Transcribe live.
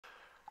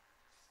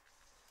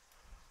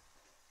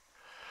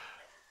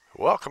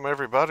Welcome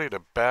everybody to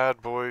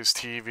Bad Boys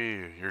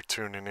TV. You're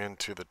tuning in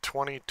to the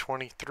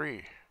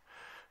 2023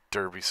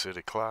 Derby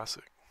City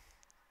Classic.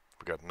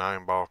 We got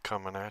 9-ball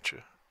coming at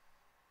you.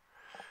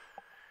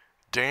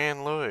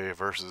 Louie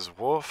versus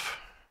Ghneim.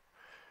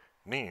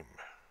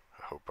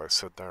 I hope I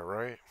said that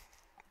right.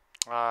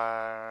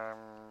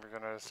 I'm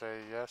gonna say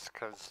yes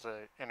because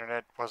the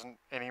internet wasn't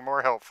any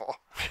more helpful.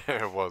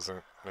 It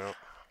wasn't, nope.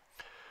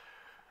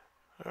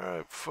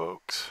 Alright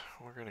folks,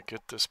 we're gonna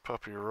get this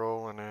puppy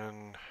rolling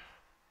in.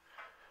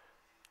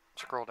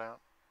 Scroll down.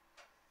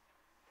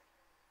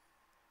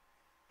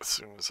 As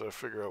soon as I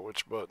figure out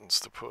which buttons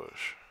to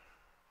push.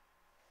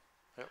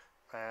 Yep.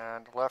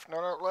 And left, no,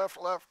 left.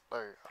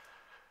 There you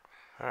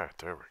go. Alright,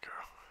 there we go.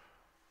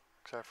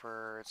 Except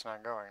for it's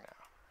not going now.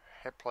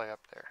 Hit play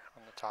up there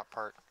on the top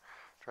part.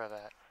 Try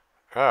that.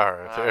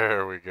 Alright,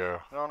 there we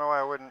go. I don't know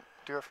why I wouldn't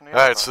do it from the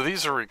other Alright, so button.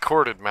 these are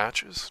recorded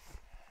matches.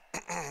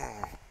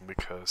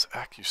 Because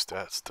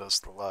AccuStats does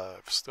the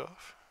live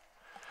stuff.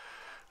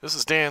 This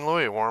is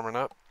Louie warming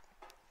up.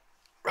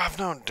 I've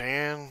known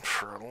Dan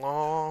for a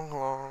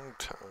long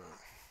time.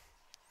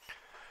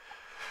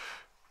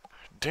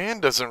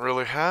 Dan doesn't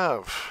really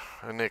have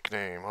a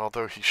nickname,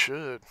 although he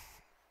should.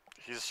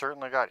 He's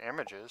certainly got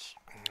images.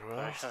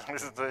 Well,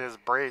 This is his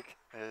break.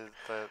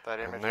 That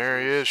image. and there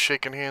he is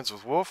shaking hands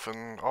with Wolf,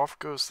 and off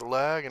goes the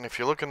lag. And if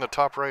you look in the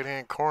top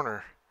right-hand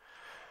corner,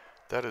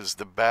 that is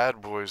the Bad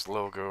Boys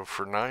logo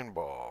for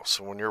 9-ball.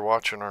 So when you're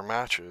watching our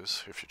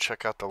matches, if you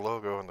check out the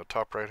logo in the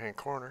top right-hand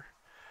corner,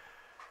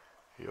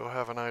 you'll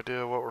have an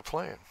idea of what we're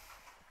playing.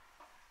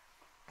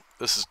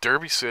 This is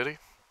Derby City,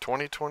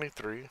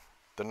 2023.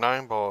 The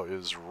 9-ball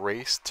is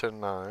Race to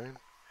 9.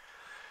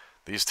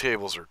 These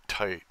tables are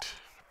tight.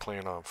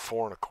 Playing on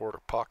 4 1/4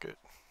 pocket.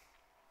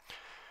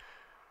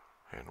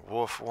 And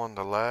Wolf won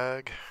the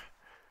lag.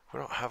 We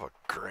don't have a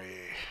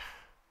gray.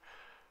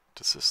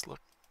 Does this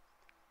look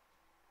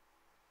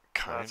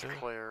kinda? That's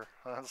clear.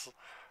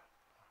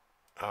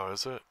 Oh,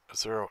 is it?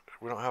 Is there?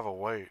 We don't have a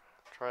white.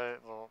 Try a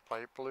little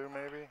light blue,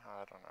 maybe.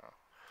 I don't know.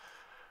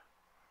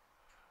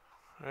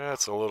 Yeah,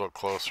 it's a little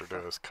closer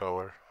to his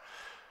color.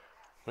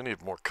 We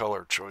need more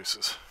color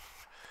choices.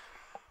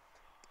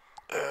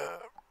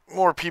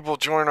 More people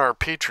join our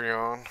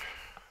Patreon,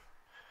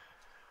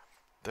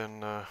 then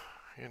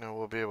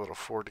we'll be able to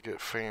afford to get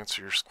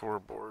fancier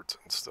scoreboards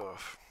and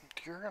stuff.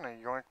 You're gonna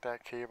yoink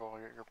that cable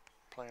you're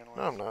playing with.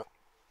 No, I'm not.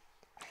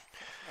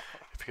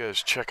 If you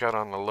guys check out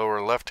on the lower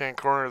left-hand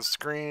corner of the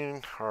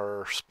screen,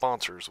 our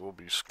sponsors will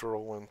be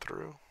scrolling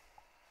through.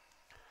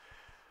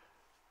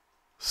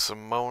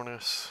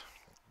 Simonis,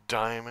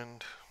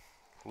 Diamond,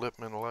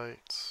 Lipman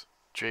Lights,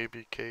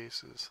 JB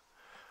Cases,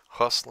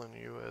 Hustlin'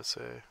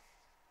 USA.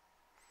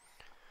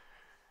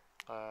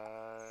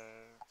 I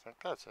think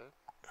that's it.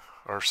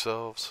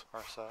 Ourselves.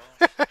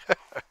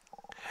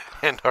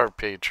 And our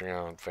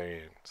Patreon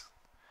fans.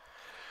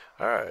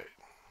 Alright.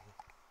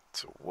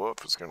 So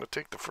Wolf is going to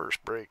take the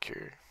first break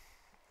here.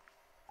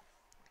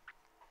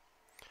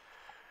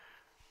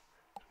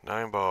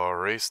 9-ball,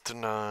 Race to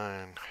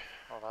 9.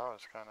 Oh, that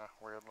was kind of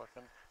weird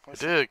looking. It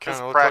did kind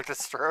of look practice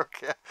like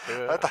stroke. Yeah.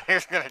 Yeah. I thought he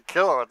was going to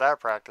kill it with that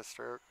practice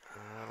stroke.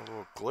 A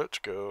little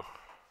glitch go.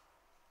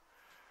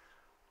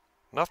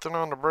 Nothing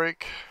on the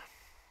break.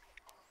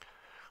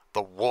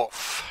 The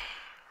Wolf.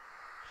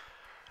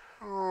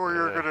 Oh,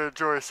 you're going to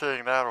enjoy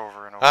saying that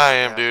over and over. I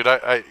am, dude.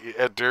 I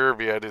at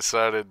Derby, I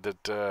decided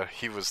that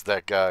he was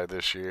that guy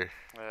this year.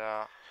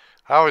 Yeah.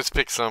 I always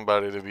pick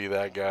somebody to be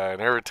that guy,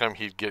 and every time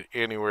he'd get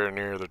anywhere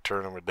near the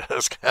tournament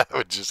desk, I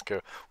would just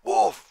go,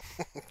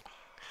 Wolf!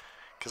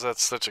 Because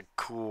that's such a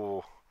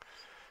cool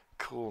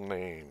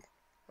name.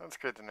 That's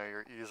good to know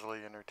you're easily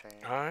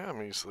entertained. I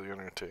am easily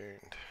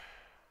entertained.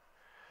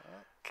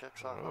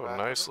 Kicks off Oh,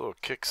 nice little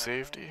kick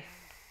safety.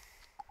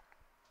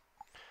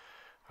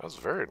 That was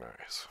very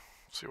nice.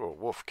 See what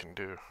Wolf can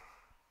do.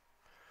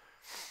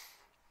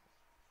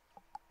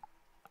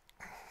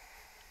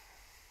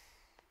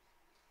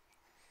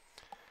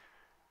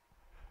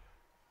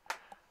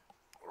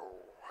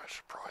 I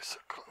should probably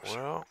sit closer.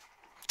 Well,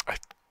 I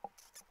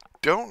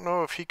don't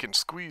know if he can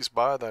squeeze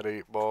by that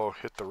 8-ball,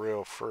 hit the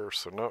rail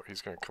first. So no,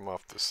 he's going to come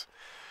off this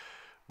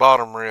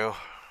bottom rail,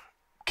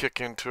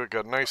 kick into it.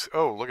 Got nice.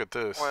 Oh, look at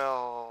this.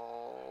 Well.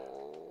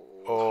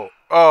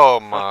 Oh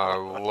my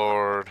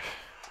lord.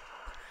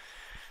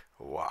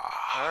 Wow.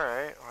 All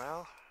right.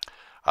 Well.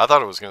 I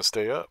thought it was going to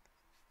stay up.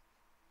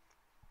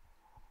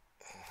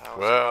 That was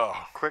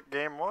Well. Quick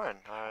game 1.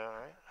 All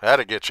right.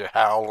 That'll get you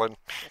howling.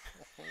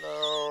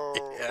 No.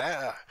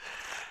 Yeah.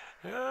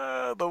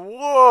 Yeah, the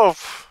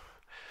Wolf.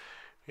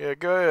 Yeah,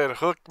 go ahead,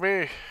 hook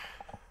me.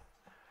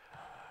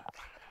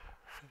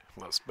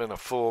 Must have been a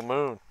full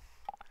moon.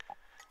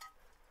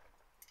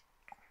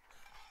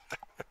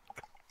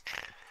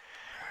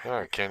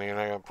 Alright, Kenny, you're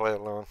not going to play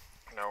it long.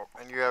 No,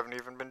 and you haven't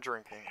even been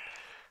drinking.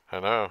 I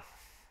know.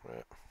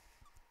 Yeah.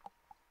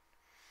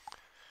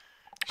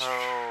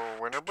 Oh,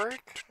 winter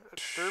break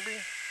at Derby?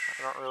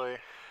 I don't really.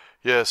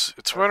 Yes,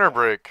 it's winter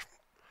break.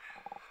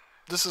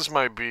 This is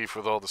my beef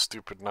with all the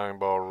stupid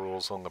 9-ball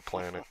rules on the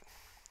planet.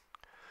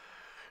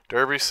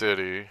 Derby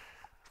City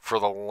for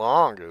the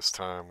longest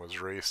time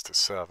was raised to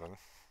 7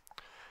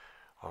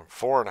 on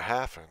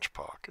 4.5-inch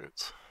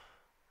pockets.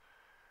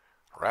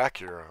 Rack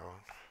your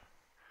own.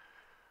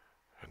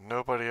 And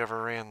nobody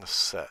ever ran the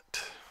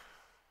set.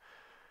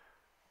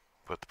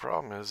 But the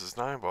problem is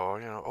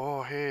 9-ball, you know,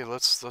 oh hey,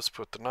 let's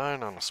put the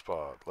 9 on the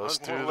spot. Let's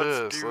do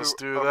this, let's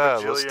do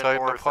that, let's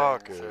tighten the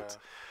pockets.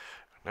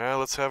 Yeah. Now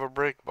let's have a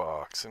break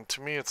box. And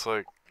to me it's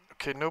like,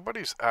 okay,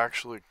 nobody's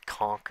actually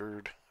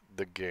conquered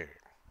the game.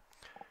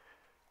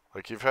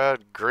 Like, you've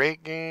had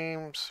great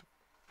games,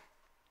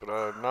 but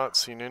I've not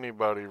seen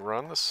anybody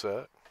run the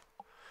set.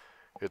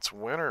 It's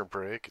winter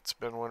break. It's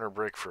been winter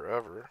break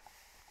forever.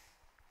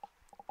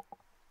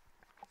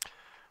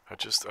 I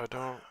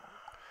don't...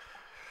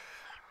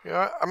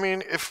 Yeah, I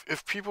mean,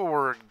 if people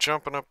were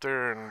jumping up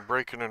there and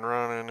breaking and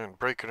running and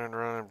breaking and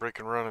running,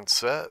 breaking and running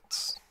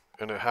sets,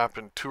 and it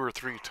happened 2 or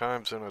 3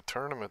 times in a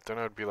tournament, then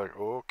I'd be like,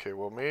 oh, okay,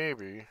 well,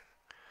 maybe.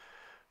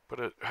 But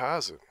it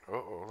hasn't.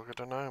 Uh-oh, look at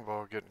the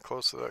 9-ball getting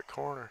close to that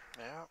corner.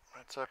 Yeah,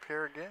 it's up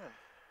here again.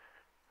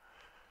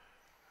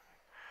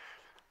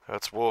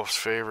 That's Wolf's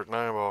favorite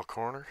 9-ball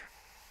corner.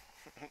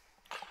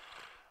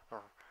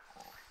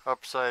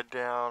 Upside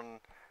down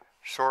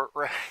short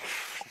rack.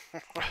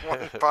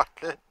 One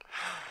pocket.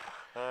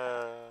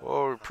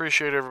 Well, we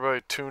appreciate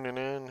everybody tuning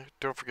in.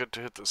 Don't forget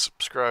to hit the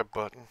subscribe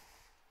button.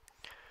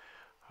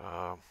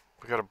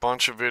 We got a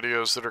bunch of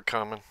videos that are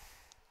coming.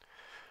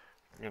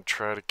 I'm going to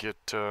try to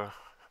get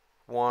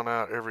one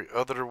out every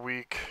other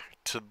week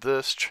to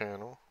this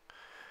channel.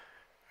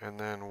 And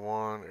then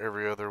one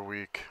every other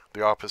week,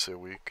 the opposite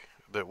week,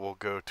 that will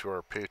go to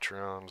our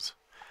Patreons.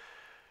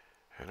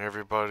 And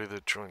everybody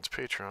that joins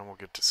Patreon will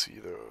get to see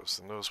those.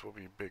 And those will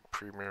be big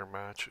premiere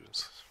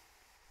matches.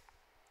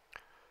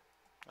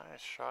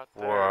 Nice shot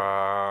there.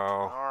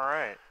 Wow.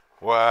 Alright.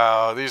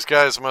 Wow, these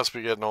guys must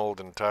be getting old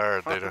and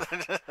tired.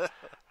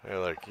 They're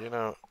like, you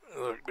know,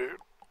 look, dude,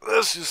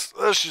 let's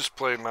just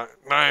play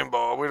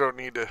 9-ball. We don't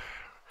need to.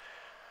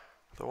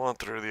 The 1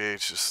 through the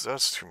 8,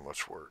 that's too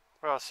much work.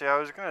 Well, see, I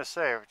was gonna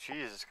say,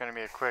 geez, it's gonna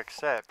be a quick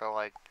set, but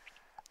like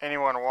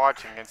anyone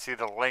watching can see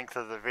the length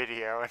of the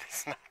video, and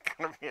it's not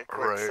gonna be a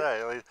quick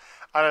set. At least,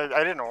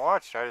 I didn't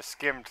watch it. I just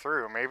skimmed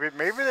through.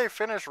 Maybe they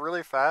finish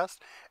really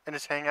fast and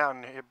just hang out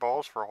and hit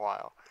balls for a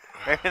while.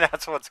 Maybe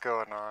that's what's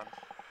going on.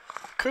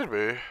 Could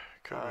be.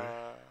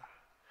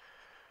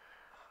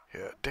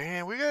 Yeah,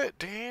 Dan. We got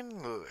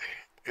Dan.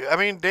 I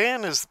mean,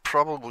 Dan is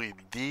probably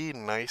the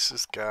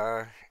nicest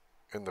guy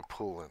in the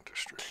pool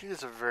industry. He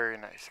is a very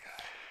nice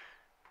guy.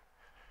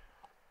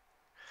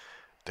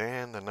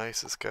 Dan, the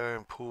nicest guy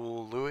in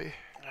pool. Louie?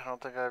 I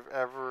don't think I've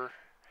ever...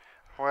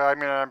 Well, I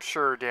mean, I'm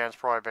sure Dan's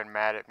probably been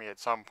mad at me at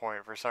some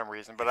point for some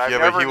reason, but I've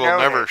never known but he will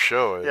never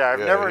show it. Yeah, I've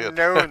never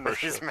known that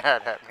he's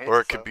mad at me.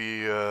 Or it could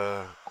be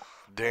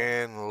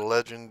Dan,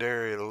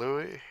 legendary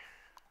Louie.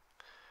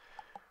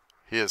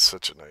 He is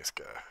such a nice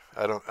guy.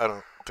 I don't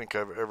think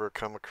I've ever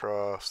come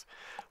across...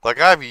 Like,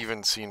 I've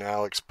even seen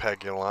Alex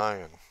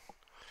Pagulayan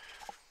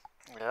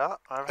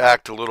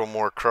act a little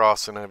more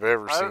cross than I've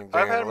ever seen Dan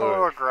I've had him a Louie.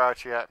 little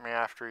grouchy at me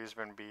after he's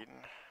been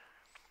beaten.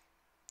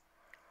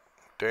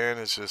 Dan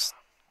is just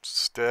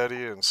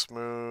steady and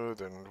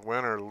smooth, and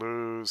win or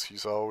lose,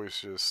 he's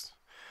always just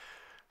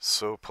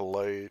so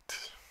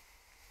polite.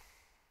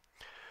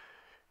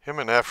 Him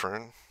and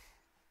Efren's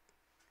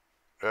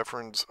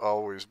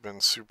always been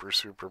super,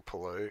 super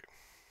polite.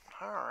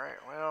 Alright,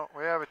 well,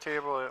 we have a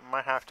table that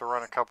might have to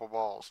run a couple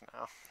balls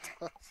now.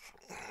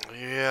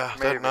 Yeah,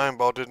 Maybe. that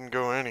 9-ball didn't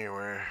go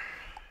anywhere.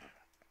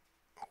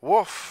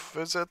 Wolf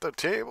is at the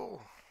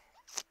table.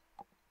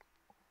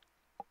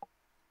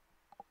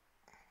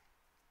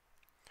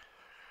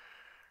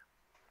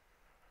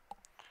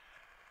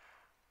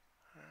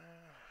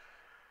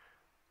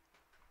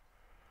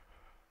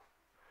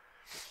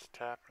 Just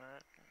tapping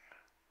it.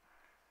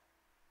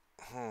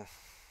 Huh.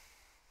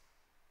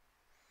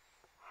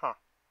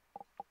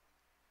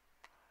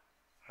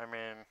 I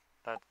mean,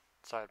 that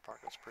side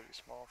pocket's pretty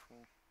small from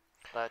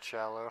that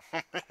shallow.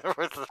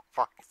 With the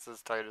pockets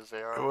as tight as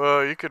they are.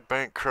 Well, you could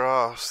bank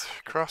cross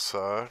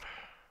side.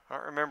 I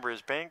don't remember,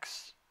 is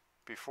Banks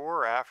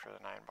before or after the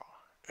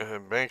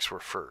 9-ball? Banks were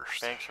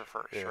first. Banks were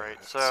first, yeah.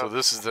 right? So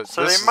this is the.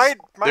 So this they might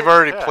they've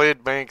already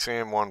played Banks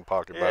and one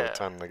pocket by the Yeah.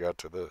 time they got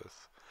to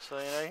this. So,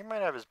 you know, he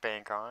might have his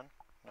bank on.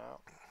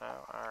 No,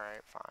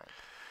 alright, fine.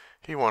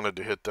 He wanted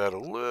to hit that a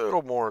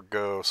little more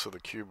go, so the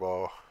cue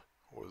ball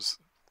was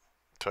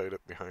tight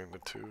up behind the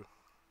 2.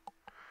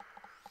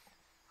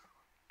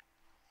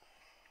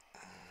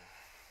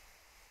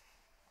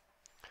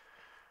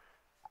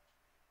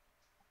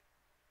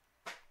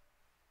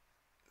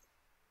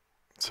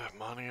 Is that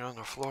money on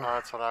the floor? Oh,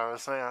 that's what I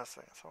was saying. I was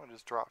saying someone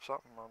just dropped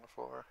something on the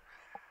floor.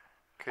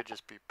 Could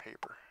just be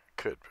paper.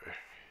 Could be.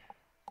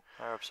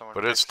 I hope someone.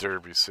 But it's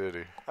Derby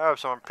City. I hope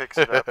someone picks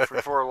it up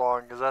before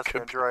long, because that's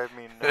gonna drive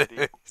me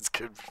nutty. It's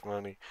good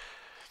money.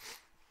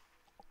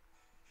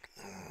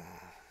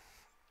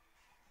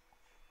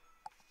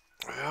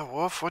 Yeah,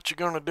 Wolf, what you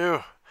gonna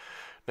do?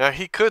 Now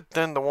he could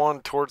thin the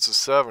 1 towards the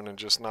 7 and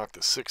just knock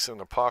the 6 in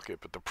the pocket,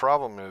 but the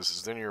problem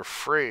is then you're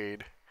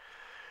afraid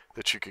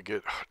that you could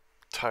get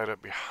tied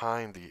up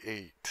behind the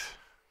 8.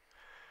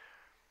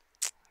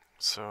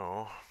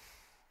 So,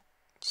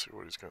 let's see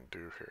what he's going to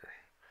do here.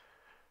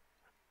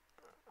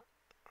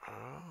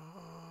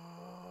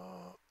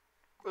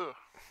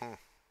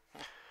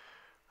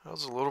 That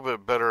was a little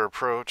bit better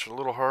approach. A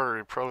little harder,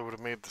 he probably would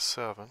have made the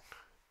 7.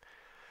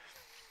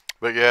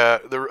 But yeah,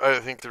 I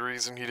think the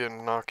reason he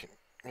didn't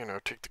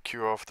take the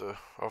cue off the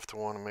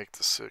 1 and make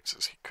the 6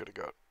 is he could have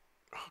got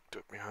hooked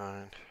up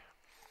behind.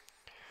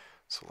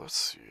 So let's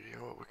see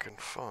what we can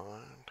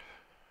find.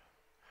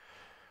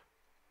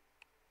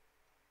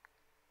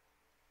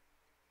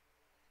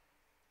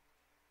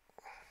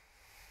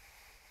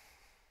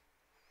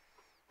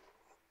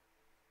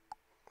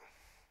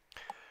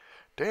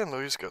 Dan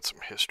Louie's got some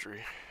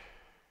history.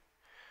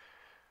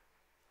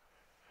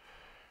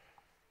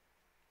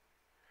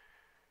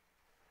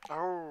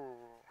 Oh,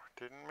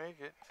 didn't make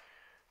it.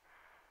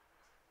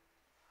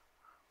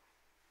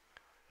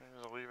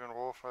 He's leaving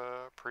Wolf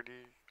a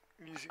pretty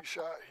easy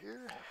shot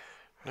here.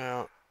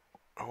 Now,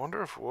 I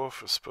wonder if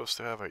Wolf is supposed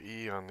to have an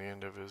E on the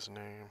end of his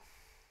name.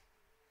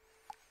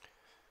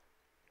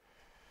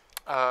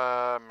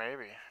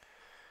 Maybe.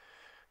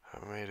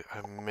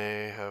 I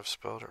may have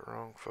spelled it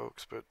wrong,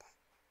 folks, but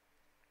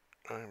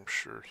I'm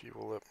sure he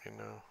will let me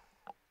know.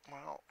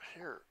 Well,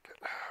 here.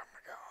 Oh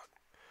my God.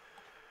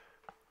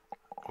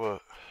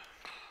 What?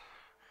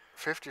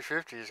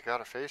 50/50's got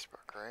a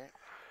Facebook, right?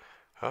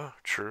 Oh,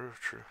 true.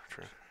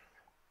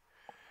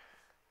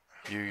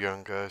 You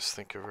young guys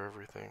think of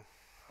everything.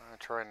 I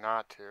try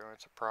not to.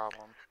 It's a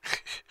problem.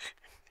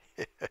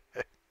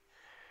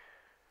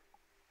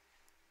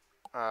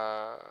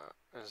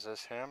 Is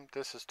this him?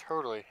 This is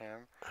totally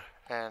him.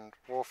 And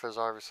Wolf is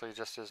obviously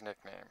just his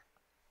nickname.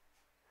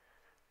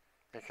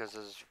 Because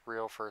his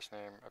real first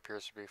name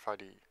appears to be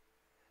Fadi.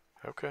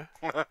 Okay.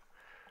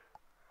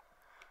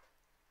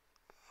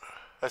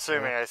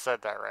 Assuming I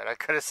said that right. I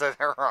could have said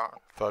it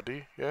wrong.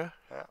 Fadi, yeah?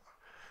 Yeah.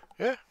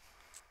 Yeah.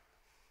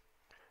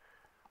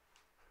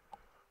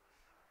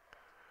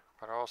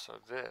 But also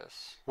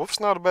this Wolf's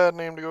not a bad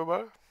name to go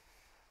by.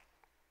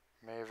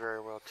 may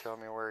very well tell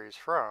me where he's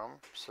from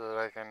so that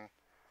I can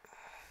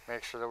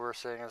make sure that we're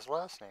saying his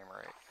last name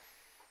right.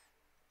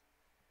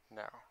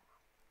 No.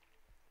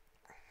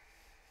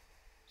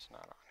 It's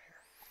not on here.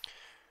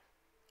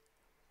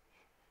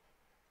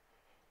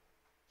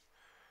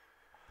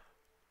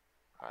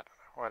 I don't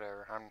know.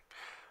 Whatever.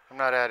 I'm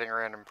not adding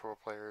random pool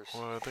players.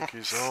 Well, I think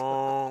he's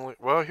only...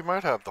 Well, he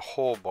might have the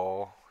whole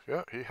ball.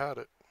 Yeah, he had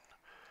it.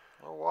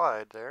 A little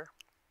wide there.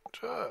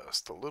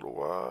 Just a little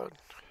wide.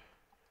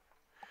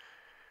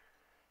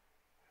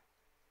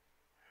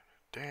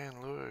 Dan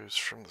Louie is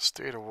from the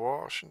state of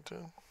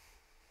Washington.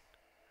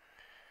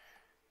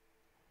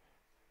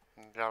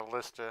 Got a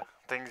list of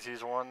things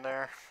he's won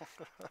there.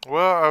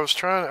 Well, I was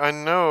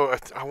trying...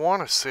 I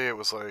want to say it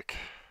was like...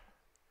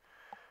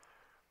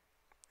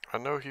 I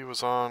know he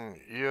was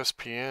on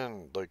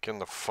ESPN, like, in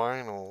the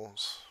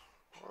finals.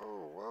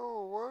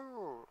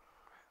 Whoa.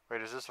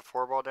 Wait, is this a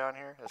 4-ball down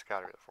here? It's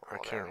gotta be the 4-ball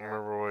I can't down here.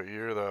 remember what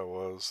year that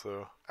was,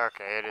 though.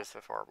 Okay, it is the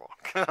 4-ball.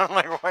 I'm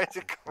like, why is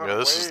it going Yeah,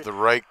 this is the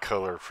right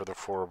color for the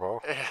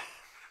 4-ball.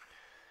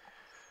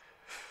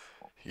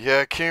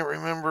 Yeah, I can't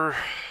remember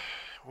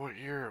what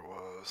year it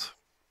was.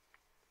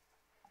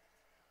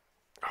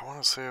 I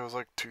want to say it was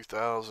like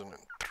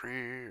 2003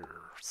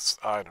 or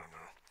I don't know.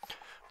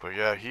 But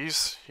yeah,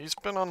 he's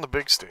been on the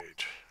big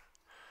stage.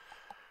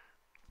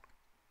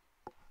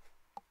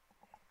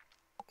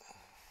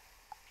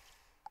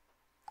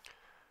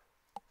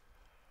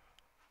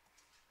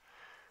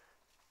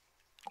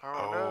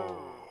 Oh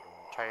no.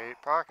 Tight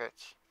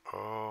pockets.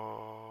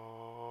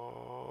 Oh,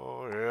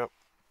 yep.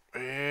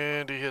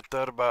 And he hit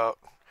that about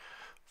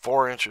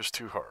 4 inches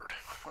too hard.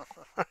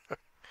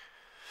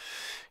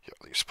 Yeah,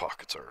 these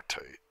pockets are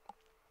tight.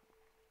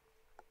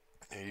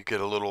 You get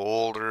a little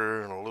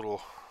older and a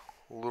little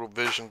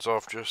vision's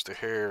off just a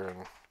hair,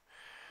 and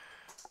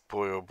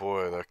boy oh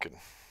boy, that could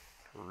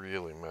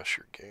really mess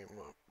your game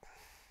up.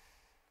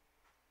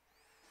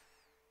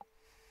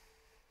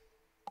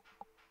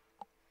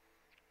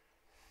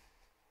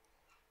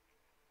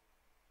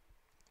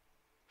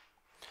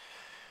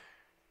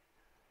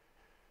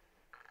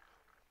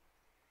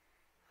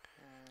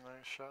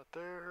 Nice shot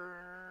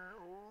there.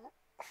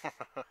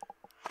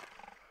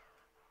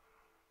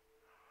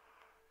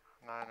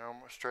 9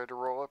 almost tried to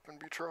roll up and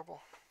be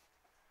trouble.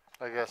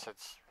 I guess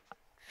it's...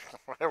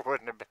 it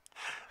wouldn't have been...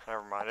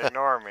 Never mind,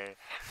 ignore me.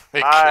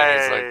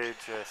 I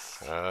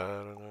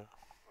don't know.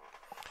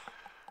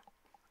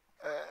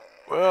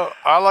 Well,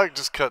 I like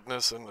just cutting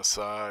this in the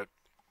side.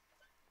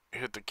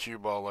 Hit the cue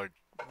ball like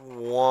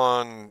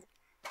 1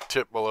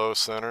 tip below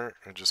center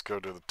and just go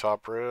to the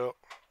top rail.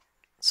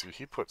 See,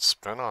 he put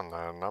spin on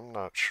that, and I'm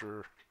not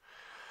sure.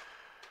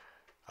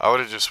 I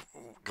would have just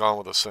gone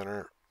with the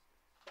center,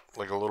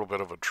 like a little bit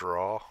of a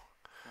draw.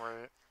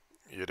 Right.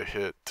 You'd have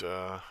hit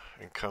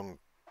and come.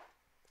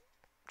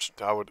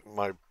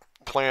 My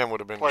plan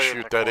would have been to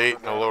shoot that 8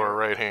 in the lower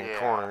right-hand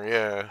corner.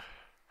 Yeah.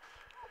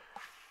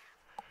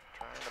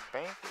 Trying to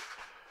bank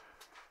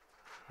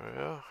it.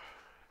 Yeah.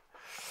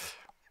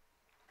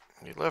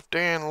 You left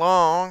Dan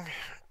long.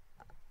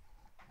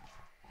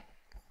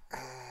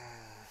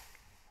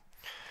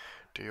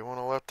 Do you want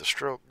to let the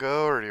stroke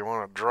go, or do you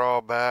want to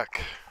draw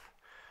back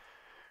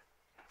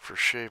for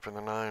shaping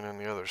the 9 on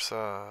the other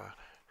side?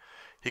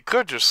 He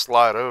could just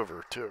slide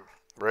over, too,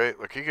 right?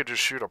 Like, he could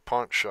just shoot a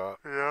punt shot.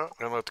 Yeah.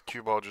 And let the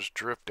cue ball just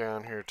drift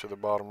down here to the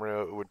bottom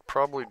rail. It would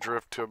probably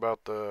drift to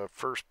about the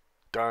first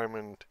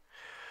diamond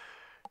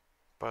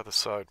by the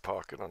side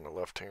pocket on the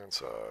left-hand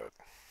side.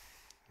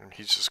 And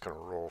he's just going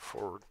to roll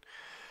forward.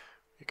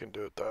 You can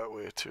do it that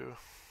way, too.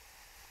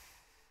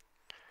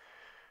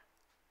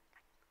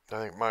 I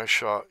think my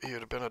shot, he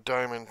would have been a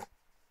diamond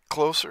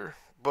closer,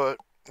 but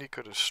he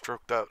could have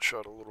stroked that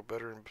shot a little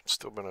better and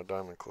still been a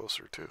diamond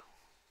closer, too.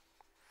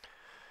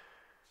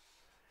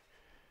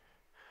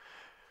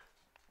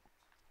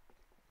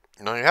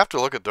 Now, you have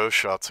to look at those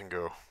shots and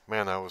go,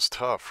 man, that was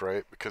tough,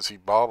 right? Because he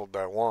bobbled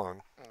that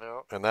one.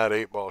 Yep. And that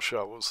 8-ball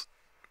shot was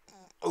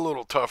a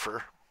little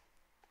tougher.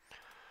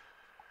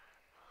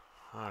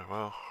 Alright,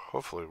 well,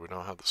 hopefully we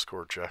don't have the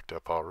score jacked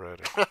up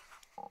already.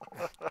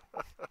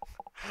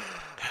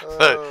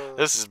 But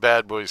this is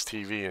Bad Boys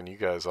TV, and you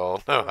guys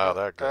all know how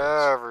that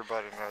goes.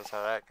 Everybody knows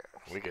how that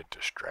goes. We get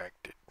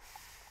distracted.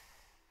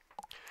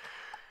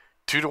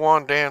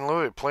 2-1 Dan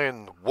Louie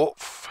playing the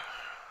Wolf.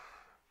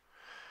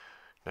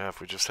 Now, if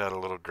we just had a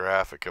little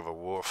graphic of a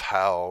wolf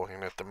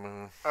howling at the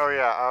moon. Oh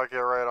yeah, I'll get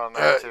right on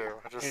that too.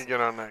 Just you get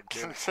on that,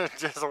 kid.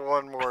 Just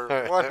one more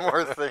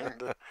thing.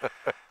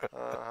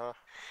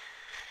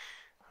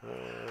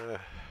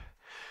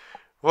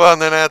 Well,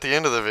 and then at the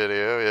end of the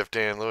video, if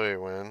Dan Louie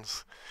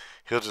wins,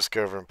 he'll just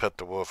go over and pet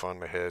the wolf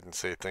on the head and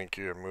say thank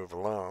you and move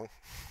along.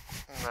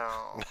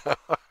 No.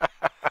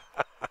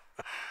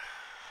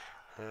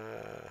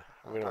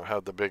 We don't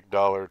have the big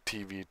dollar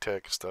TV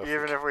tech stuff.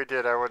 Even if we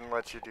did, I wouldn't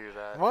let you do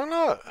that. Why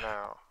not?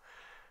 No.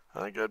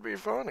 I think that'd be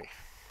funny.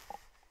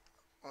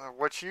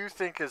 What you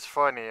think is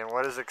funny and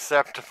what is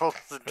acceptable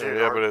to do.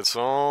 Yeah, but it's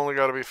only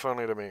got to be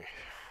funny to me.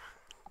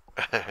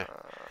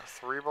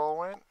 3-ball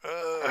went?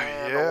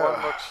 And yeah. the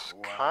one looks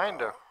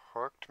kind of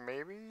hooked,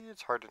 maybe?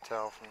 It's hard to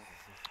tell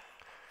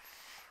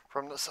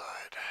from the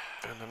side.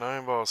 And the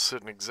 9-ball's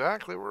sitting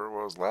exactly where it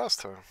was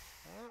last time.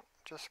 Yep,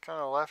 just kind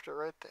of left it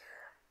right there.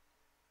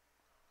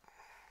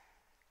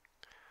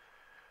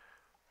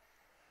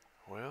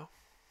 Well,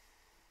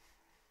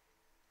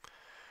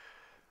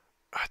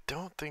 I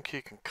don't think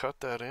he can cut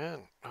that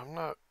in. I'm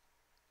not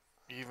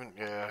even,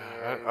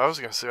 I was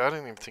going to say, I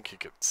didn't even think he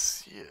could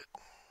see it.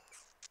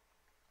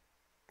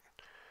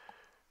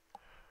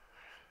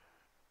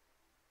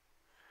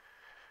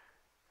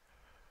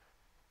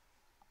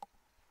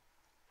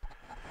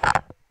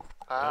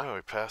 Oh,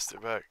 he passed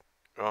it back.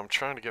 Oh, I'm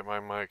trying to get my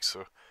mic,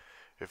 so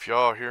if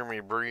y'all hear me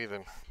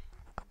breathing,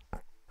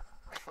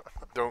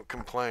 don't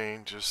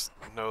complain, just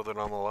know that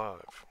I'm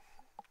alive.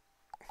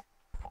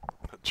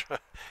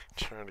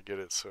 Trying to get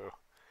it so.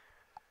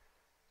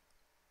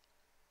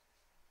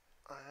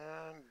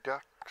 And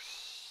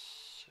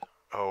ducks.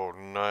 Oh,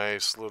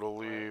 nice little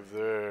leave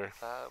there.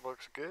 That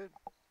looks good.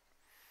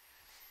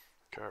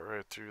 Got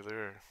right through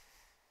there.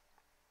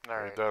 All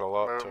right, that a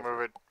lot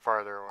move it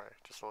farther away,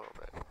 just a little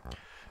bit.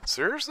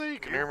 Seriously? You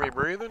can hear me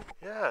breathing?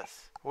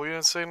 Yes. Well, you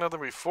didn't say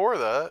nothing before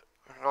that.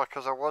 No,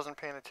 because I wasn't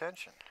paying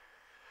attention.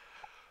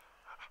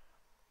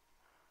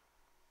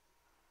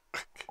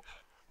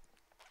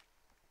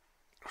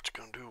 What you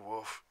gonna do,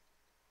 Wolf?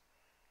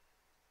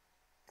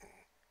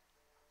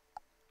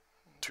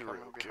 Too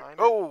real kick.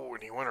 Oh,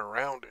 and he went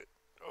around it.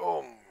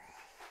 Oh.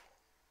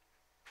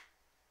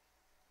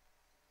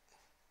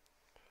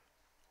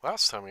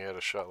 Last time he had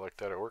a shot like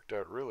that, it worked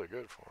out really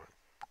good for him.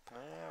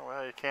 Yeah,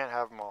 well, you can't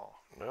have them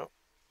all. Nope.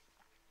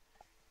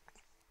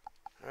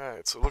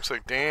 Alright, so it looks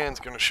like Dan's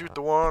going to shoot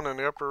the one in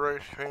the upper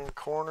right-hand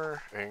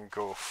corner and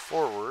go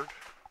forward.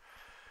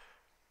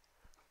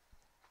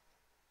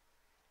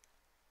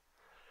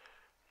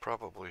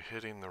 Probably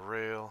hitting the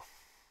rail.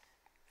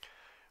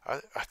 I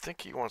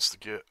think he wants to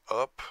get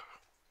up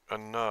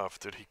enough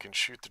that he can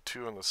shoot the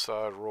 2 on the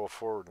side, roll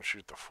forward, and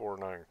shoot the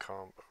 4-9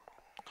 combo.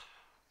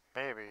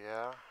 Maybe,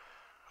 yeah.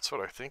 That's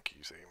what I think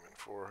he's aiming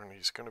for, and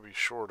he's going to be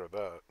short of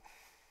that.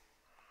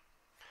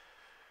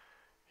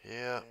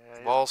 Yeah,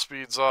 ball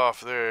speed's off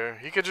there.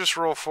 He could just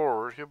roll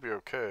forward. He'll be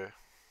okay.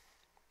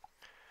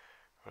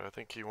 But I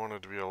think he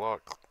wanted to be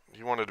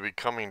he wanted to be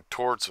coming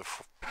towards the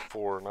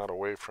 4, not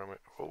away from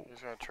it. Oh. He's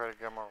going to try to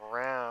come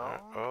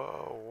around.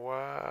 Oh,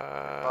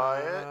 wow. Buy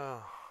it.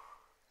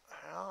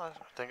 Well, I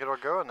think it'll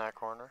go in that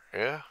corner.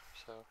 Yeah.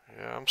 So.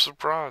 Yeah, I'm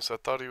surprised. I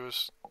thought he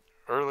was,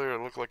 earlier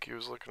it looked like he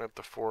was looking at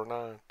the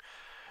 4-9.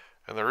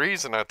 And the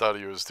reason I thought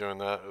he was doing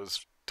that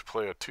was to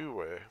play a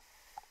 2-way.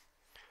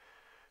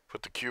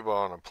 Put the cue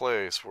ball in a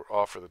place,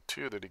 offer the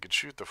 2 that he could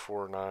shoot the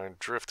 4-9,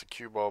 drift the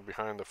cue ball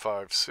behind the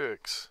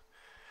 5-6.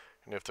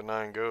 And if the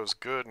 9 goes,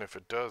 good, and if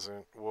it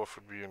doesn't, Wolf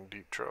would be in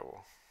deep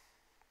trouble.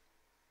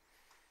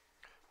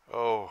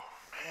 Oh.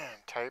 Man,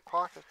 tight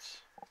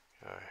pockets.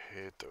 I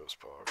hate those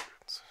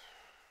pockets.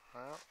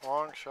 Well,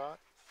 long shot.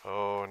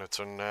 Oh, and it's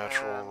a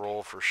natural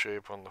roll for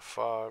shape on the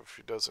 5.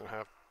 He doesn't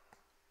have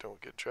don't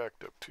get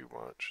jacked up too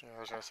much. Yeah, I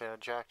was going to say I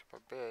jacked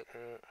up a bit.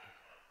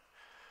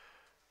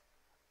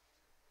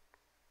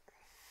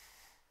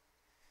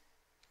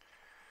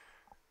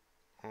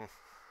 Yeah.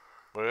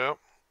 Well,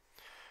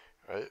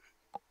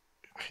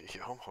 he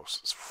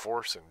almost is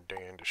forcing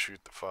Dan to shoot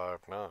the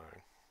 5-9.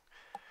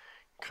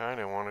 Kind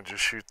of want to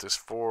just shoot this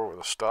 4 with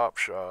a stop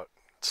shot.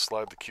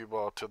 Slide the cue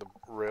ball to the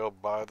rail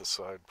by the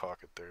side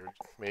pocket there.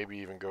 Maybe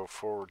even go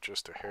forward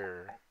just a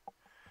hair.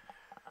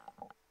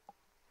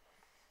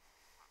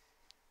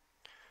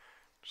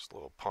 Just a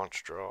little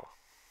punch draw.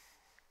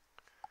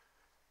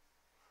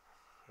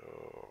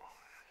 Oh,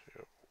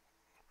 yep.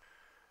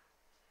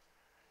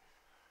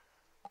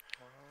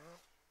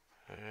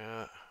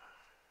 Yeah.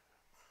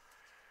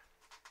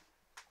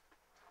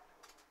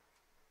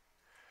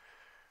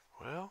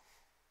 Well,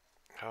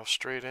 how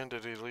straight in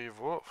did he leave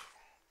Wolf?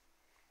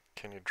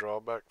 Can you draw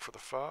back for the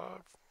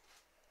 5?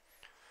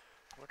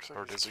 Looks like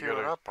Or does he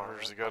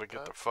got to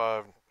get the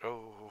 5?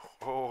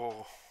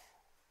 Oh.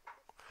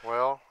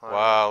 Well,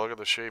 wow, look at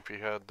the shape he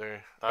had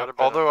there.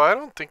 Although I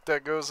don't think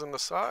that goes in the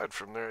side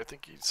from there. I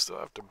think you'd still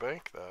have to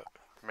bank that.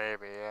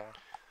 Maybe, yeah.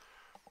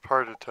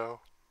 Hard to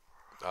tell.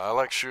 I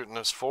like shooting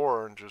this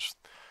 4 and just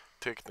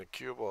taking the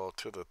cue ball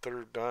to the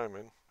 3rd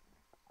diamond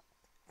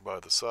by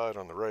the side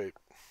on the right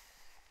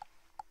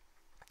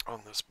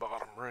on this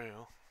bottom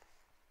rail.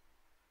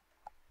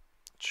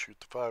 Shoot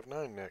the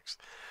 5-9 next.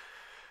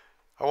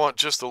 I want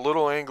just a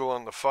little angle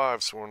on the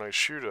 5 so when I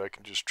shoot it I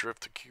can just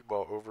drift the cue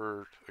ball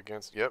over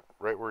against, yep,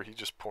 right where he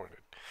just pointed.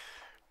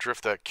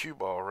 Drift that cue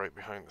ball right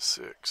behind the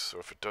 6, so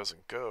if it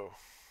doesn't go,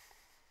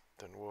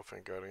 then Wolf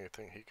ain't got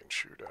anything he can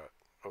shoot at.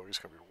 Oh, he's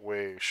going to be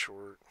way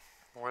short.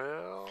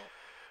 Well,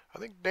 I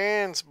think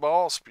Dan's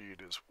ball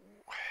speed is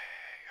way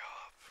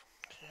off.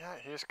 Yeah,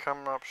 he's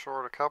coming up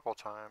short a couple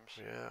times.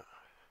 Yeah.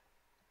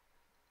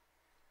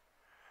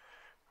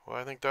 Well,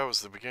 I think that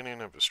was the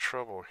beginning of his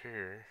trouble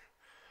here.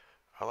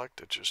 I like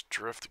to just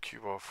drift the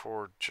cue ball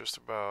forward just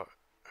about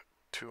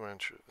 2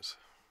 inches,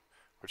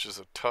 which is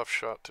a tough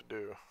shot to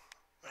do.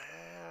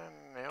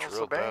 And nails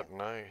Drilled the bank. that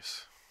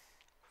nice.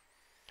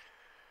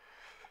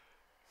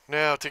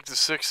 Now take the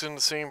 6 in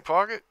the same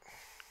pocket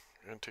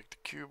and take the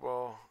cue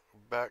ball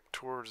back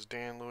towards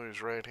Dan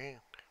Louie's right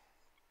hand.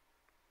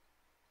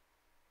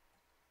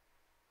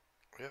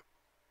 Yep,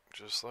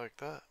 just like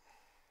that.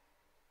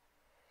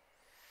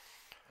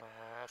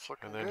 That's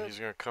looking and then good. He's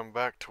going to come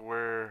back to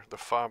where the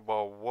 5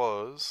 ball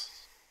was.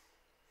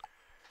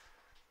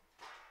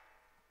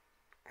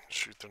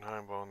 Shoot the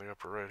 9 ball in the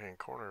upper right hand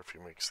corner if he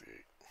makes the 8.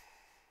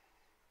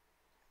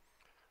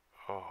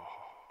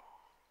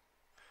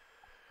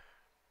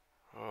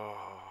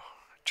 Oh,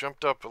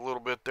 jumped up a little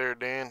bit there,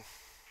 Dan.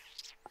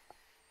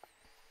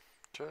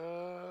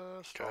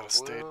 Just gotta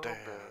stay down.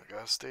 bit.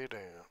 Gotta stay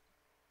down.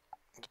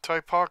 The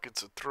tight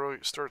pockets that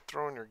start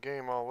throwing your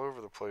game all over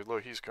the place.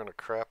 Look, he's gonna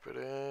crap it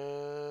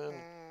in.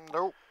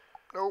 Nope.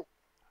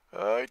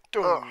 I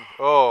don't.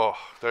 Oh,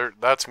 there.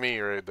 That's me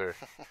right there.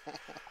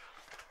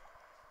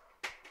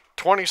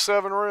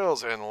 27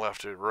 rails and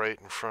left it right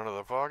in front of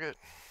the pocket.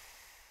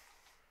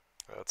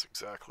 That's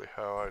exactly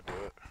how I do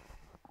it.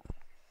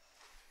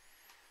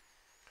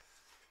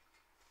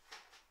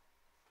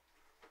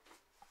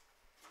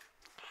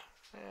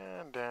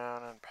 And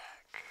down and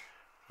back.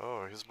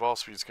 Oh, his ball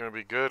speed's going to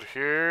be good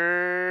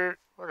here.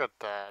 Look at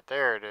that.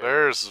 There it is.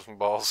 There's some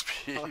ball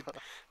speed.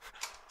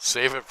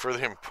 Save it for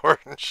the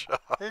important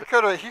shot. He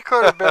could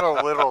have been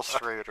a little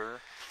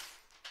straighter.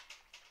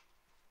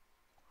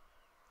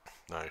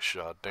 Nice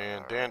shot,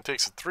 Dan. Dan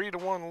takes a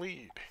 3-1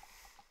 lead.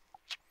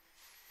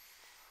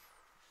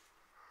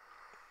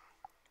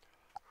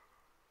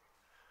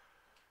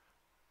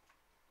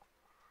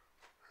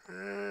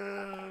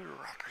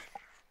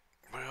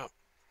 Well,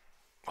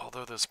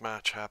 although this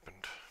match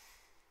happened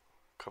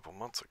a couple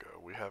months ago,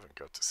 we haven't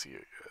got to see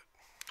it yet.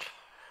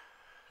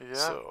 Yeah,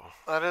 so.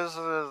 That is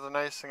the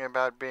nice thing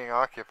about being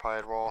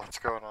occupied while it's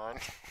going on.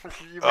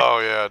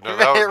 Yeah, no,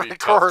 that would be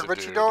tough to but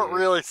do, you don't dude.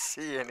 really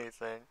see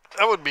anything.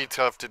 That would be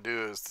tough to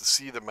do, is to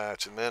see the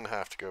match and then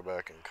have to go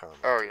back and comment.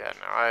 Oh yeah,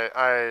 no,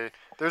 I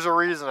there's a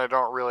reason I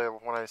don't really,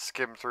 when I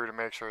skim through to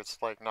make sure it's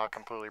like not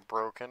completely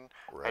broken.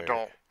 Right.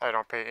 I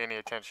don't pay any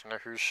attention to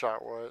who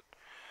shot what.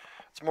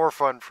 It's more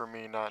fun for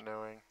me not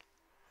knowing.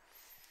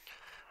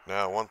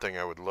 Now, one thing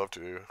I would love to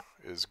do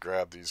is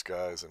grab these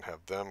guys and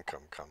have them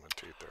come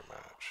commentate their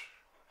match.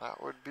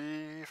 That would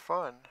be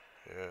fun.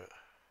 Yeah.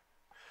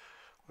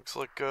 Looks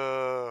like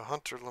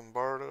Hunter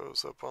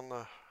Lombardo's up on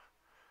the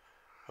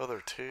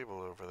other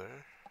table over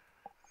there.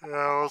 Yeah,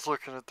 I was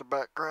looking at the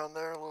background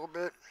there a little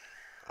bit.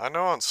 I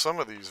know on some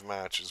of these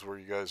matches where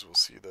you guys will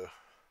see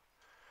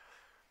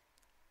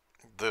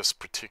this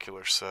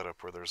particular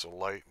setup where there's a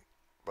light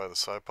by the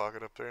side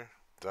pocket up there.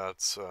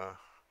 That's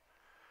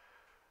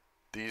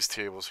these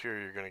tables here,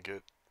 you're going to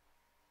get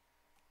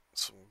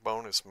some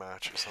bonus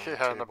matches on the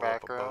table in the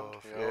background.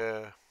 up above.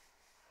 Yeah.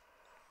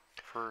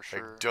 For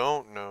sure. I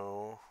don't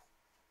know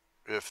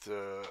if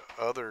the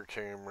other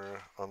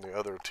camera on the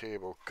other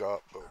table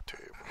got both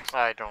tables.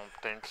 I don't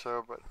think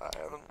so, but I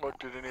haven't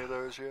looked at any of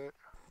those yet.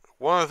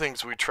 One of the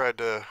things we tried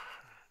to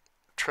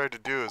tried to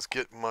do is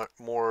get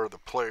more of the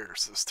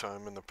players this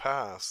time. In the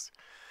past,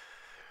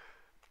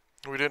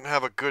 we didn't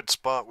have a good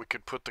spot we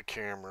could put the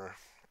camera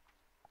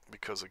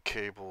because of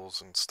cables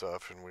and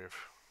stuff, and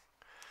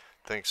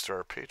thanks to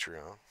our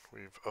Patreon,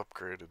 we've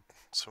upgraded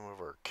some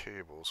of our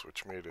cables,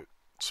 which made it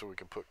so we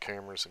can put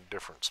cameras in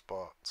different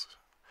spots,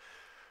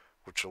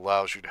 which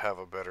allows you to have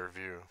a better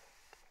view.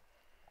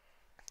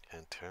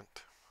 Hint,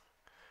 hint.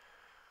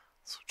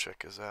 So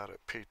check us out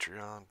at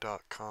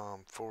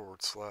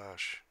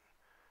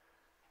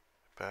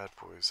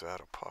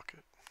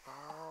patreon.com/badboysoutapocket.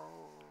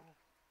 Oh.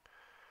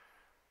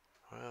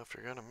 Well, if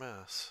you're gonna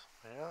miss.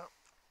 Yeah.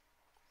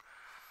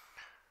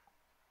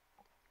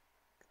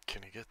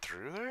 Can he get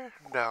through there?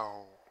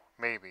 No.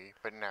 Maybe,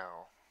 but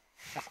no.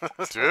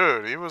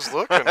 Dude, he was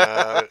looking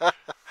at it.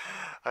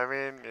 I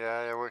mean,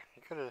 yeah,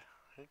 he could have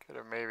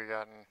maybe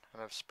gotten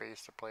enough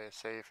space to play it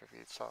safe if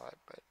he saw it,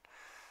 but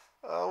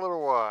a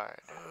little wide.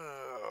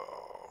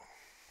 Oh.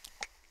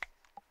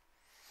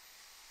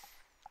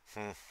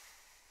 Yep.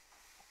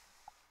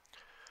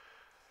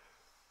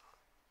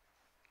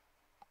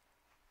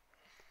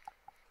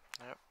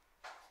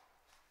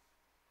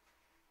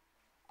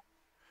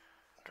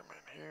 Come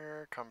in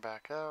here, come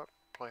back out,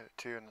 play the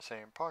 2 in the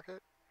same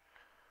pocket.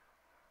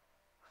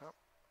 Yep.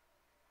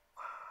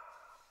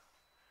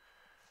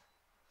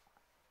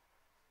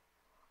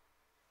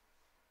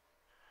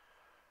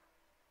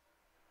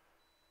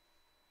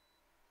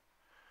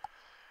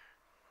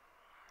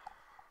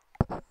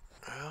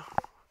 Yeah.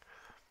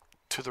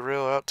 To the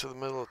rail, out to the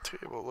middle of the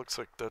table. It looks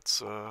like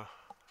that's A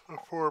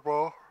 4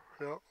 ball.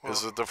 Yep. Well,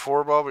 is it the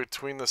 4 ball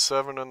between the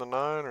 7 and the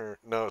 9, or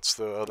no? It's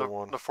the other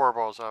one. The 4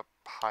 ball's up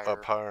higher.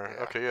 Up higher.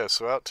 Yeah. Okay, yeah.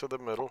 So out to the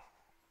middle.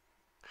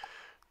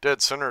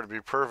 Dead center to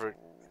be perfect.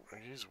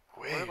 He's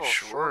way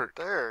short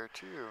there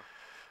too.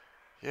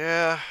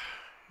 Yeah.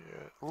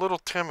 Yeah. A little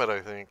timid,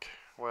 I think.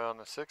 Well, and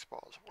the 6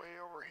 ball's way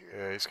over here.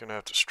 Yeah, he's gonna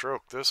have to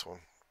stroke this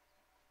one.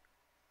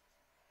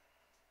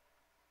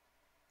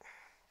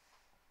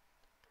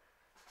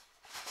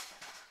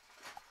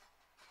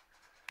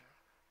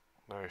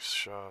 Nice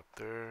shot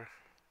there.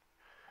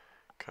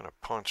 Kind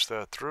of punch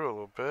that through a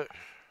little bit.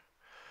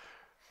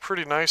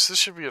 Pretty nice. This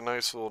should be a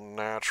nice little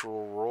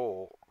natural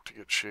roll to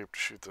get shaped to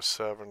shoot the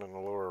 7 in the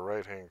lower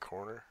right-hand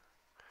corner.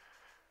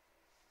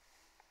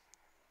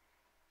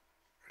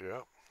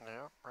 Yep.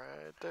 Yep,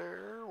 right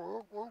there.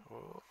 Whoa, whoa.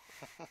 Whoa.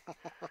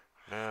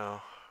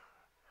 Now,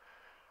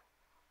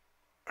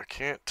 I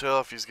can't tell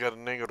if he's got a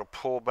nego to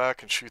pull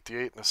back and shoot the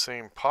 8 in the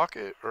same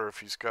pocket, or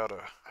if he's got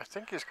to I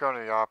think he's going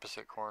to the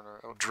opposite corner.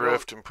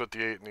 drift and put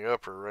the 8 in the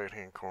upper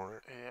right-hand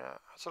corner. Yeah,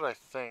 that's what I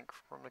think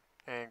from the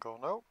angle.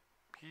 Nope.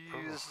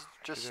 He's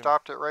just he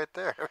stopped it right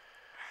there.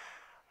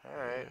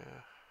 Alright.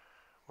 Yeah.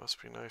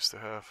 Must be nice to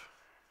have.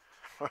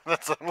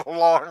 That's a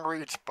long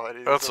reach,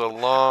 buddy. That's a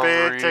long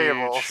big reach.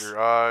 tables. Your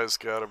eyes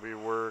got to be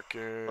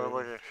working. But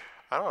look at,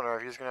 I don't know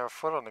if he's going to have a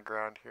foot on the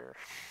ground here.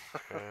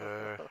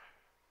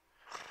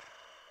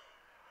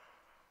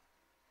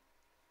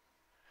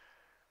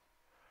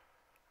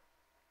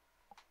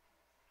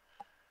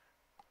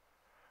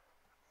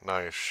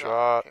 Nice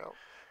shot. Yep.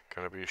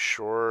 Gonna be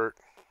short.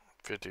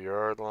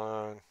 50-yard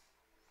line.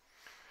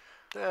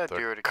 Yeah, The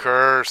do it again.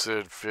 cursed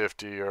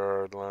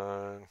 50-yard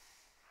line.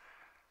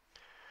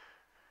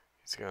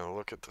 He's gonna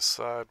look at the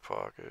side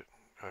pocket.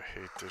 I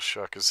hate this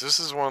shot because this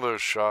is one of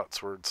those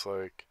shots where it's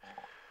like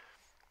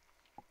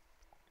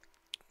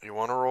you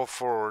want to roll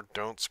forward,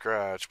 don't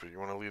scratch, but you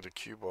want to leave the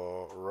cue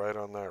ball right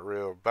on that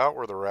rail, about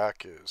where the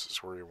rack is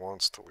where he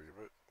wants to leave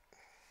it.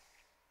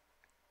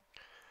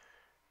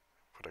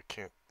 But I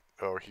can't.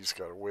 Oh, he's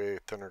got a way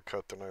thinner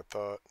cut than I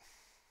thought.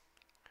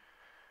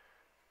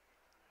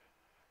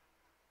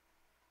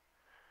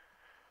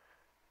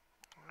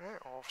 Alright,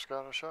 Wolf's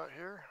got a shot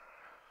here.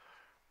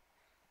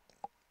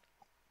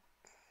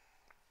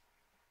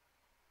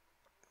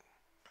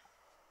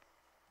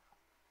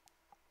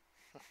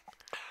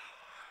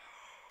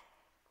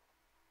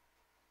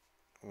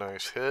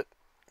 Nice hit.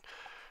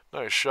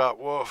 Nice shot,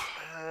 Wolf.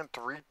 And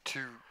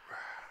 3-2.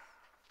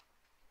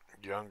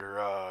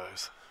 Younger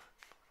eyes.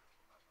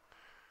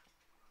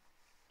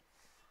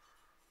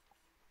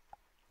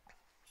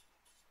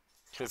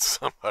 It's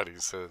somebody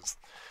says,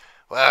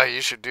 well,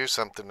 you should do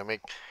something to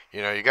make,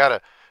 you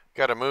gotta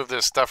move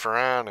this stuff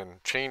around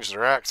and change the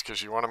racks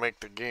because you want to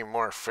make the game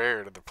more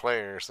fair to the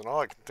players. And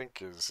all I can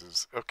think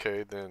is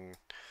okay, then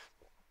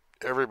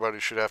everybody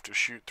should have to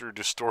shoot through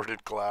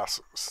distorted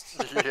glasses.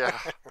 Yeah.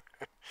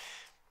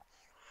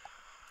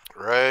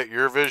 Right?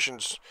 Your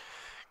vision's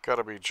got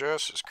to be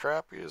just as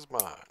crappy as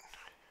mine.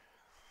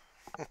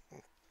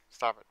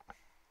 Stop it.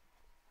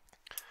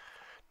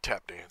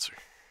 Tap dancer.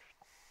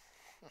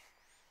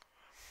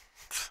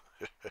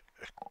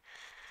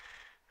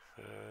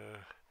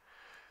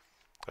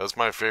 That's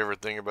my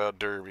favorite thing about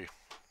Derby.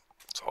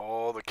 It's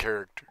all the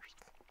characters.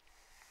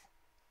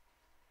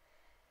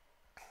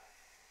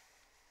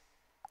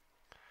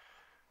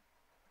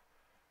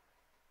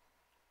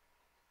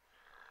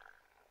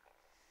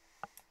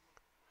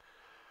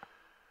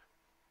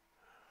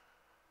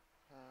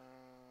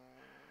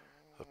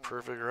 The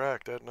Perfect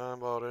rack. That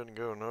 9-ball didn't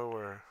go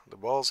nowhere. The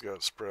balls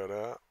got spread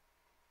out.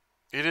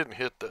 He didn't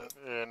hit that.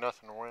 Yeah,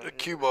 nothing went. The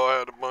cue ball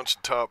had a bunch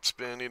of top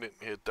spin. He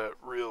didn't hit that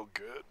real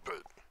good,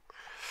 but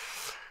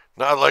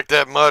not like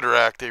that mud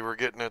rack they were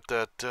getting at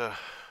that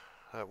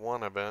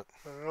one event.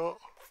 Well,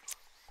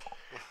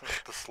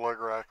 the slug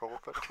rack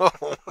open.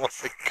 Oh my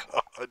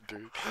god,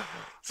 dude.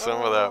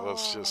 Some of that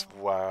was just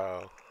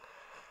wow.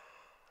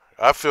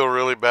 I feel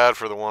really bad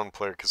for the one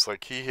player because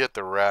like he hit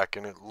the rack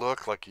and it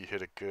looked like he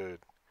hit it good.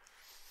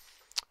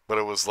 But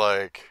it was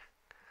like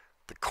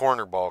the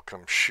corner ball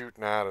comes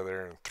shooting out of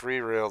there and 3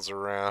 rails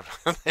around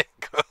and it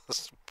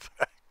goes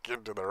back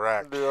into the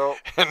rack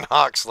and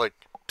knocks like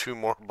 2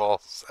 more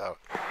balls out.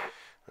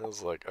 I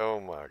was like, oh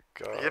my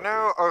god. You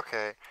know,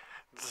 okay.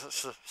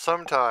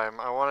 Sometime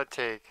I want to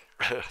take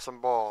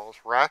some balls,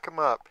 rack them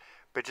up,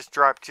 but just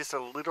drop just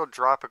a little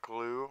drop of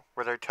glue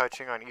where they're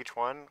touching on each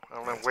one,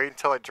 and then wait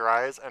until it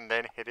dries and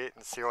then hit it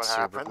and see what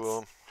happens. Glue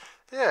 'em.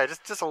 Yeah,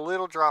 just a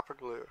little drop of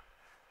glue.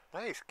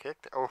 Nice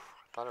kick. Oh,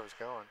 I thought it was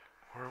going.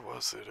 Where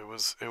was it? It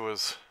was.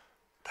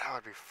 That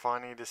would be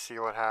funny to see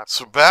what happens.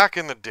 So back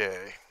in the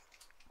day,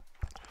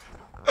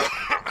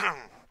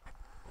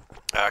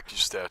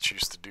 AccuStats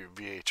used to do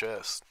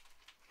VHS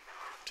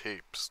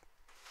tapes,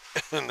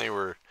 and they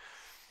were.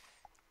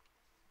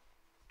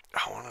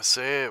 I want to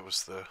say it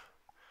was the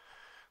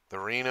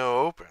Reno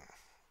Open,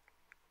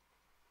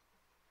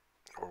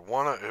 or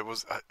it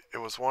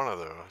was one of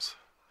those.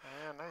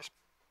 Yeah, nice.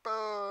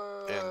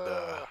 And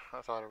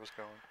I thought it was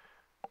going.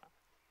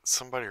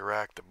 Somebody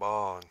racked the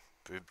ball, and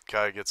the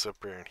guy gets up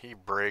there and he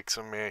breaks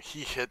him. Man,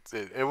 he hit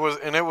it. It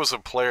was a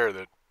player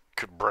that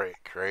could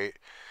break, right?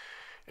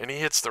 And he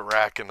hits the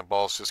rack, and the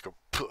balls just go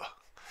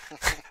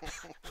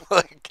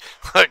like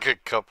a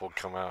couple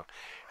come out.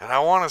 And I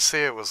want to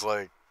say it was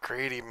like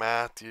Grady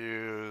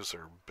Matthews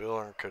or Bill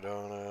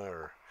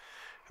Arcadona,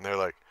 and they're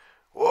like,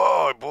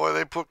 "Whoa, boy,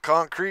 they put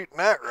concrete in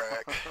that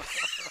rack."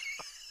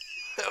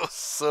 That was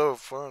so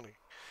funny.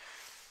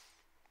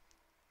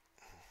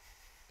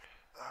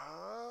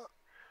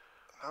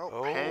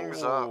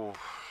 Hangs up.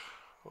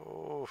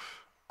 Oh.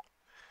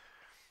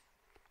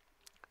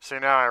 See,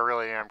 now I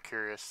really am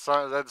curious.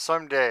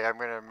 Someday I'm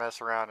gonna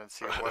mess around and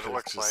see what it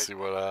looks like. See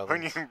what happens.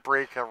 When you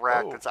break a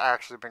rack that's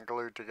actually been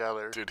glued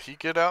together. Did he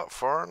get out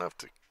far enough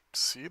to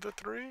see the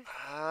 3? He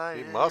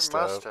yeah, must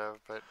have.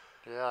 But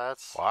yeah,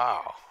 that's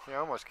wow. He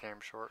almost came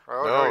short.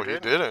 Oh, no, he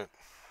didn't.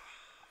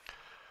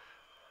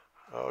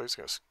 Oh, he's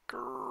gonna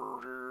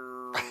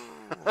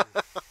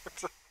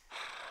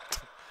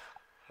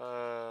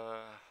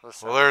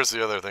well, there's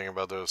the other thing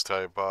about those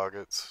tight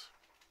pockets.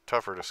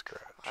 Tougher to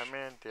scratch. I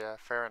mean, yeah,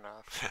 fair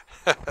enough.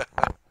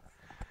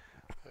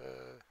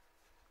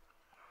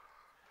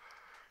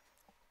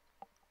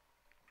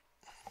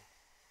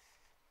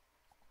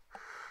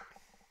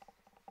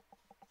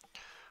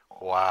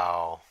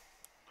 Wow.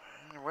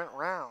 It went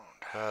round.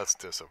 That's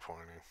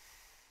disappointing.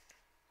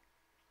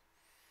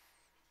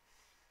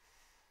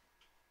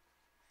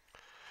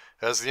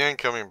 As the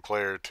incoming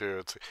player,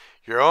 too,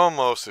 you're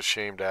almost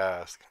ashamed to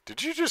ask,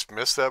 did you just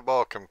miss that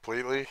ball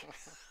completely?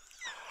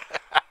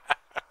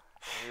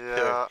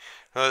 Yeah.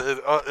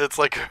 It's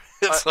like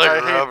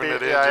rubbing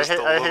it in just a little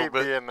bit. I hate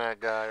being that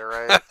guy,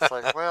 right? It's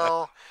like,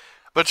 well...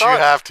 But you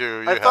have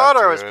to. I thought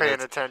I was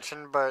paying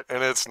attention, but...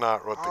 And it's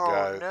not what the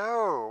guy... Oh,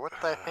 no. What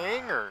the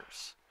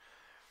hangers?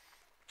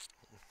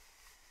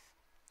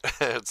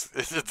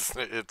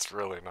 It's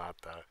really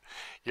not that.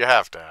 You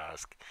have to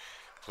ask.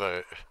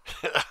 But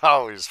I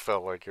always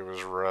felt like it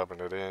was rubbing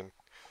it in.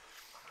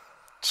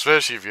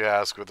 Especially if you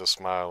ask with a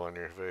smile on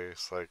your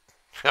face. Like,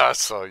 I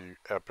saw you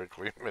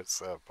epically miss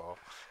that ball.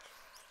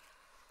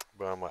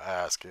 But I'm going to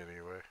ask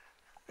anyway.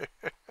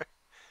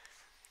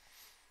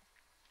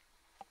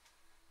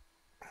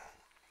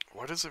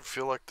 Why does it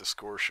feel like the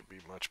score should be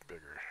much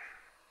bigger?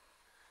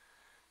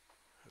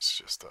 It's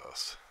just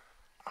us.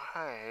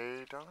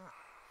 I don't know.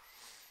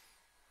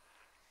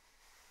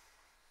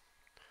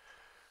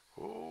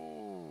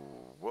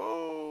 Whoa,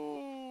 whoa.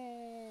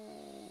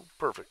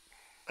 Perfect.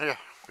 Yeah.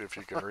 If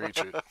you can reach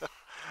it.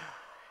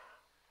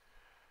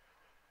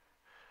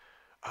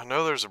 I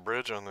know there's a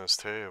bridge on this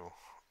table.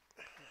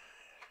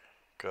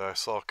 'Cause I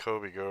saw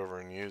Kobe go over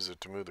and use it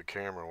to move the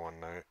camera one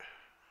night.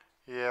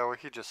 Yeah, well,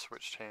 he just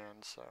switched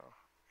hands, so.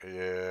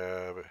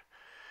 Yeah, but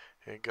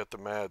he ain't got the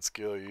mad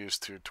skill he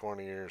used to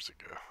 20 years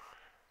ago.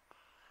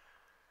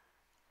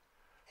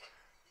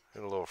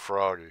 Get a little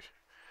froggy.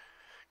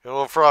 Get a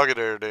little froggy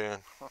there,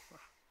 Dan.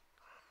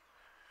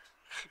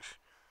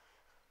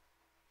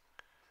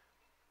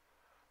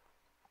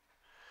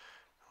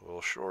 A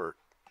little short.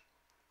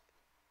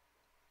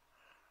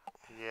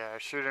 Yeah,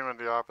 shooting with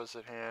the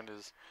opposite hand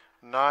is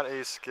not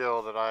a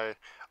skill that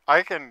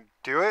I can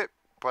do it,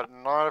 but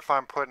not if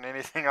I'm putting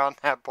anything on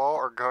that ball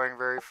or going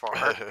very far.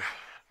 if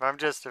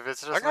it's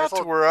just I got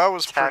to where I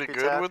was pretty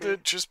good with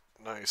it. Just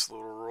nice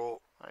little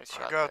roll. Nice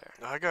shot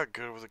I got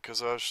good with it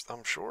because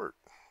I'm short.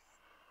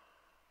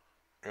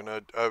 And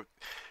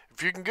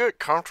if you can get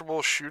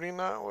comfortable shooting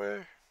that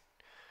way,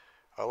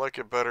 I like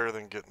it better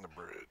than getting the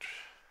bridge.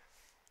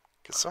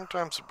 Because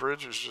sometimes the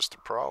bridge is just a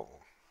problem.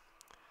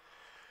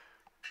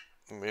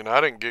 I mean,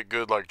 I didn't get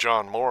good like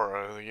John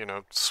Moore. You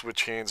know,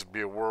 switch hands and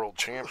be a world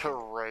champion.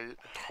 Right.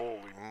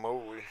 Holy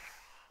moly.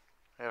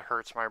 It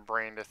hurts my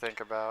brain to think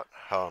about.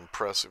 How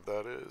impressive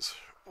that is.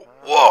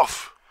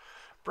 Woof!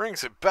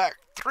 Brings it back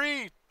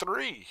 3-3.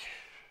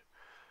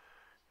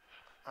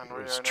 And He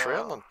we was are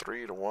trailing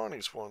 3-1.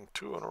 He's won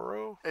 2 in a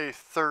row. a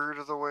third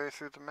of the way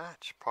through the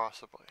match,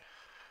 possibly.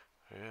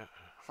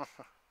 Yeah.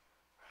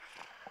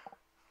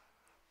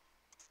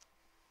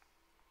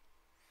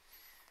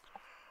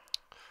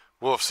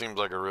 Wolf seems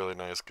like a really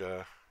nice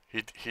guy.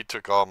 He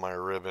took all my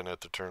ribbon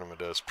at the tournament.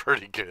 That's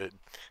pretty good.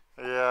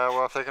 Yeah,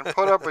 well, if they can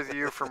put up with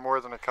you for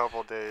more than a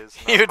couple days,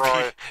 He'd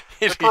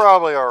they're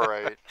probably all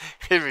right.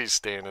 He'd be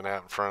standing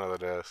out in front of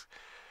the desk,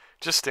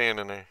 just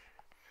standing there.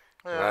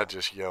 Yeah. And I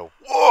just yell,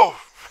 "Whoa!"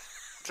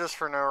 Just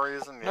for no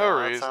reason. Yeah, No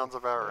that reason. sounds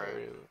about No right.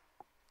 reason.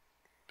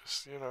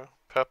 Just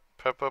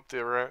pep up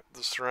the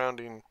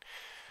surrounding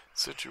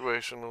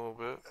situation a little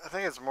bit. I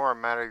think it's more a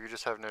matter of you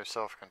just have no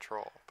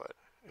self-control, but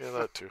Yeah,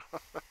 that too.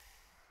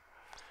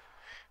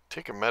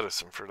 Take a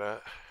medicine for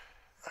that.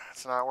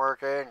 it's not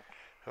working.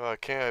 Oh, I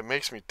can't. It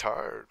makes me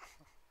tired.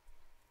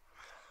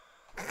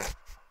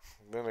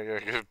 Then I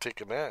gotta go take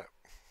a nap.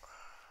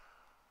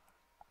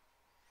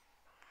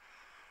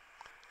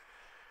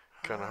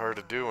 Kind of hard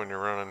to do when you're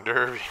running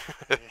derby.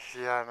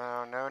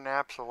 Yeah, no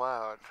naps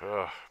allowed.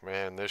 Oh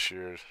man, this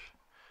year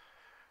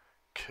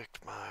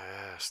kicked my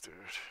ass, dude.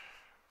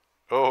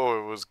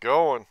 Oh, it was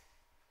going.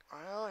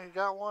 Well, he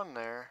got one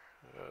there.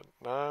 That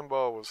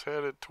 9-ball was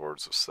headed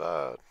towards the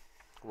side.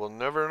 We'll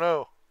never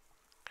know.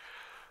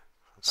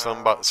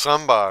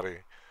 Somebody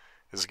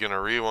is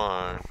gonna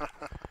rewind.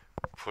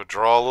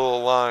 Draw a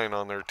little line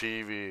on their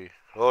TV.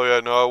 Oh yeah,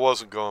 no, I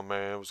wasn't going,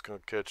 man. I was gonna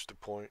catch the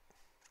point.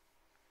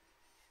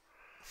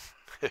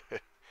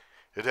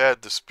 It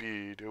had the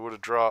speed. It would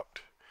have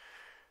dropped.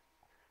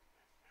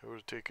 It would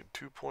have taken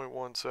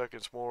 2.1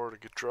 seconds more to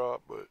get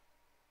dropped, but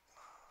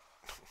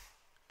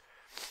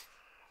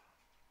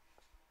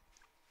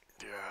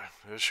yeah,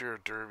 this year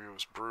Derby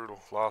was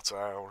brutal. Lots of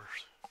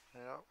hours.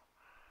 Yep.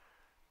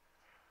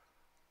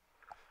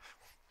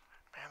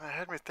 Man, that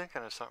had me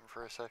thinking of something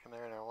for a second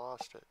there, and I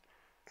lost it.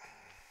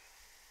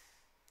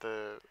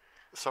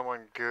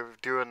 Someone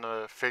doing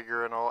the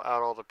figuring out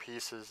all the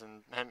pieces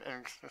and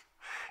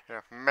you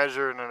know,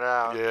 measuring it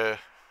out. Yeah.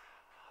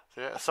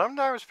 Yeah.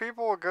 Sometimes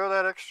people will go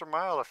that extra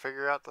mile to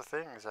figure out the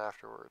things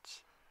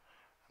afterwards,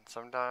 and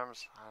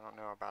sometimes I don't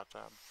know about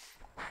them.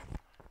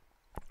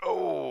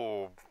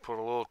 Oh, put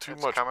a little too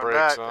much coming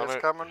brakes back. on it.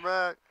 It's coming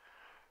back.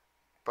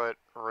 But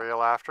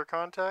rail after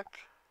contact?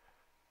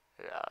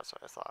 Yeah, that's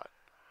what I thought.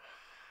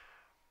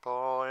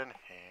 Ball in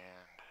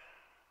hand.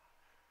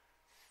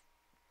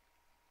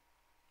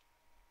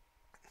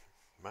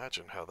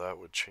 Imagine how that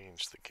would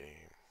change the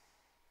game.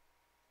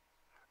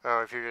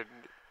 Oh, if you could,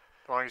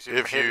 as long as you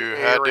If hit you a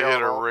had to rail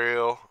hit a ball.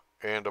 rail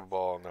and a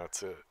ball, and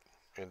that's it,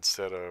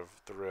 instead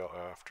of the rail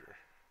after.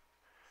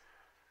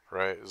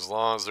 Right? As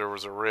long as there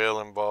was a rail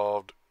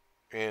involved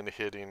in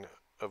hitting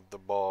of the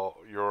ball,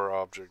 your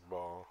object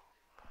ball.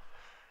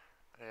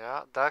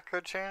 Yeah, that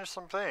could change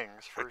some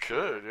things for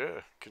sure. It could,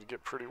 yeah. Could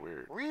get pretty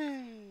weird.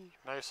 Whee!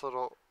 Nice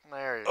little.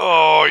 There you go.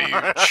 Oh, you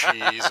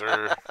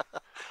cheeser.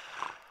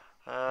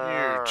 You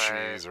Alright.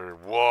 cheeser.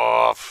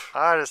 Woof.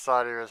 I just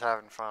thought he was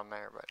having fun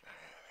there, but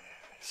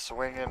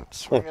swinging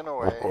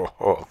away.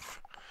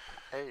 Woof.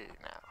 Hey,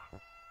 now.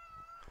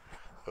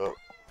 Oh,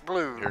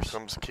 Blues. here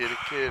comes Kitty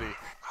Kitty.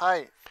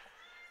 Hi.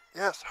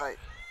 Yes, hi.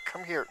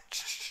 Come here.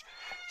 Shh.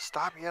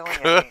 Stop yelling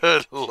at me.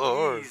 Good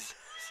Lord. Jeez.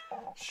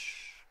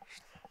 Shh.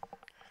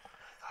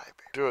 Hi,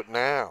 baby. Do it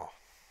now.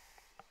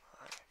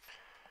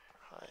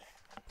 Hi.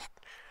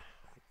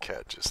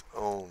 Cat just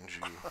owns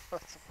you.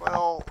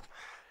 Well,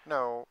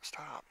 no,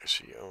 stop.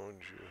 She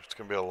owns you. It's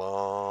going to be a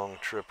long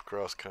trip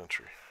across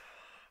country.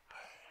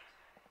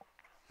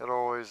 It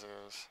always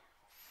is.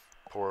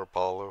 Poor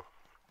Apollo.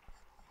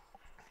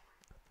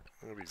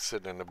 He'll be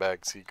sitting in the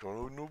back seat going,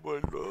 oh,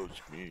 nobody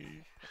loves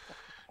me.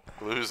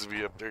 Blues will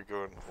be up there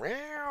going,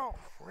 meow,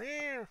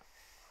 meow.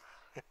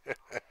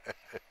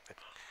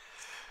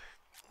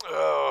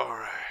 All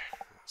right.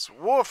 So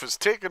Wolf is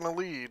taking the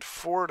lead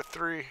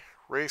 4-3,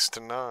 race to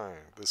 9.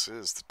 This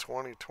is the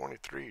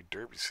 2023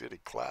 Derby City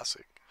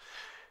Classic.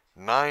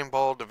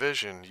 9-ball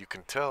division. You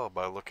can tell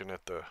by looking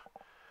at the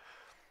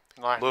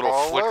little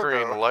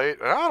flickering logo. light.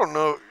 And I don't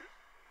know.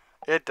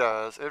 It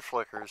does. It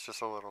flickers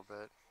just a little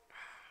bit.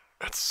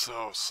 It's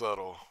so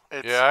subtle.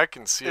 It's, yeah, I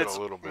can see it a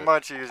little bit. It's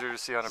much easier to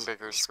see on a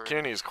bigger screen.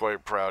 Skinny's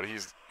quite proud. He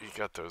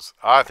got those.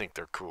 I think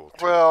they're cool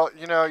too. Well,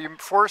 you know, you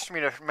forced me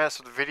to mess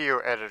with video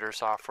editor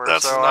software.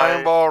 That's so a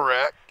 9-ball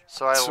rack.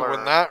 So I learned.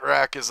 When that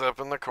rack is up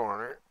in the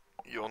corner,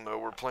 you'll know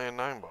we're playing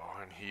 9-ball.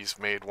 And he's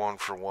made one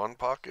for one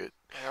pocket.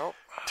 Yep.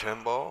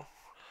 10-ball.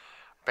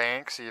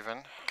 Banks even.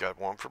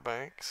 Got one for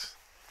Banks.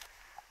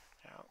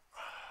 Yep.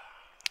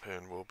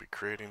 And we'll be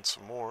creating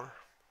some more.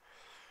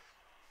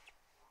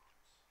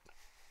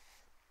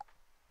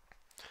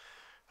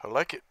 I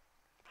like it.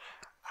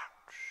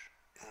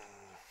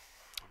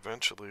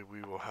 eventually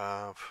we will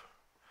have,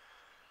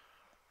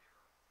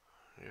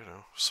 you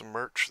know, some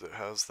merch that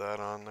has that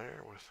on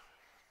there with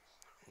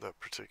that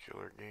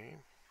particular game.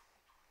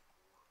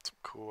 Some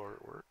cool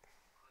artwork.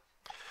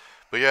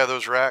 But yeah,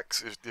 those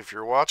racks, if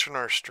you're watching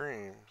our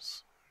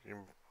streams, you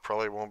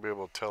probably won't be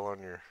able to tell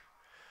on your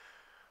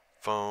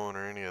phone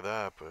or any of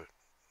that, but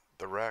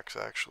the racks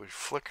actually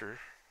flicker.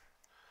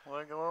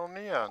 Like a little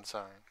neon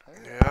sign.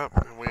 Yeah,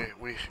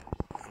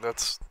 and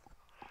that's,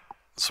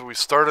 so we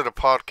started a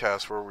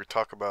podcast where we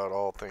talk about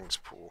all things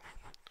pool.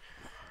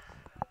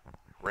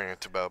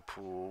 Rant about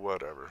pool,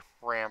 whatever.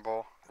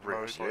 Ramble.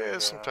 Mostly, yeah,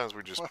 sometimes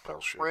we just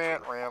bullshit.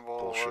 Rant,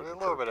 ramble, a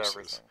little bit of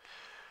everything.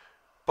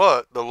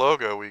 But the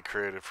logo we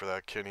created for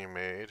that Ghneim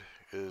made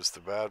is the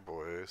Bad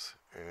Boys,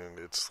 and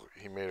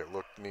he made it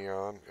look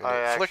neon, and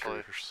it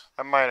flickers.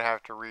 I might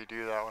have to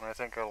redo that one. I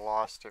think I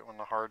lost it when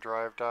the hard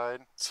drive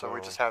died, so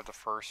we just have the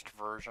first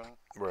version.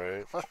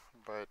 Right.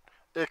 But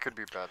it could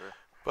be better.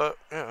 But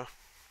yeah,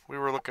 we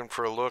were looking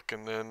for a look,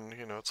 and then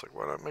it's like,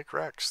 why not make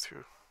racks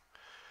too,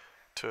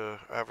 to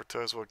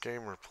advertise what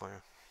game we're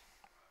playing.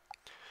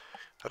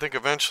 I think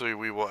eventually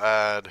we will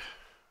add.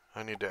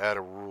 I need to add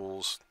a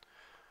rules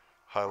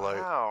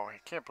highlight. Wow, I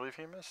can't believe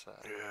he missed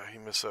that. Yeah, he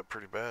missed that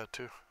pretty bad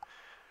too.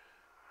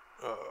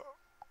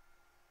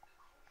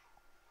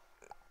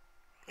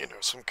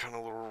 Some kind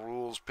of little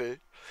rules page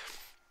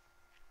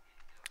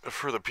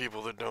for the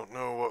people that don't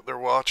know what they're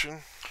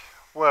watching.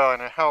 Well,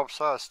 and it helps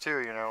us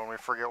too, when we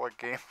forget what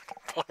game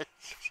we play.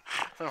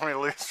 When we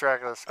lose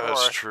track of the score.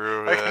 That's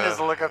true. I can just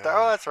look up there.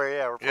 Oh, that's right.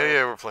 Yeah,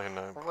 we're playing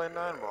 9. We're playing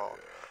 9 ball.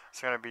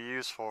 It's gonna be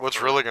useful.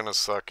 What's really gonna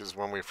suck is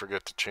when we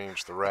forget to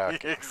change the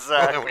rack.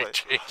 Exactly. When we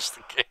change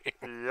the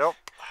game. Yep.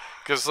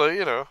 Because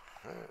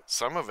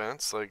some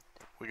events, like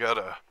we got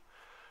a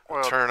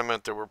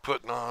tournament that we're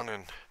putting on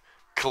in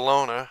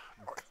Kelowna,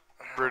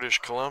 British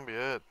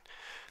Columbia, at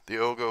the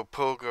Ogo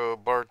Pogo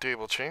Bar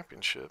Table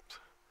Championships,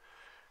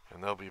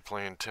 and they'll be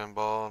playing 10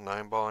 ball,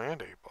 9 ball,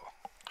 and 8 ball.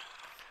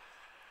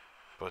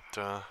 But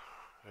I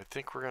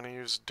think we're gonna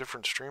use a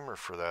different streamer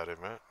for that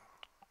event.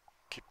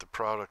 Keep the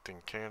product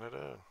in Canada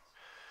and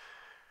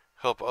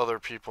help other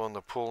people in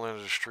the pool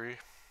industry.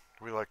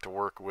 We like to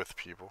work with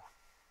people.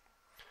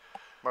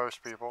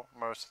 Most people,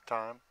 most of the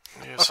time.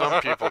 Yeah,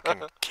 some people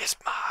can kiss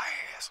my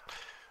ass.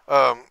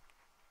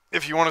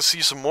 If you want to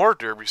see some more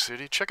Derby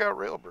City, check out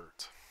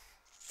Railbirds.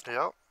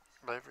 Yep,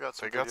 they've got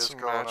some. They got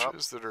some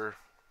matches that are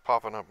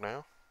popping up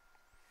now.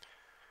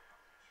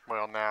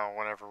 Well, now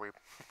whenever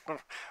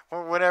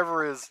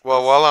is.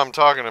 Well, while I'm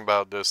talking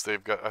about this, I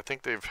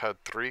think they've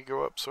had 3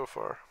 go up so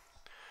far.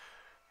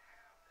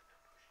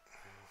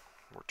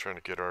 We're trying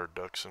to get our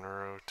ducks in a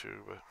row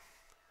too, but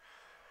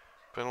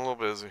been a little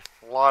busy.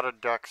 A lot of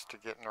ducks to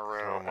get in a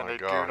row, oh my and they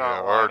God, do not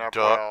our line up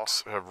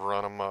ducks have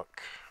run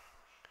amok.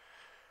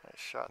 Nice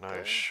shot. Nice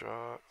there.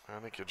 shot. I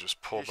think you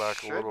just pull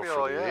back a little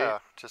for the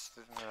 8. Just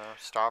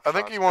stop. I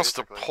think he wants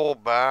to pull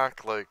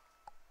back like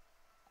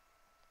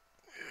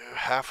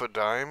half a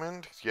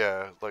diamond,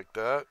 yeah, like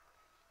that,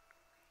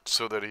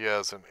 so that he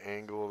has an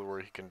angle where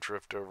he can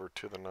drift over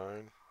to the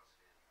 9.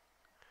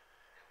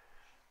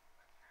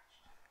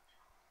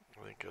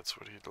 I think that's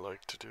what he'd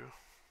like to do.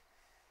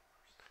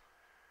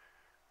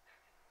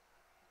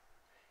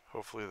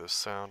 Hopefully the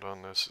sound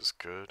on this is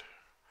good.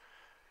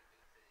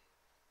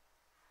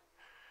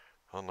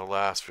 On the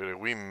last video,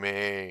 we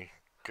may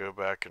go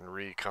back and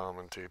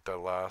re-commentate that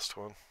last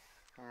one.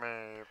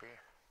 Maybe.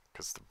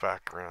 Because the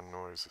background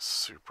noise is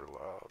super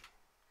loud.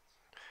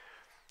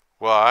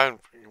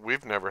 Well,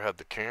 we've never had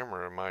the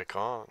camera and mic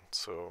on,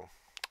 so.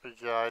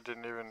 Yeah, it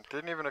didn't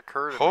even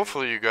occur to me.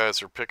 Hopefully you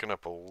guys are picking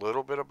up a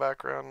little bit of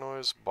background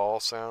noise, ball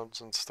sounds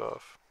and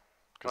stuff.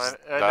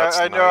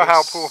 I know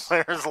how pool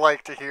players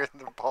like to hear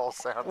the ball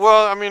sounds.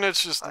 Well, I mean,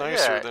 it's just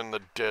nicer than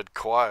the dead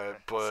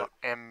quiet, but some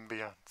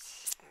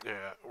ambience.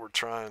 Yeah, we're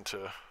trying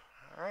to.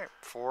 All right,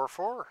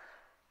 4-4.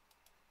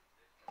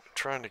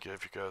 Trying to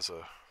give you guys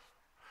a.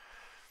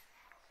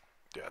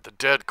 Yeah, the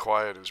dead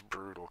quiet is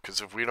brutal,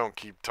 because if we don't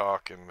keep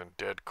talking, then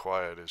dead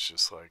quiet is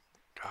just like,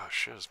 gosh,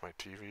 shit, is my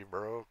TV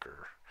broke,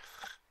 or.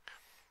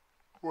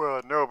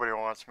 Well, nobody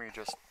wants me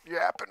just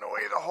yapping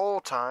away the whole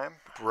time.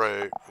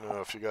 Right.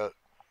 If you got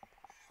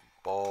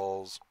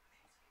balls,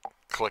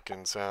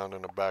 clicking sound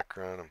in the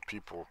background and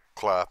people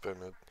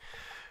clapping,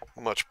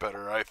 much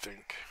better, I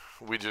think.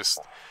 We just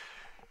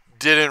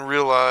didn't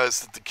realize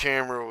that the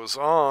camera was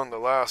on the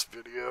last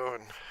video,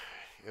 and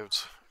it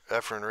was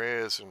Efren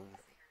Reyes and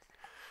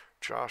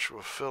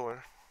Joshua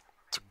Filler.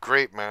 It's a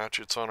great match.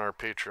 It's on our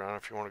Patreon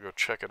if you want to go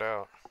check it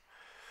out.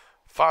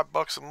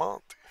 $5 a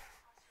month.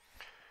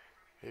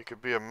 You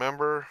could be a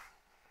member.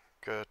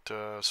 Got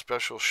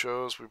special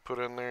shows we put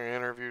in there,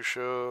 interview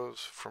shows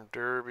from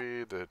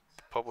Derby that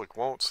the public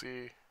won't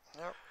see.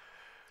 Yep.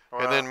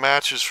 Well, and then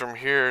matches from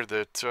here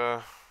that,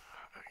 I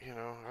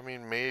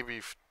mean, maybe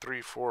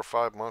 3, 4,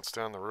 5 months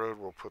down the road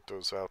we'll put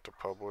those out to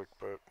public,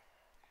 but.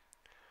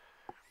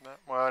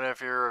 Well, and if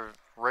you're a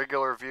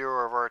regular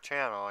viewer of our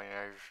channel,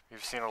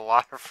 you've seen a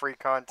lot of free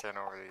content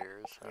over the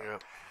years. So. Yeah.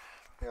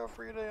 feel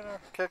free to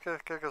kick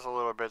us a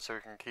little bit so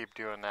we can keep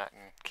doing that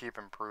and keep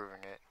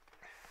improving it.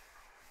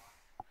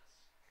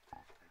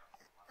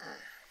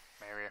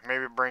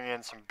 Maybe bring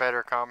in some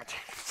better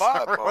commentators.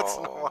 5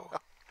 ball.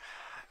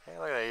 Hey,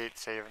 look at 8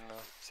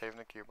 saving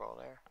the cue ball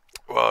there.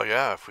 Well,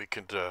 yeah, if we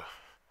could,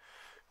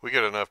 we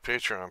get enough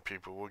Patreon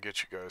people, we'll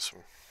get you guys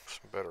some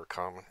better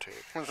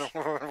commentators.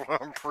 We'll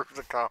improve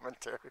the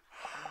commentary.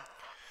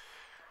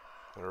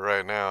 But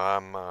right now,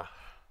 I'm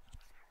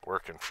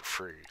working for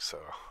free, so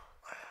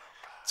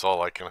it's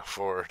all I can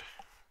afford.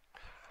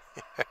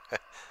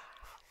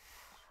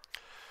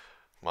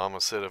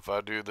 Mama said if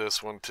I do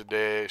this one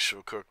today,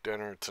 she'll cook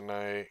dinner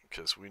tonight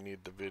because we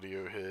need the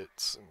video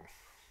hits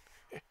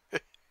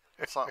and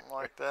Something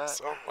like that.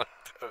 Something like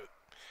that.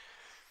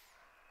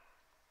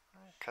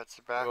 Cuts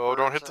it back. Oh,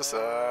 don't hit the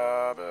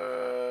side.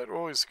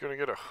 Oh, he's going to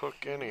get a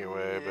hook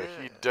anyway, but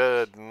he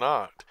did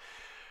not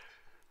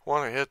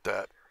want to hit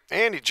that.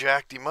 And he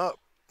jacked him up.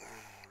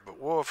 But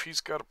Wolf,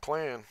 he's got a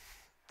plan.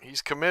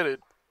 He's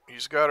committed.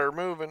 He's got her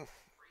moving.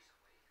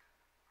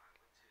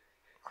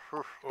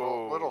 A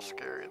little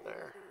scary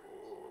there.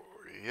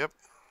 Yep,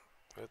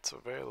 it's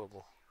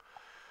available.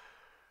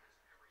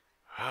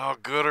 How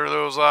good are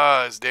those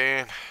eyes,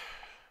 Dan?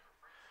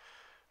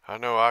 I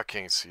know I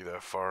can't see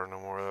that far no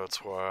more.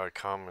 That's why I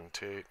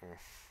commentate. And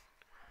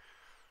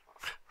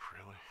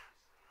really?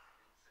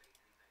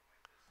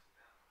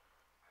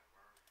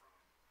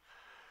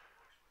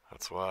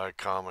 That's why I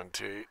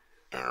commentate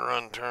and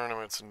run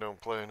tournaments and don't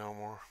play no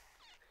more.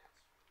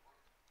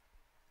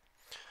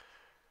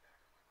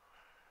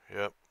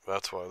 Yep,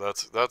 that's why.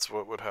 That's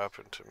what would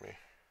happen to me.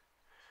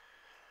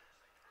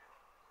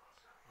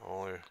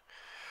 Only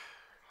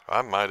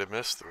I might have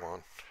missed the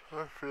one.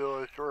 I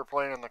feel like we're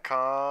playing the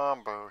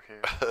combo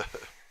here.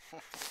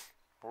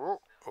 Oh,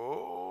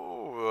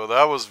 well,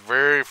 that was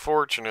very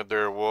fortunate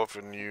there, Wolf,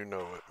 and you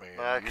know it, man.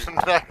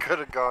 That could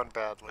have gone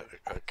badly.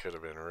 That could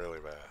have been really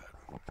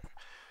bad.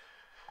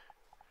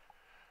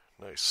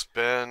 Nice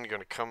spin,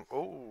 gonna come.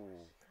 Oh,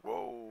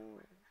 whoa,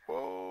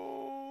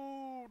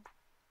 whoa.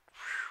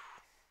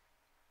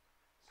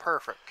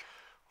 Perfect.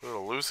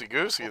 Little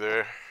loosey-goosey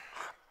there.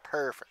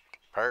 Perfect.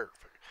 Perfect.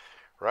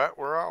 Right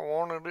where I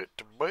wanted it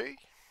to be.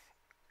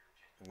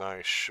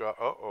 Nice shot.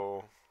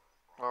 Uh-oh.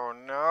 Oh,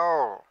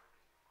 no.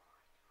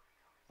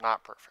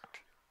 Not perfect.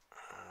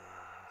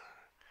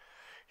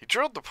 He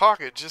drilled the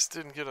pocket, just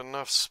didn't get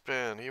enough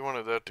spin. He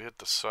wanted that to hit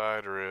the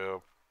side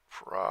rail,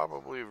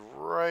 probably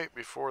right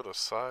before the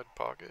side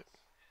pocket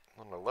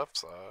on the left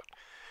side.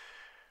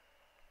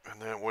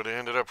 And then it would have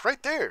ended up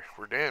right there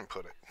where Dan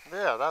put it.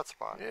 Yeah, that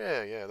spot.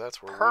 Yeah,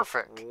 that's where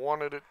perfect. Wolf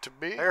wanted it to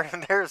be.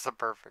 There's the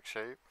perfect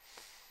shape.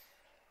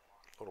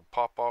 Little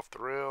pop off the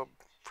rail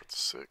for the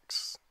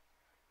 6.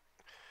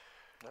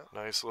 Yep.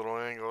 Nice little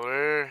angle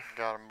there.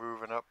 Got him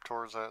moving up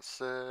towards that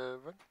 7.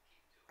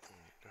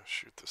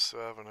 Shoot the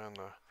 7 in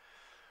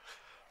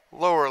the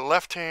lower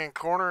left-hand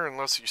corner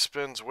unless he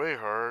spins way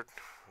hard.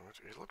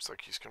 It looks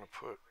like he's going to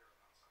put...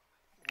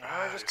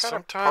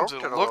 sometimes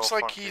it looks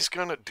like he's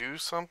going to do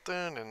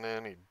something and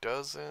then he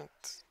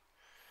doesn't.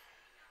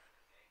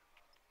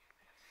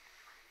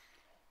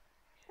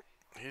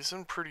 He's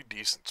in pretty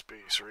decent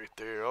space right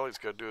there. All he's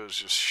got to do is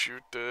just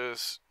shoot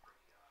this.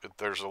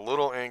 There's a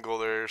little angle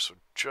there, so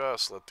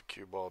just let the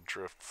cue ball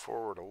drift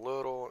forward a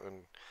little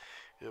and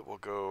it will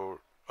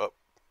go up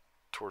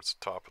towards the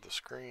top of the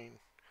screen.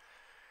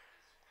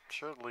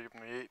 Should leave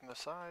him the 8 in the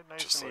side,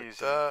 nice just and like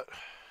easy. that.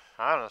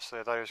 Honestly,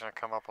 I thought he was going to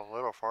come up a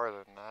little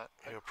farther than that.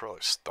 He'll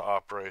probably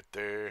stop right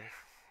there.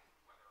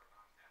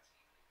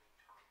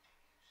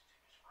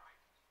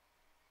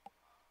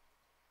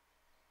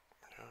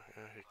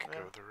 Yeah, he could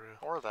go the rail.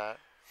 Or that.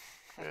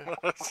 Yeah.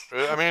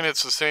 I mean,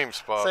 it's the same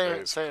spot,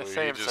 basically.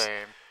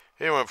 Same.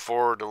 He went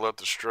forward to let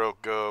the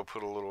stroke go,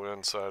 put a little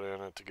inside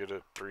in it to get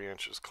it 3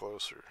 inches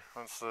closer.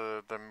 That's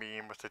the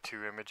meme with the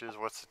 2 images.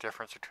 What's the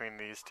difference between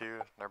these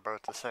two? They're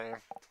both the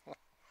same.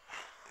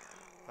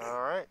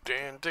 All right.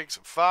 Dan takes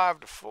it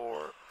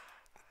 5-4.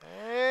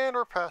 And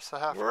we're past the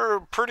half. We're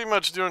pretty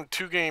much doing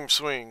 2-game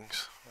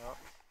swings. Yep.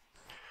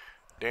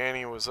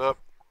 Danny was up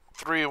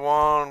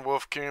 3-1.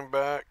 Wolf came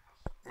back,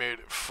 made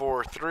it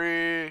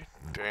 4-3.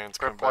 Dan's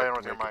come back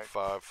to make it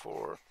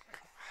 5-4.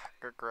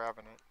 Good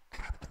grabbing it.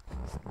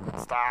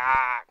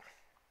 Stop.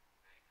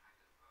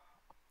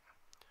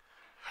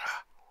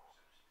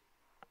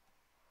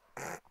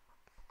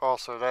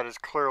 Also, that is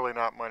clearly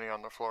not money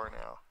on the floor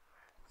now.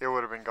 It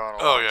would have been gone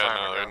a long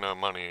time ago. There's no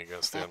money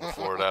against stay on the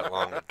floor that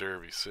long at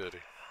Derby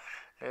City.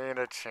 Ain't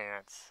a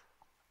chance.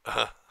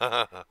 Yeah.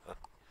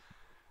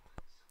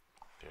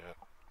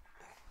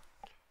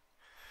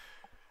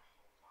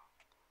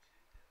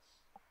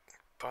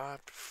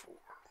 Five to 4.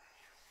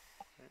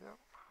 Yep.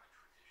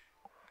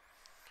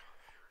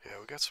 Yeah,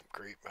 we got some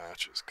great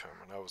matches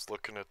coming. I was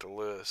looking at the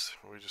list.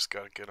 We just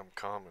got to get them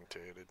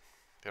commentated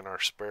in our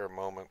spare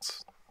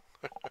moments.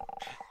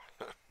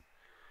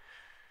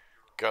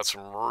 Got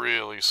some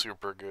really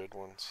super good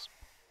ones.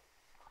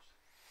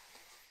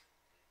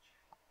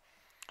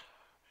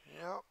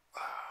 Yep.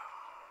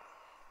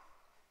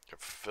 Got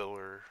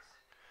filler.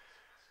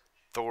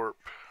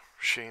 Thorpe,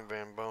 Shane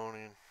Van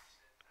Bonen,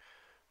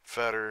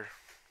 Fetter,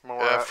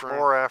 More Efren.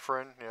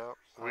 Efren. Yep.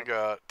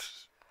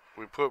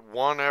 We put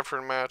one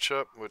Efren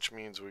matchup, which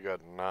means we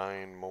got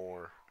 9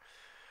 more.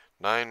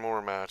 9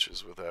 more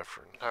matches with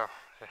Efren. Oh,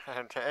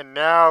 and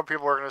now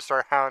people are going to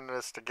start hounding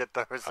us to get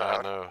those out.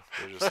 I know.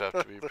 They just have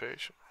to be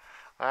patient.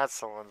 That's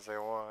the ones they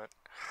want.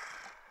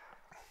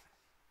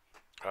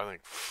 I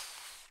think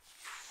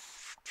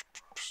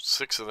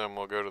 6 of them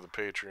will go to the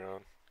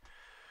Patreon.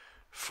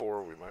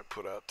 4 we might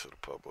put out to the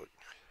public.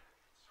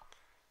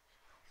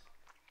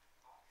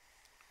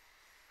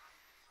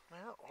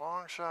 Well,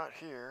 long shot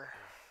here.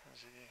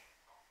 Is he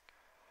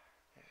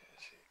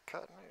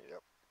cutting it?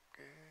 Yep.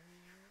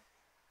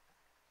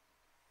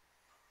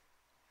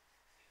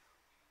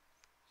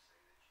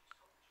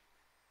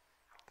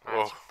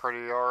 That's a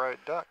pretty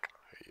alright duck.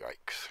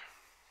 Yikes.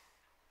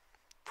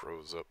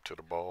 Froze up to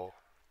the ball.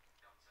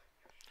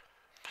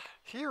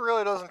 He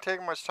really doesn't take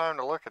much time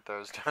to look at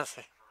those, does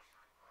he?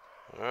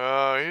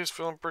 He's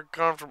feeling pretty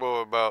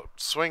comfortable about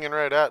swinging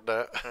right at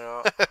that.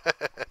 Yeah.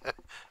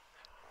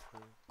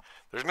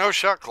 There's no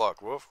shot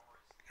clock, Wolf.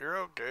 You're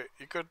okay.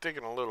 You could have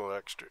taken a little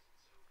extra.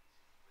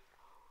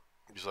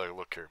 He's like,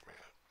 look here, man.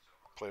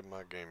 Play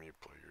my game, you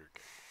play your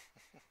game.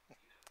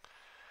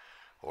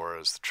 Or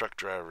as the truck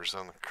drivers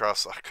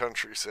across the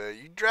country say,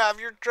 you drive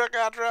your truck,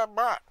 I drive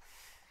mine.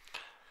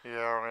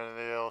 Yeah, and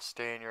they'll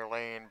stay in your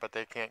lane, but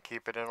they can't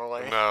keep it in a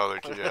lane. No, they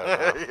can't.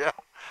 No. Yeah.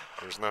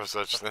 There's no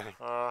such thing.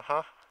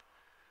 Uh-huh.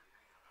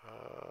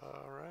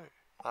 All right.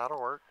 That'll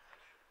work.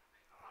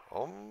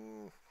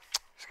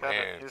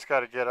 He's got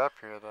to get up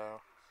here,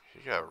 though.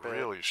 He got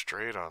really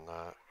straight on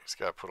that. He's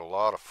got to put a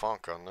lot of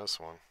funk on this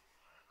one.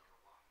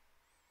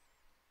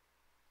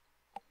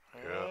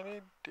 And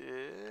he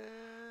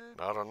did.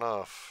 Not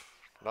enough.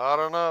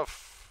 Not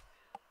enough.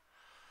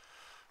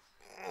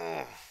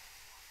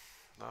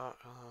 Not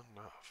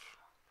enough.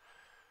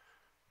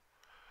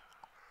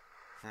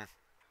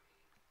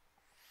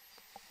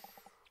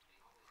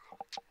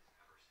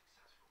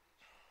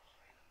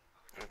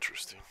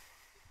 Interesting.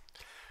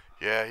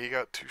 Yeah, he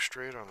got too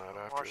straight on that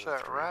after Watch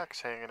that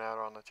rack's hanging out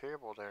on the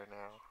table there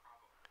now.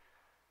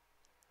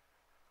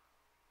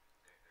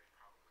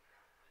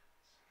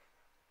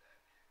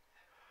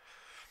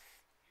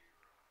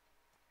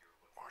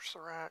 Watch the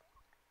rack.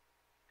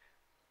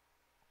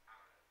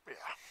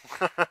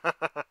 Yeah.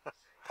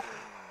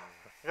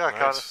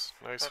 Yeah,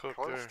 nice hook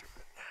there.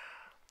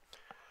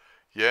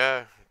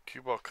 Yeah,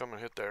 cue ball come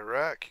and hit that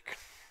rack.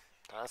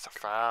 That's a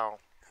foul.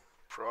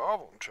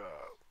 Problem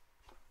child.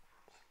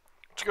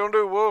 What you gonna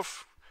do,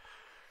 Wolf?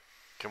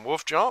 Can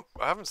Wolf jump?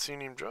 I haven't seen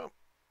him jump.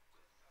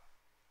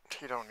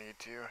 He don't need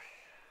to.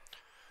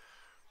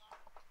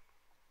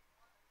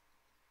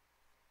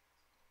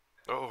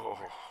 Oh.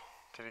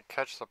 Did he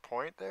catch the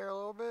point there a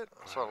little bit?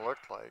 That's what it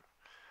looked like.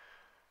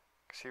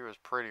 Because he was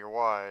pretty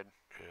wide.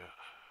 Yeah.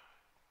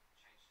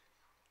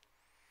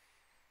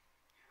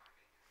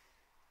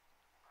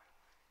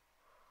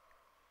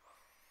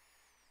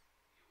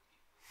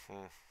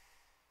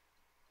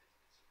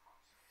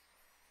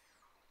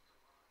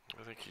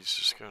 I think he's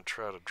just going to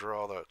try to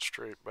draw that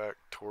straight back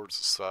towards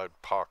the side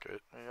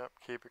pocket. Yep,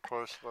 keep it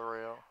close to the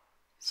rail.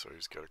 So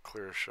he's got a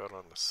clear shot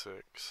on the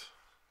 6.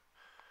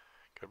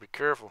 Got to be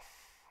careful.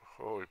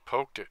 Oh, he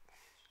poked it.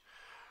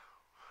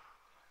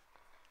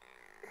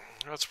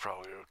 That's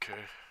probably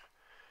okay.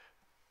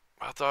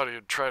 I thought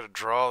he'd try to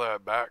draw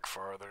that back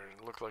farther.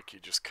 It looked like he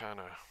just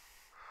kind of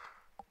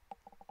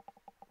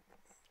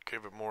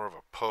gave it more of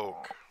a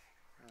poke.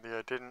 Yeah,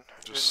 it didn't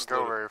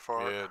go very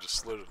far. Yeah, just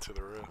slid it to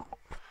the rail.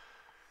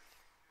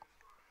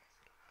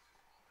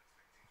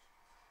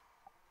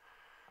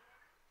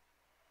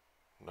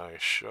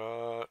 Nice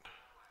shot.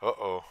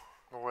 Uh-oh.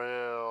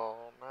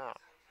 Well, now.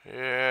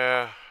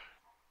 Yeah.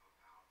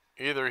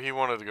 Either he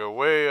wanted to go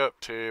way up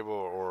table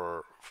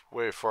or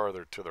way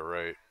farther to the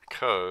right,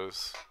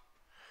 because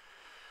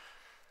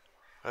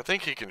I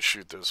think he can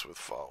shoot this with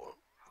follow,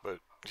 but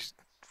he's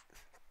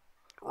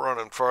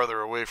running farther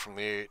away from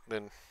the 8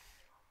 than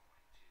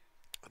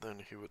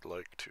he would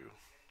like to.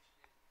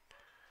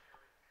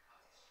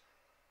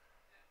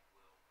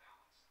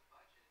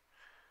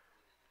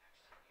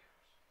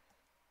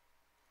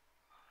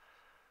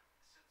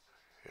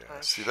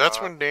 Yeah, see,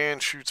 that's when Dan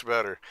shoots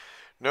better.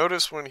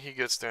 Notice when he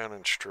gets down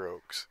in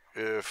strokes,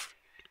 if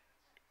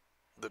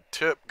the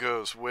tip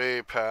goes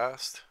way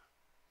past,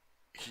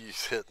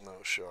 he's hitting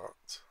those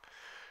shots.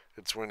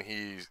 It's when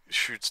he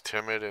shoots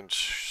timid and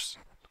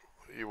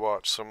you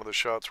watch some of the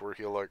shots where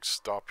he'll like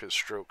stop his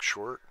stroke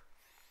short.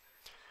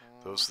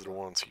 Those are the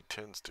ones he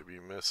tends to be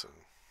missing.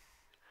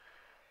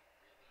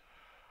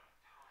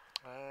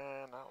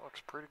 And that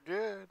looks pretty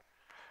good.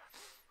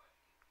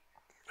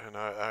 And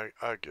I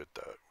get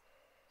that.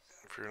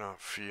 If you're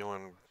not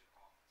feeling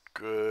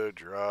good,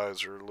 your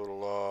eyes are a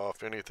little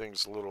off,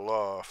 anything's a little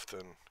off,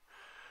 then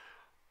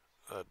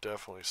that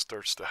definitely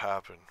starts to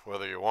happen,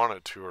 whether you want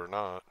it to or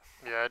not.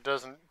 Yeah, it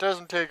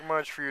doesn't take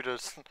much for you to,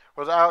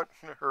 without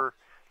her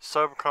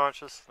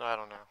subconscious, I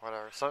don't know,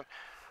 whatever.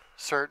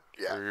 Start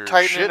for your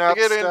tightening shit to up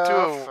get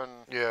stuff into. and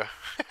Yeah.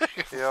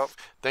 yep.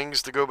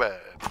 Things to go bad.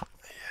 Yeah,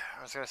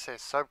 I was gonna say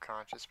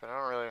subconscious, but I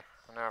don't really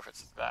know if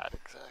it's that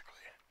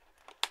exactly.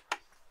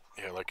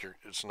 Yeah, like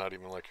it's not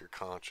even like your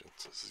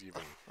conscience. It's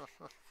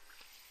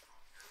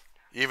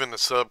even the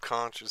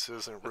subconscious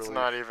isn't It's really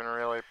not even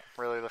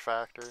really the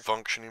factor.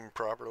 functioning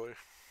properly.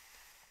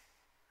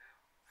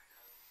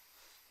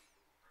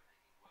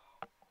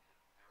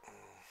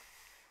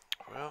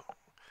 Well,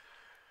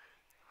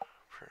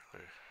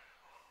 apparently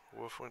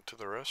Wolf went to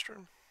the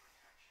restroom.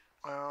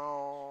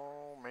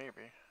 Oh,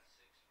 maybe.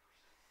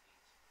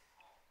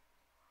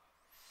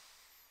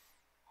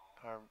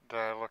 Did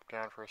I look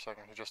down for a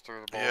second? He just threw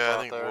the balls Yeah, I out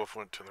think there. Wolf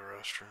went to the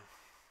restroom.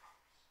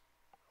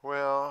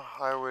 Well,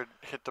 I would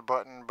hit the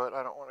button, but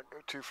I don't want to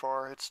go too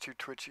far. It's too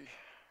twitchy.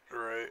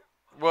 Right.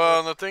 Well,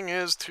 and the thing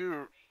is,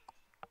 too,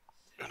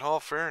 in all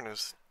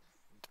fairness,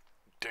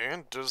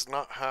 Dan does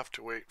not have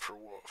to wait for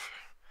Wolf.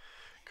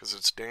 Because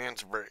it's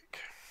Dan's break.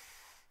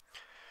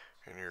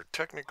 And you're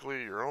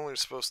only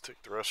supposed to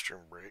take the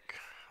restroom break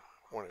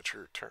when it's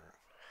your turn.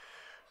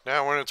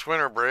 Now, when it's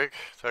winter break,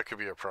 that could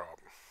be a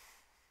problem.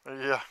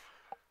 Yeah.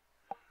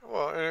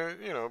 Well,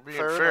 being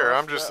Fair fair,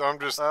 enough. I'm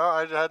just No,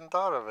 I hadn't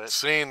thought of it.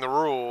 seeing the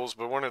rules.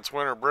 But when it's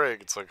winter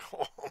break, it's like,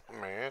 oh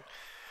man,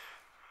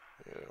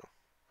 yeah.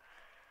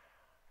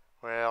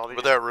 Well,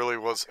 But that really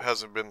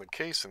hasn't been the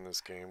case in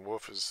this game.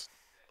 Wolf has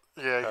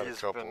had he's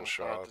a couple been of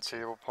shots. at the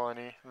table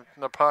plenty.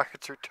 The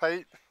pockets are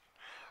tight.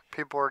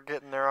 People are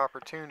getting their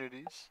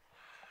opportunities.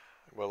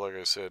 Well, like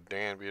I said,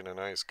 Dan being a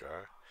nice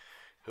guy,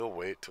 he'll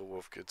wait till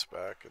Wolf gets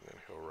back and then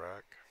he'll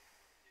rack.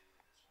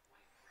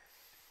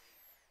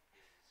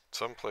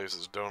 Some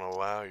places don't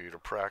allow you to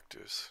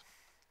practice.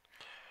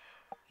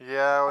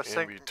 Yeah, I was in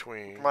thinking.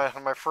 between.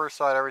 My first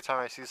thought every time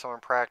I see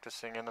someone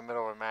practicing in the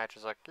middle of a match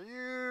is like,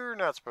 you're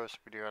not supposed to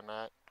be doing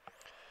that.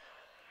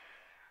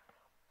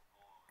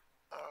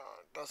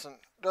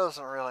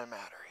 Doesn't really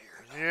matter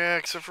here. Yeah,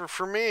 except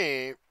for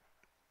me,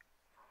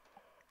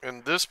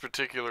 in this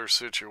particular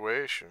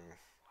situation,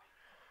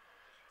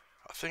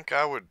 I think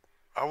I would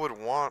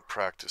want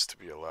practice to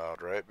be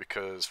allowed, right?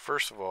 Because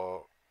first of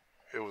all,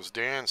 it was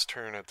Dan's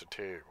turn at the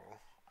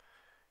table.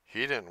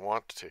 He didn't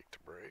want to take the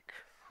break,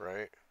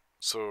 right?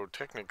 So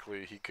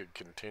technically he could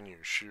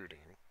continue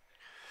shooting.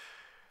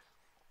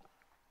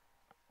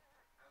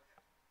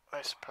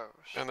 I suppose.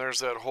 And there's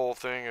that whole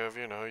thing of,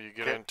 you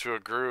get into a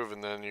groove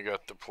and then you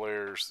got the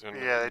players. And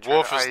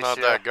Wolf is not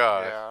that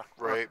guy,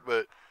 right?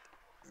 But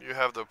you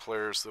have the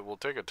players that will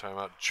take a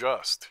timeout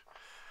just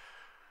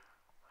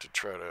to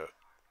try to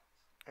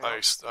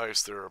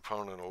ice their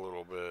opponent a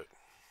little bit.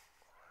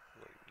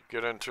 You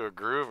get into a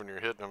groove and you're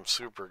hitting them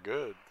super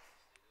good.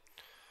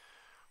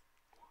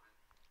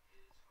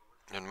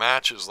 In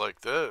matches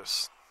like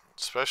this,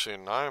 especially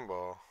in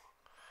 9-ball,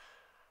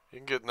 you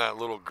can get in that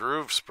little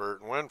groove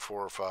spurt and win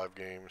 4 or 5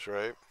 games,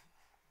 right?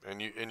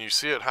 And you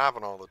see it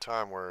happen all the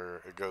time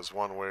where it goes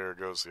one way or it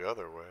goes the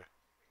other way.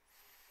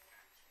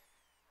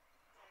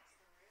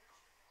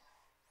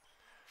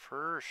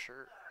 For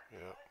sure.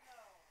 Yeah.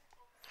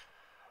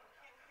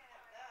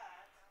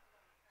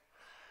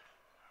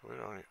 We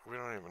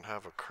don't even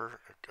have a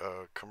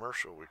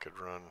commercial we could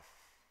run.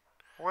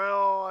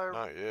 Well,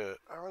 not yet.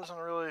 I wasn't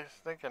really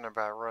thinking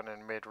about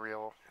running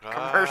mid-reel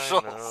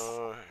commercials. I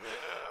know.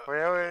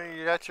 Well,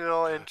 you got your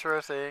little intro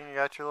thing, you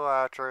got your little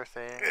outro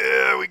thing.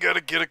 Yeah, we got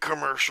to get a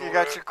commercial. You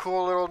got your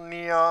cool little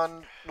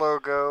neon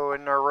logo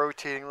and our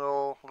rotating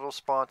little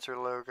sponsor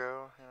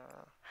logo.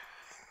 Yeah.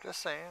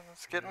 Just saying,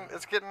 it's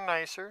getting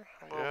nicer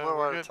a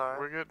little at a time.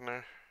 We're getting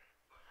there.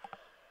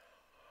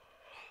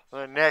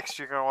 Then next,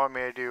 you're gonna want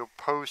me to do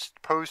post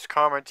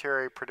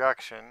commentary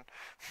production.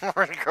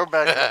 We're gonna go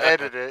back and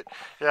edit it.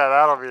 Yeah,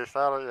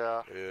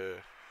 yeah. Yeah.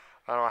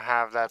 I don't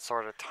have that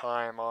sort of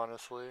time,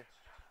 honestly,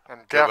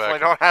 and definitely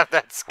don't have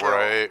that skill.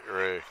 Right.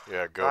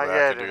 Yeah, go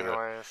back and do anyways.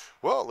 that.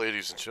 Well,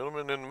 ladies and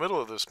gentlemen, in the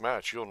middle of this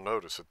match, you'll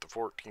notice at the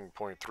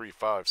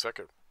 14.35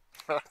 second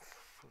that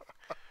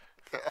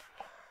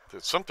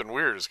something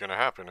weird is gonna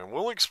happen, and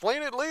we'll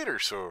explain it later.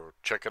 So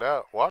check it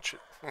out, watch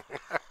it.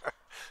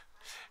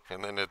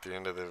 And then at the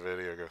end of the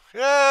video, go,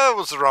 yeah, it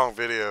was the wrong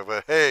video,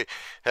 but hey,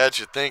 had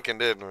you thinking,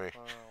 didn't we?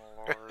 Oh,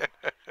 Lord.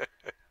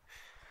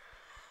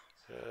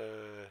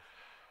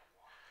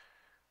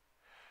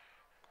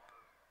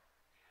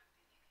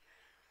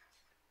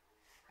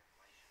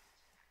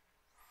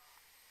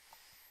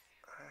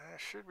 I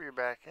should be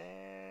back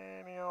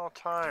any old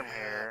time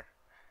here.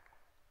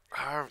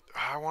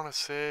 I want to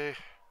say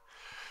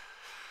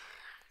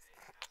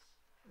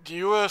the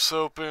U.S.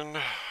 Open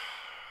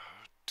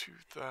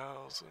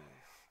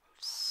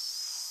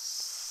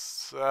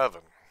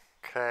 2007.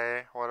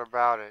 Okay, what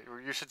about it?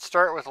 You should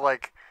start with,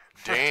 like,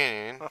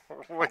 Dan.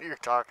 what you're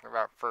talking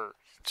about first.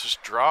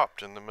 Just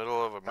dropped in the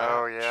middle of a match.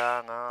 Oh,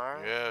 yeah, no.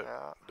 Right.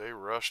 Yeah, they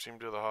rushed him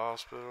to the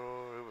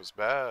hospital. It was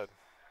bad.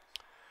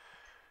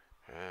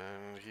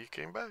 And he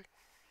came back.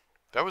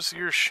 That was the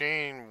year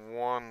Shane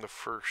won the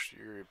first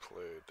year he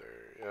played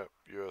there. Yep,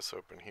 U.S.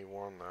 Open, he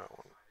won that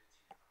one.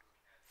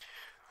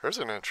 There's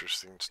an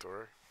interesting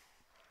story.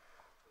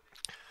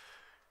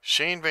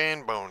 Shane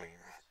Van Boening.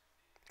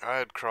 I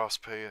had cross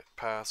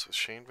paths with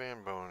Shane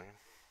Van Boening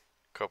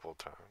a couple of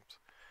times.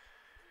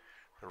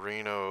 The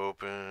Reno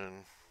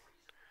Open.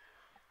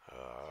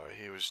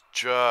 He was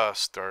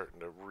just starting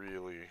to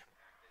really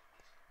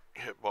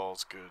hit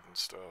balls good and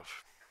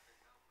stuff.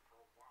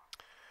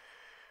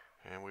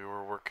 And we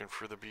were working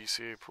for the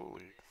BCA Pool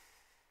League.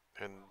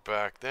 And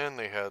back then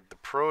they had the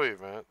pro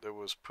event that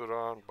was put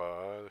on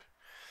by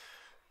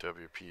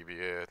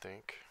WPBA, I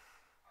think.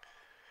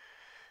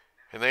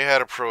 And they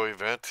had a pro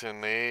event,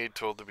 and they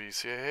told the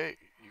BCA, hey,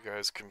 you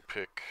guys can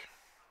pick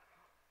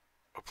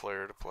a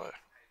player to play.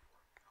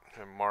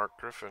 And Mark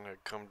Griffin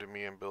had come to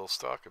me and Bill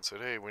Stock and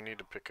said, hey, we need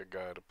to pick a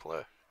guy to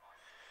play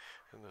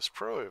in this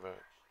pro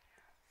event.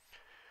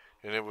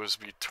 And it was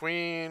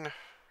between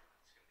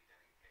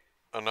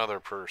another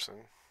person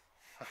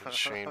and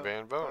Shane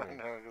Van Boening.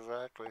 I know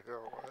exactly who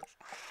it was.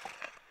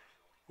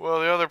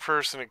 Well, the other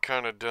person had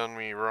kind of done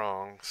me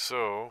wrong,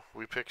 so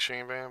we picked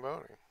Shane Van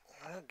Boening.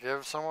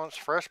 Give someone's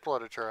fresh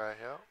blood a try,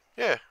 yeah.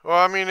 Yeah, well,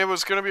 I mean, it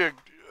was going to be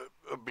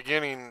a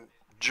beginning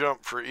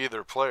jump for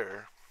either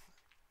player.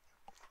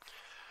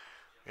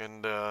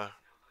 And, yeah,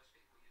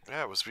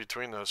 it was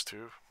between those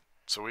two.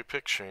 So we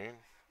picked Shane.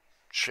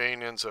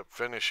 Shane ends up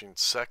finishing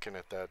second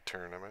at that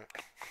tournament.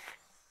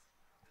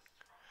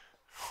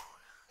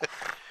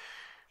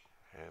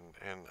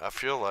 and I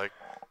feel like,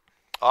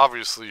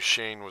 obviously,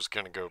 Shane was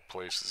going to go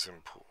places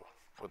in pool,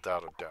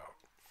 without a doubt.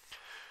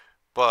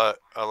 But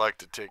I like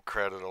to take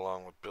credit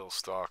along with Bill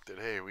Stock that,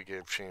 hey, we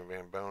gave Shane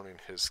Van Boening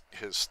his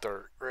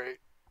start right.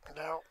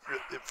 No.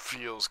 It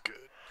feels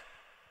good.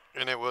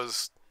 And it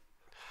was,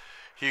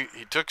 he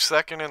took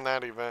second in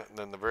that event, and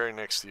then the very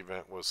next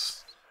event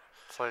was...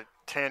 It's like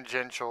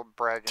tangential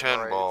bragging 10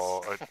 rights.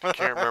 ball. I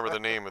can't remember the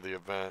name of the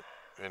event,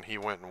 and he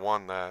went and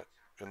won that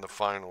in the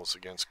finals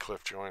against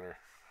Cliff Joyner.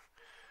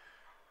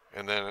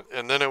 And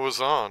then it was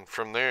on.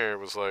 From there, it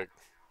was like...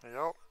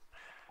 Yep.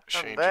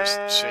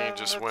 Shane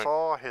just went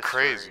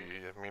crazy.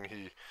 I mean,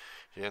 he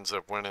ends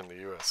up winning the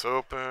U.S.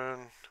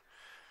 Open.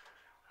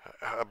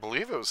 I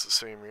believe it was the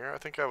same year. I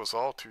think I was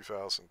all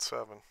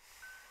 2007.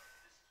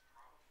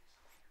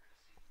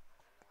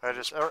 I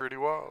just pretty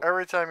wild.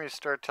 Every time you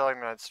start telling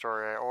me that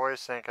story, I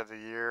always think of the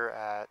year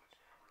at...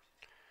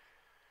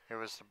 It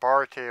was the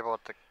bar table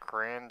at the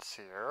Grand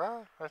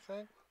Sierra, I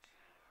think?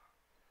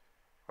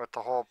 With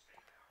the whole...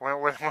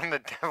 When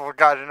the devil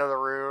got into the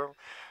room...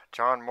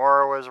 John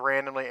Morrow was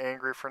randomly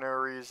angry for no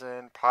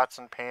reason. Pots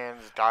and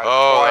pans died twice.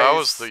 Oh, that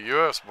was the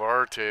U.S.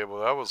 bar table.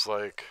 That was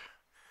like...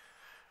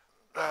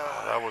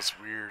 that was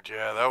weird.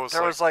 Yeah, that was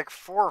There was like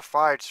 4 or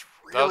 5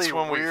 really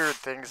when weird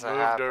things that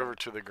moved happened. over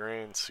to the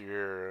Grand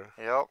Sierra.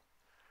 Yep.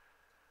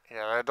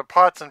 Yeah, the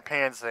pots and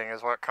pans thing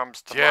is what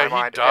comes to my mind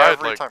every time. Yeah, he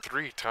every died time. like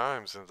 3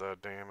 times in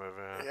that damn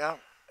event. Yeah.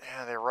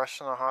 Yeah, they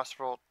rushed in the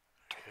hospital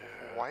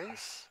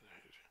twice.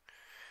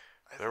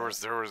 There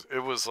was, it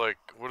was like,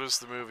 what is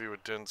the movie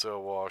with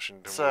Denzel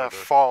Washington? It's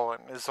Fallen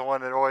is the one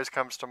that always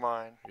comes to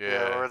mind.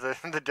 Yeah. Where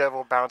the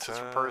devil bounces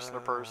from person to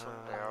person.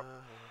 Yeah.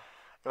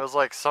 It was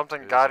like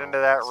something got into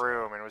that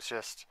room and it was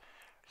just,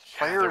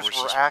 players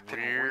were acting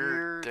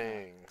weird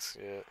things.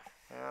 Yeah.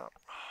 Yeah.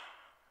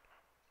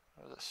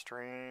 It was a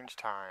strange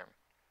time.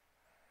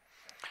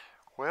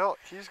 Well,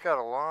 he's got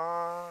a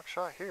long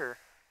shot here.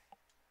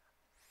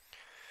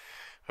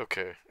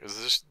 Okay,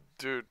 is this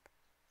dude...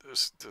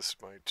 This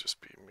might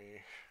just be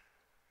me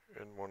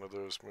in one of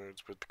those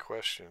moods, but the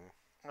question...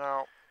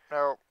 No,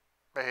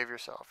 behave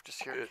yourself.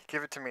 Just here,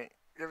 give it to me.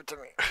 Give it to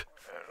me.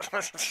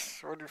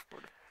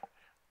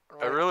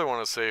 I really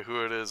want to say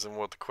who it is and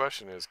what the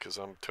question is, because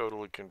I'm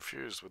totally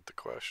confused with the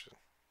question.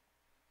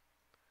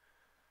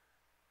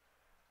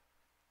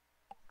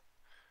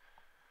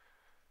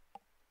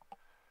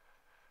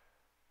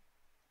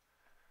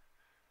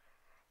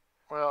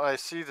 Well, I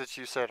see that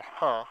you said,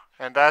 huh,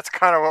 and that's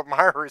kind of what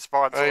my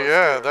response was.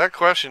 Yeah, too. That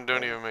question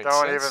don't even make sense.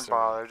 Don't even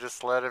bother.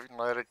 Just let it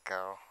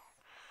go.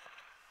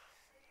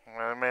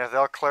 I mean,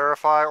 they'll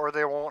clarify or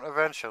they won't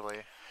eventually.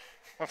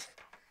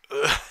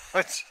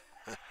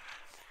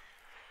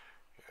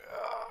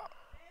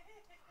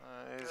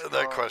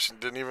 That question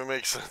didn't even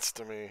make sense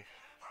to me.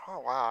 Oh,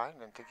 wow, I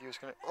didn't think he was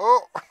going to...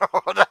 Oh,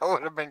 that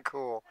would have been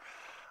cool.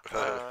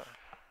 I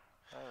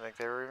didn't think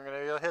they were even going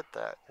to be able to hit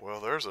that.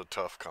 Well, there's a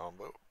tough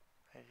combo.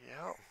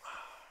 Yep.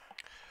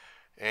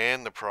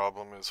 And the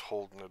problem is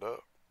holding it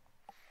up.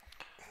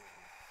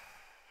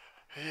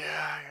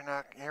 Yeah,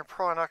 you're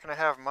probably not going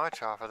to have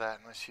much off of that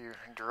unless you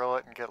drill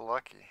it and get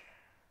lucky.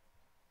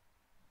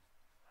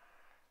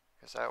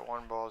 Because that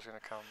one ball is going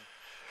to come.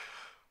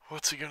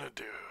 What's he going to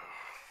do?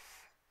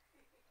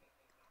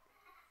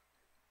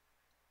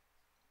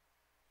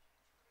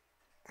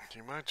 He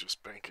might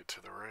just bank it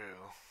to the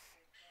rail.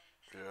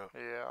 Yeah.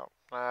 Yeah,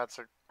 that's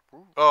a...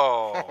 Ooh.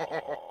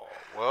 Oh,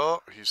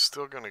 well, he's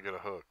still going to get a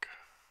hook.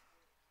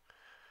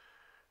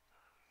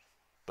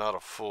 Not a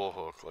full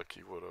hook like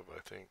he would have, I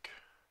think.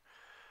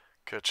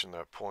 Catching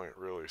that point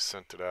really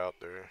sent it out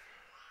there.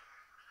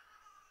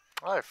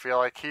 I feel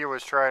like he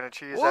was trying to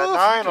cheese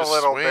that 9 a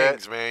little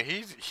swings, bit. Man,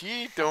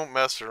 he don't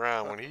mess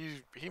around. When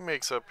he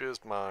makes up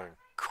his mind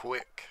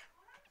quick.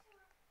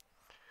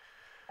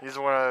 He's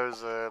one of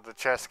those the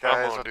chess I'm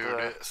guys gonna with do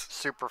the this.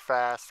 super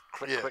fast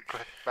click, Yeah. click,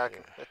 click back. Yeah.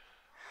 And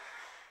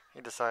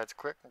he decides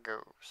quick and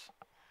goes.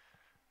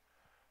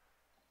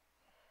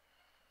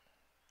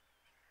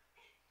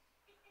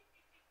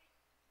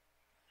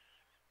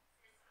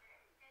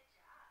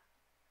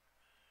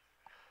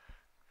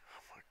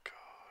 Oh my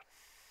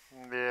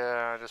god.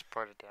 Yeah, just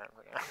put it down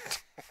for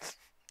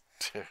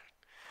now.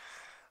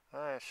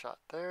 Nice shot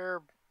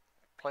there.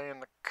 Playing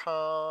the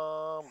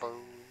combo.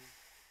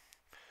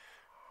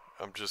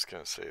 I'm just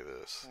gonna say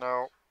this.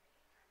 No,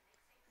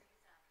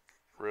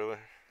 Really?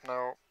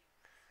 no.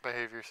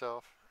 Behave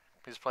yourself.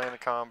 He's playing the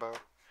combo.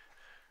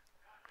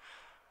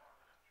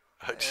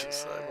 I want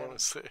And to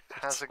say it,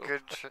 has a so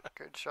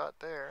good shot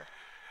there.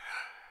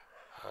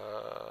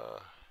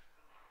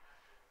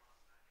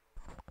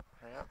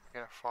 Yep,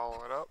 gonna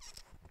follow it up.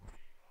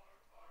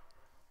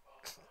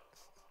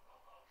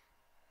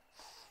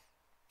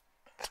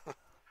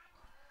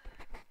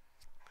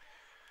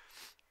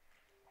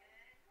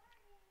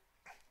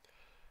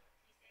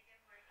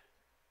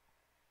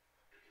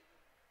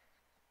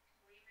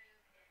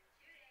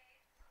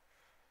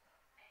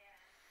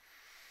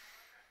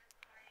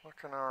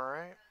 Looking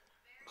alright.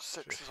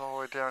 6 is all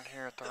the way down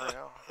here at the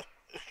rail.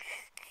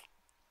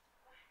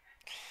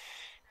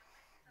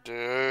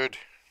 Dude.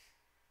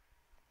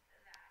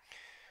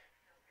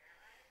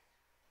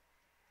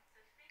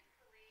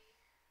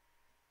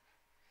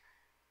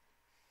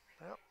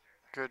 Yep,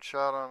 good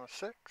shot on the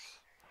 6.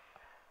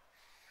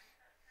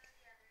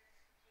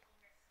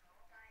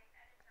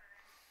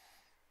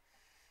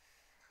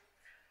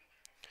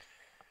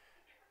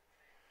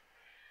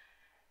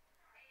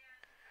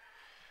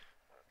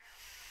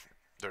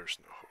 There's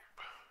no hope.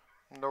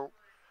 Nope.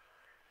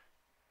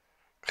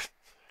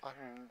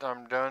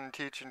 I'm done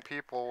teaching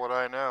people what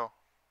I know.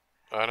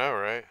 I know,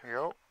 right?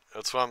 Yep.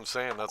 That's what I'm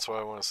saying. That's what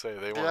I want to say.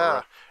 They want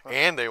Yeah. to run,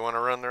 and they want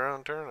to run their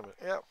own tournament.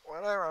 Yep,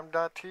 whatever. I'm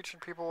not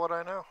teaching people what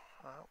I know.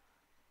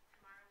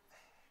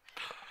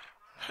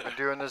 I've been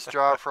doing this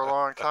job for a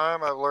long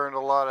time. I've learned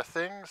a lot of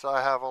things.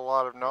 I have a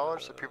lot of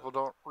knowledge that people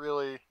don't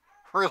really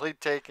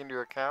take into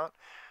account.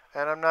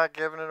 And I'm not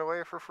giving it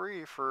away for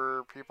free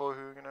for people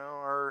who,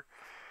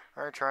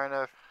 are trying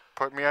to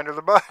put me under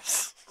the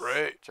bus.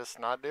 Right. Just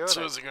not doing it.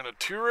 So is he going to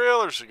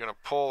 2-rail or is he going to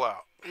pull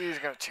out? He's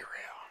going to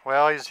 2-rail.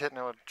 Well, he's hitting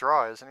it with a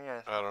draw, isn't he?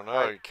 I don't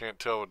know. You can't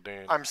tell with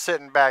Dan. I'm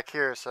sitting back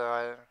here, so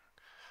I...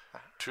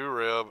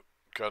 2-rail.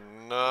 Got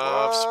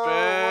enough Whoa, spin.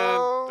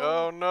 whoa.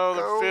 Oh, no.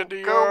 The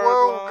 50-yard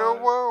line. Go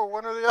whoa.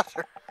 One or the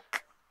other.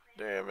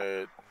 Damn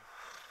it.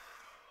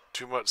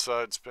 Too much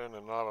side spin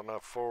and not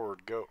enough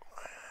forward go.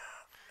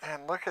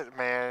 And look at,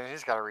 man,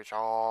 he's got to reach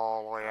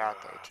all the way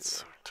out there, too. That's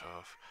so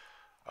tough.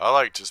 I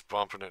like just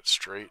bumping it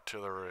straight to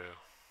the rail.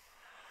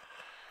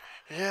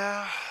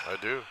 Yeah. I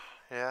do.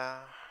 Yeah.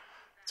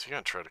 Is he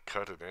going to try to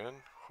cut it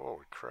in?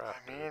 Holy crap.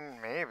 I mean,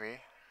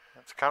 maybe.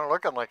 It's kind of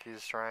looking like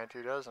he's trying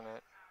to, doesn't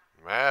it?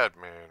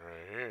 Madman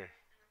right here.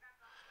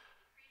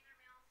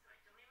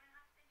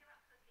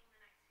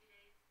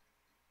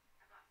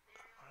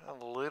 A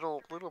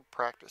little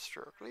practice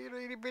stroke. Little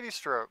itty bitty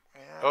stroke.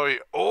 Yeah. Oh, he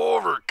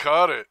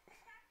overcut it.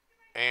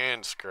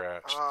 And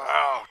scratched.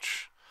 Oh.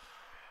 Ouch.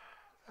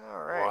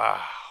 All right.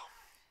 Wow.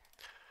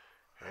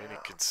 And he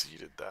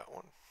conceded that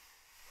one.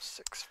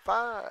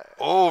 6-5.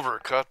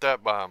 Overcut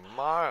that by a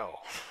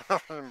mile.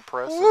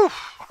 Impressive.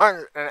 Woof.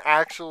 An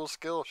actual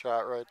skill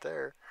shot right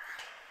there.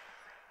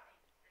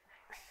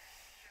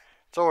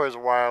 It's always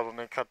wild when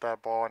they cut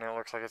that ball and it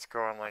looks like it's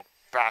going like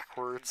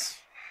backwards.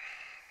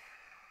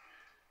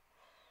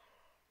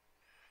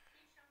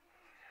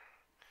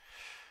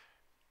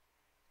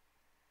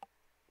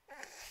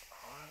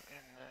 What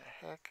in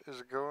the heck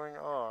is going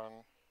on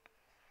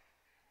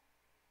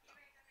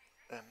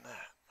in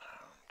that?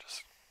 I'm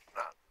just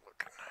not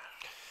looking.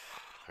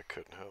 I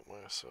couldn't help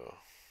myself.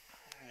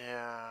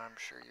 Yeah, I'm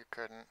sure you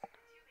couldn't.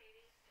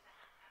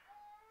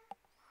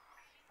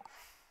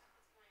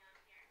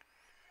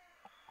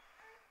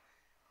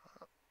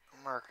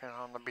 Marking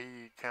on the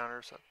B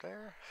counters up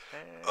there.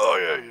 And Oh,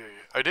 yeah.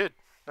 I did.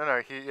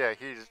 No, he's...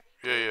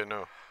 Yeah,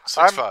 no.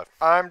 6-5.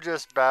 I'm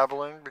just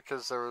babbling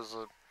because there was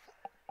a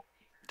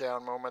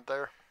down moment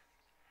there.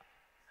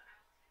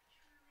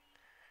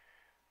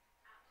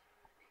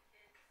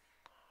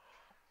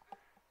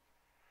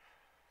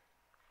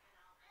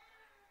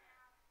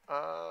 I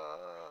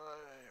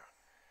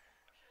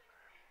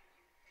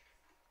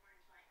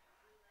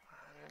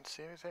didn't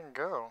see anything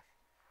go.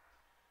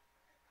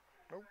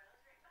 Nope.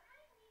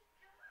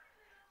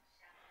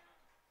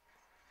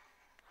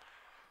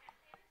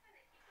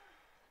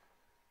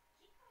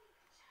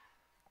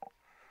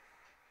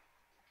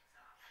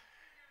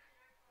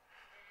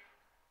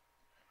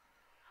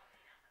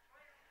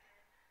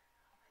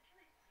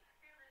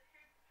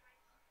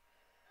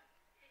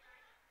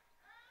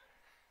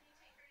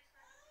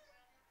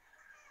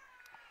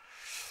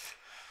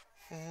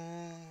 I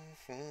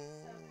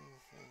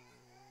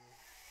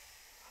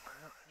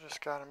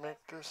just gotta make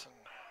this and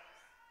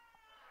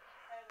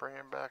bring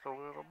it back a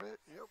little bit.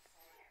 Yep.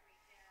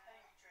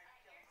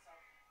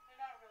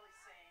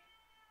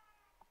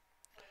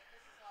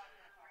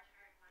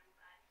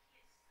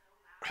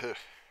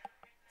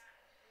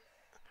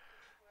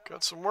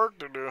 Got some work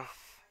to do.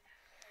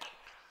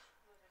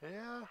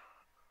 Yeah.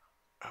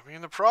 I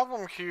mean, the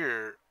problem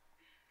here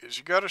is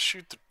you got to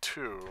shoot the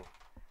 2,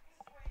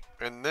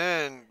 and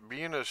then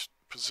be in a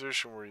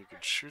position where you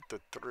could shoot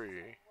the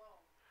 3.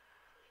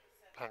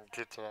 And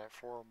get to that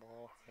 4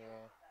 ball.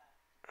 Yeah.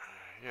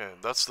 Yeah,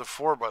 that's the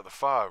 4 by the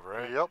 5,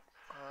 right? Yep.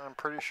 I'm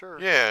pretty sure.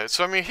 Yeah,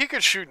 so I mean, he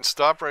could shoot and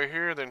stop right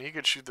here, then he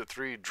could shoot the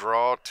 3,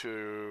 draw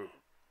to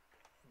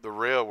the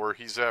rail where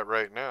he's at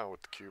right now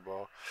with the cue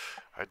ball.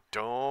 I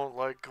don't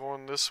like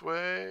going this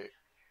way.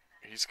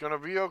 He's going to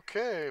be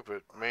okay,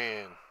 but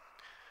man,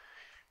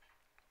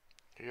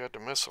 he had to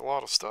miss a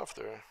lot of stuff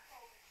there.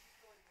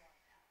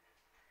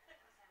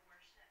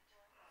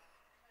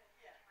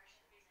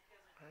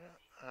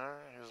 Yeah.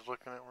 Alright, he's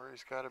looking at where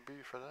he's got to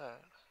be for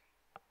that.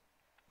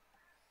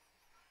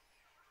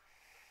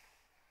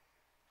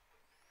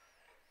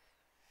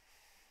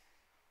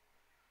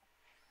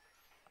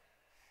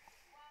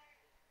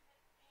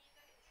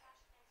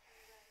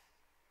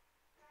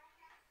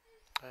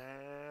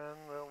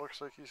 And it looks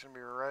like he's going to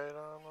be right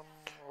on them.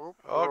 Oop,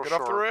 Oh, get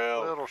off the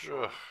rail. Little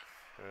short.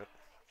 Yeah.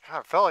 God,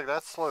 I felt like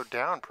that slowed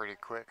down pretty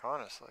quick,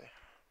 honestly.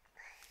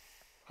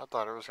 I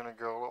thought it was going to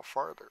go a little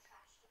farther.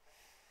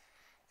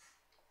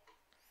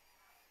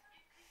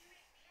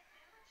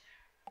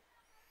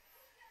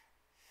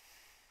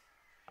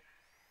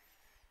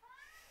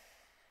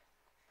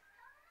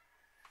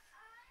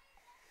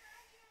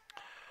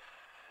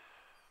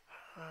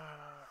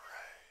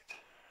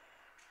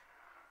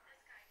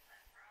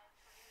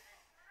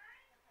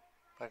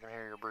 I can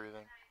hear you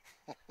breathing.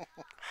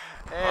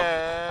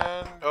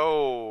 And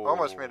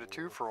almost made a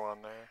 2 for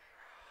 1 there.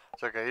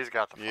 It's okay, he's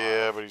got the 5.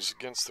 Yeah, but he's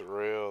against the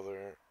rail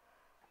there.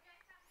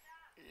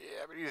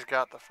 Yeah, but he's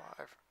got the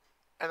 5.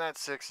 And that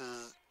 6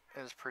 is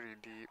pretty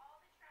deep.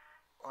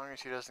 As long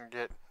as he doesn't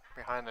get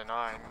behind the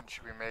 9, it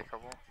should be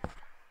makeable.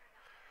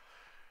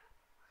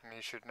 And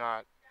he should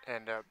not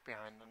end up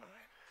behind the 9.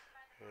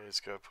 Yeah, he's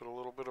got to put a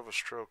little bit of a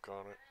stroke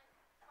on it.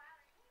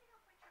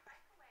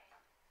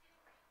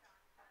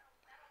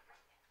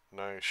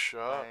 Nice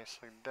shot.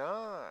 Nicely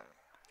done.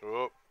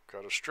 Oh,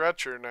 got a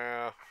stretcher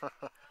now.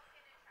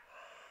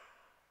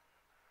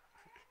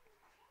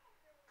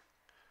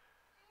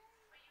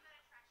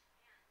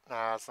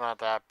 Nah, it's not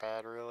that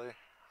bad, really.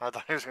 I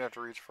thought he was going to have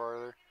to reach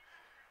farther.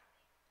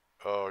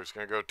 Oh, he's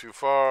going to go too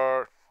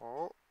far.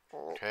 Oh.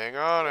 Hang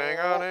on, hang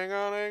on, hang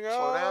on, hang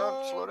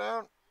on. Slow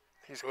down.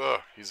 He's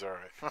all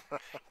right.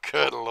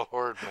 Good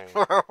Lord, man.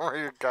 Where were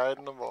you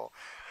guiding the ball?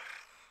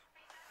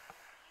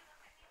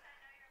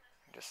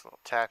 Just a little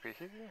tappy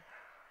here.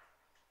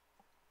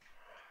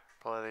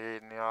 Play the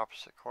 8 in the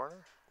opposite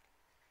corner.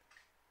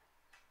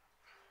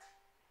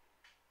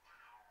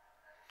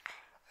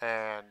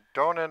 And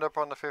don't end up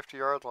on the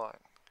 50-yard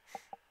line.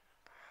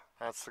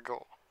 That's the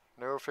goal.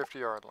 No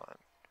 50-yard line.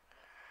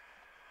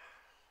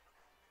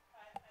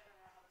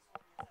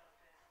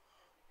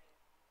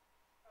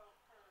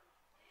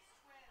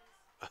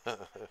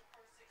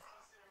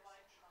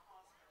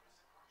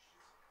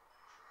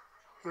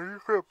 Are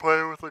you gonna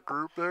play with a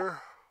group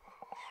there?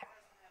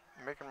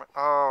 Making my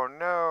oh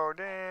no,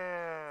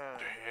 Dan!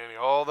 Danny,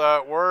 all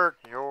that work.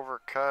 You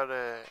overcut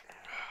it.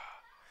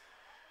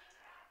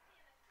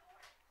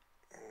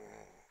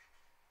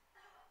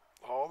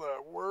 All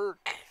that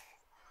work.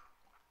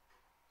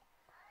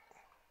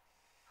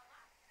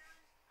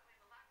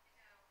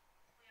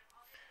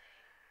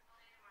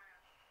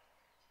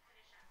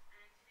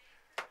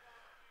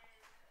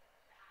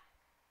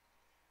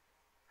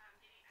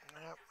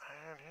 Yep,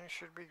 and he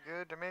should be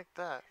good to make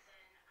that.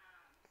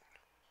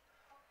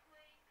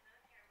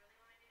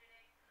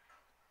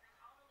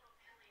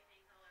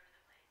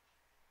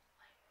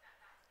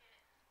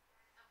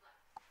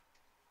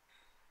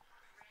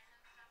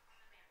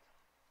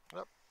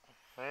 Yep,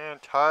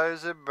 and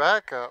ties it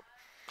back up.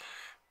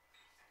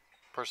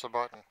 Push the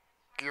button.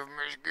 Give him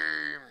his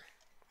game.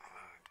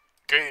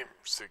 Game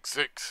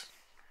 6-6.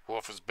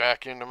 Wolf is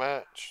back in the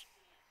match.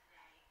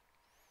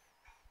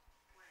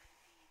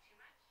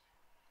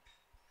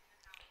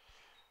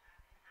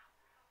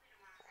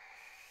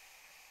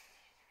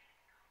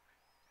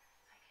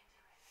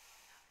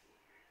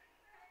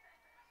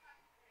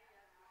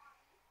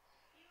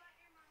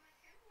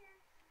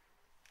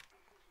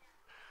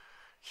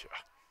 Yeah.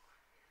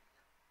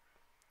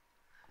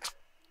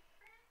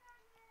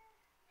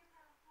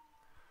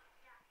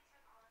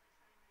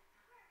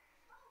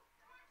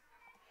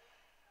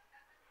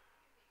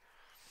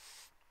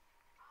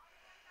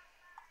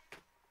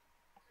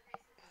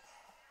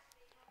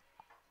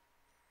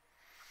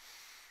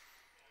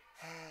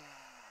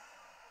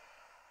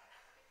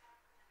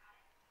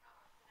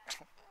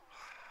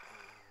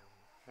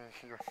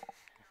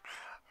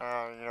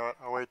 You know what?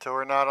 I'll wait till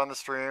we're not on the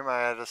stream. I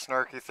had a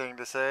snarky thing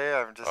to say.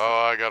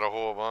 Oh, I got a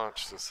whole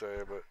bunch to say,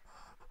 but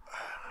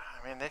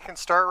I mean, they can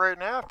start right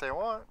now if they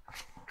want.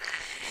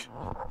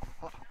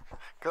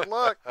 Good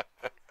luck.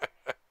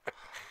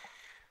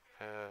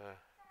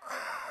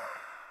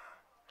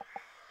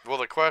 Well,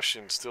 the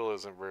question still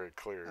isn't very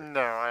clear.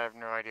 No, I have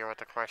no idea what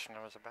the question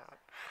was about.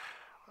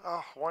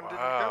 Oh, one didn't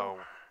go.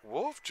 Wow.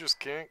 Wolf just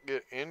can't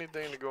get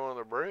anything to go on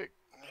the break.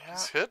 Yeah.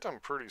 He's hit them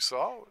pretty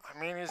solid. I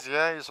mean, he's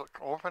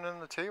opening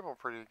the table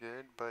pretty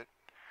good, but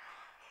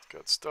He's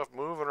got stuff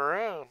moving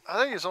around. I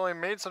think he's only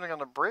made something on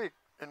the break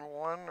in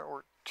 1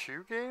 or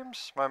 2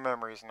 games. My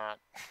memory's not.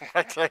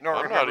 I don't I'm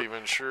remember. not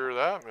even sure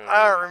that, man.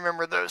 I don't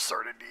remember those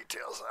sort of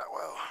details that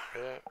well.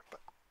 Yeah.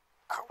 But,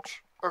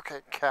 ouch.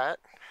 Okay, Cat,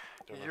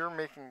 you're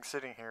making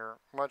sitting here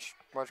much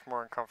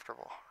more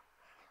uncomfortable.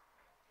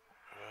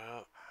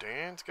 Well,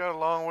 Dan's got a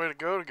long way to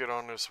go to get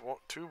on this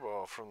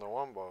 2-ball from the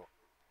 1-ball.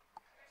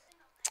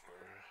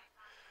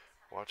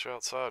 Watch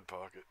outside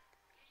pocket.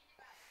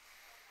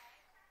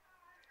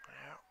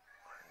 Yeah,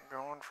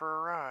 going for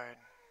a ride.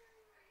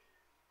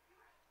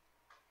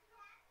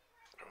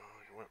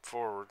 Oh, he went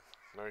forward.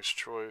 Nice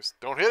choice.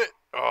 Don't hit it.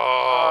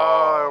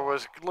 Oh, it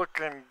was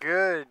looking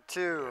good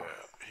too.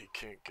 Yeah, he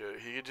can't get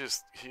it.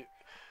 He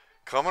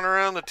coming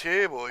around the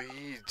table,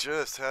 he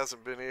just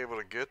hasn't been able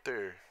to get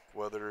there.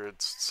 Whether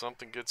it's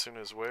something gets in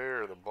his way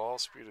or the ball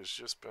speed has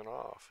just been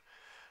off.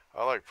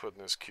 I like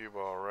putting this cue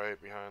ball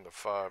right behind the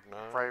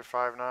 5-9. Right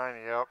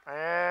 5-9, yep.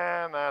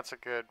 And that's a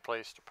good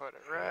place to put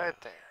it, right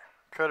there.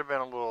 Could have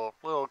been a little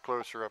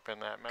closer up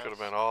in that mess. Could have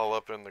been all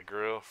up in the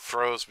grill.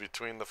 Froze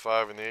between the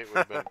 5 and the 8 would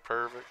have been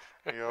perfect.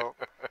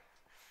 Yep.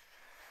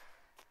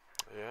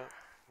 Yeah.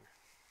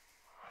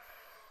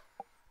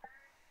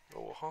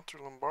 Oh, Hunter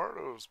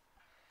Lombardo's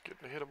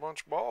getting to hit a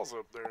bunch of balls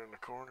up there in the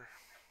corner.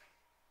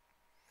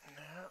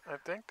 Yeah, I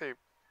think they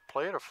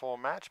played a full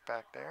match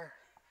back there.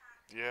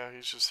 Yeah,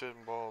 he's just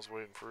hitting balls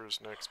waiting for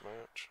his next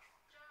match.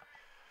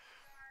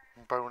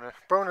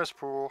 Bonus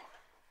pool.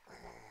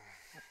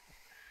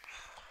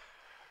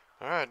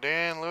 All right,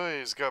 Dan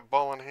Louie's got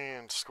ball in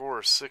hand.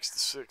 Score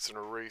 6-6 in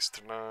a race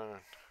to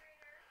 9.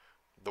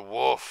 The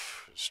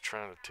Wolf is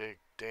trying to take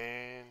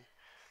Dan,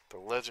 the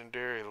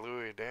legendary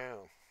Louie,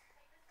 down.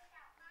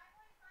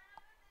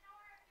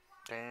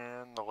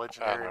 Dan, the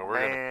legendary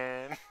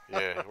man.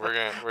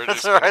 We're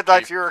That's just. where I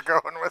thought you were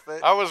going with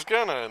it. I was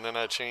gonna, and then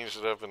I changed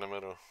it up in the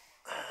middle.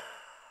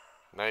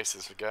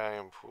 Nicest guy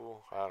in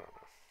pool. I don't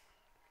know.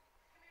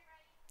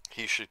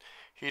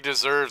 He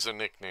deserves a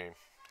nickname.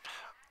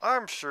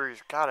 I'm sure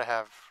he's got to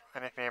have a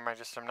nickname I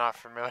just am not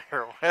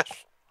familiar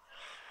with.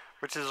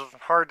 Which is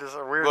hard to say.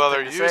 Well,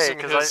 they're using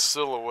his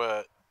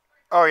silhouette.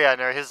 Oh, yeah,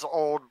 no, his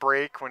old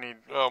break when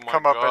he'd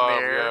come up in the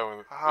air. Yeah,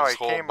 when his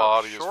whole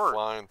body is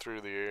flying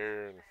through the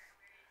air. And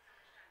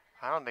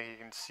I don't think you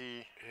can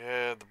see.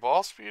 Yeah, the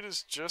ball speed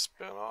has just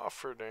been off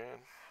for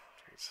Dan.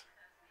 He's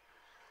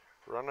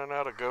running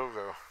out of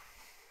go-go.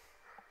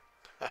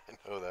 I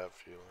know that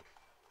feeling.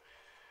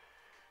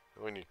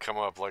 When you come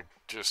up like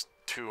just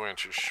 2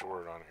 inches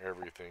short on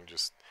everything,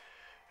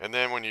 and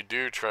then when you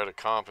do try to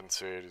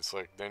compensate, it's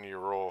like then you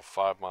roll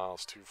 5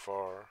 miles too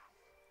far.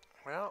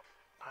 Well,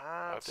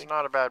 it's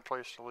not a bad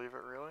place to leave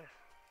it, really.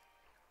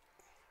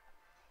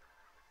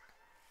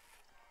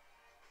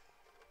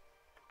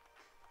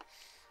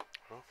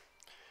 Well,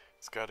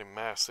 it's got him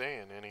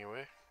massing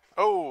anyway.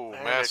 Oh,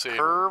 massing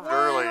curved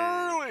early.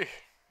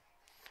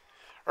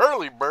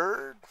 Early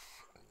bird.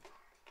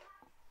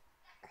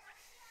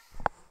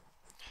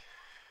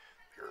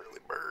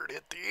 Bird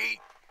hit the 8.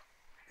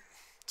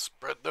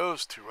 Spread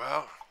those 2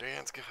 out.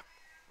 Dan's got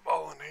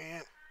ball in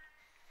hand.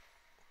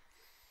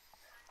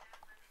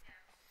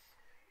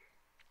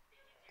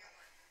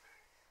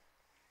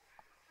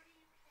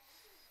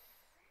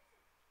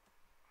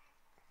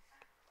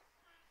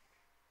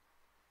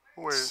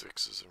 Wait.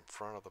 6 is in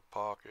front of the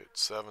pocket.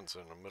 7's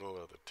in the middle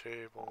of the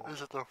table.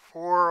 Is it the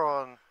 4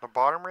 on the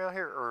bottom rail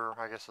here, or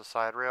I guess the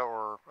side rail,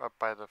 or up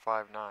by the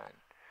 5-9? I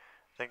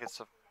think it's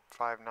the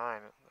 5-9.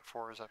 The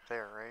 4 is up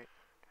there, right?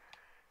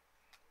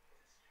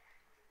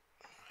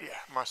 Yeah,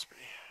 must be.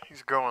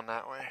 He's going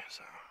that way,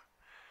 so.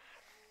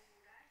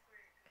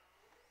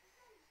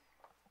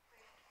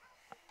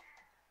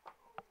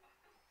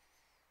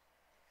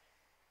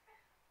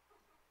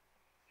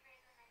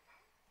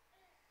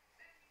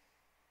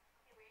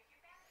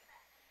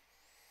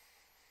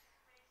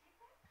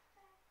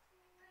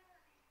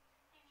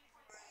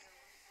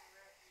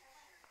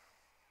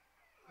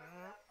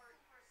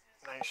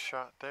 Nice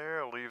shot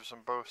there. Leaves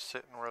them both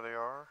sitting where they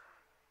are.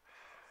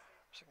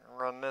 So you can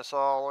run this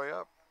all the way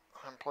up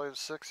and play the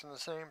 6 in the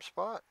same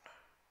spot.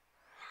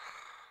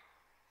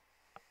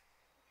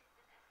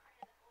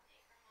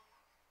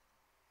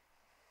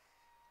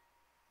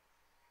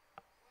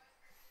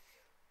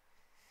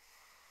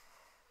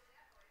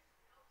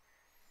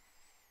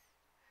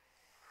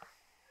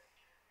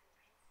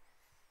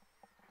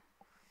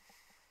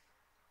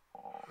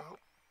 Oh,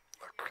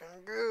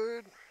 looking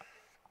good.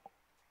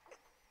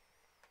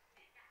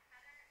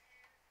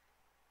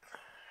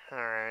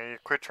 Alright, you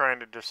quit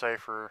trying to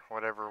decipher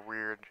whatever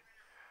weird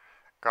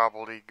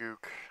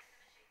gobbledygook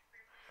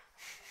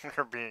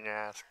you're being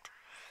asked.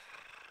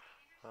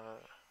 I don't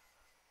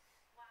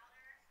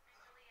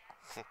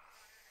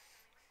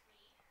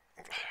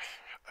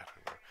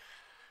know.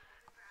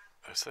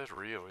 I said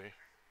really,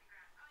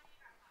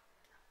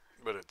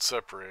 but it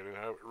separated.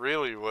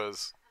 Really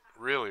was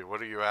really.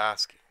 What are you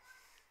asking?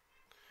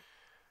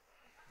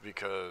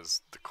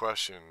 because the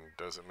question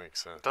doesn't make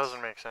sense. It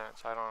doesn't make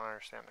sense. I don't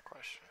understand the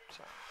question.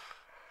 So.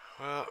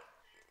 Well,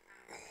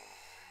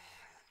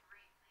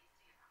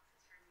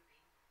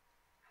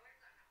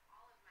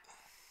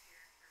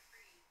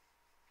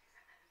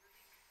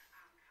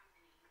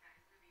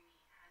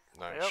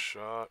 nice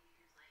shot.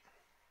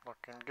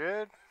 Looking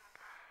good.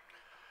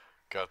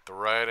 Got the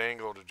right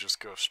angle to just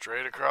go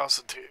straight across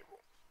the table.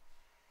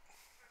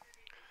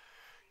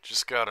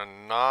 Just gotta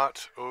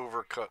not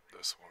overcut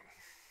this one.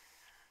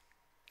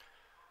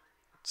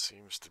 It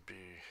seems to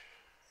be.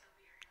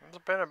 It's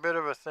been a bit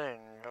of a thing.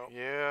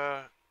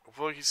 Yeah.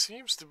 Well, he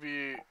seems to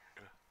be.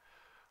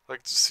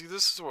 Like, see,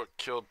 this is what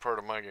killed part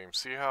of my game.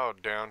 See how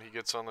down he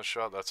gets on the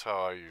shot? That's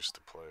how I used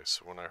to play.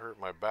 So when I hurt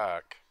my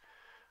back,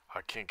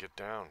 I can't get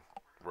down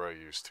where I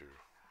used to.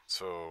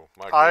 So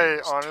my game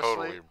is honestly,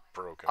 totally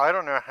broken. I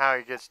don't know how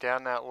he gets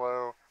down that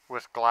low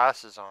with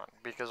glasses on.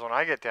 Because when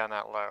I get down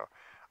that low,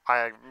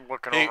 I'm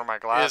looking over my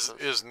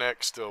glasses. His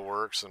neck still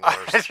works and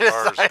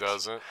ours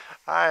doesn't.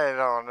 I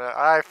don't know.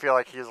 I feel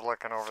like he's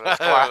looking over those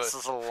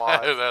glasses a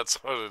lot. That's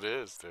what it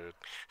is, dude.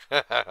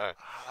 That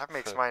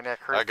makes my neck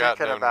hurt. I got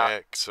no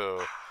neck,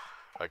 so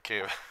I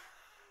can't.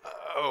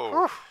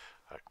 Oh,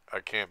 I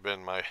can't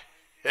bend my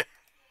head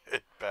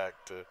back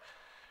to.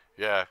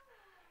 Yeah.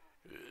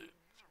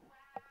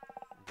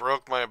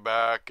 Broke my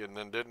back and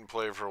then didn't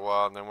play for a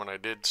while. And then when I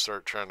did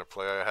start trying to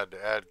play, I had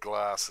to add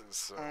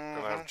glasses.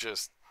 And I've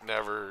just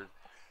never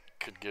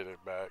could get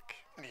it back.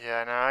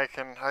 Yeah, no,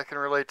 I can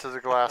relate to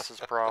the glasses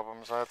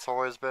problems. That's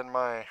always been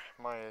my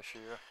issue.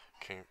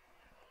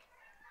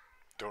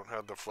 Don't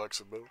have the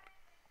flexibility.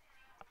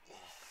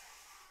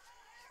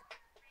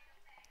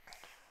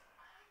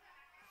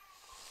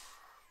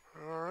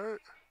 Alright,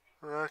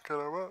 racking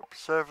them up.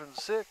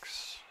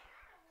 7-6.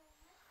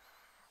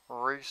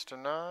 Race to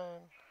 9.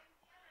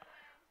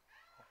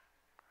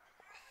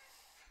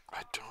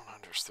 I don't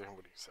understand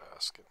what he's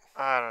asking.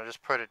 I don't know,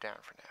 just put it down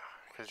for now.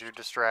 Because you're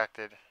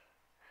distracted.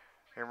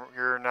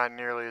 You're not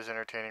nearly as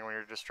entertaining when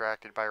you're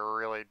distracted by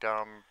really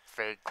dumb,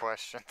 fake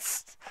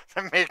questions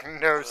that make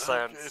no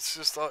sense. It's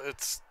just,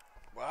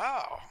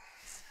 wow.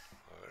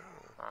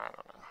 I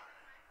don't know.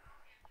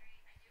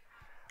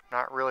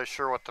 Not really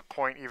sure what the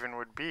point even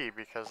would be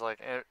because, like,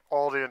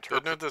 all the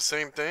Isn't it the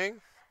same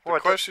thing? The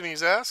What, question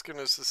he's asking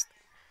is this.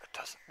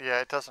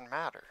 It doesn't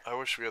matter. I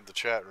wish we had the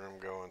chat room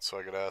going so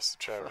I could ask the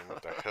chat room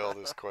what the hell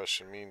this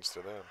question means to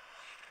them.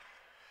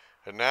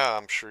 And now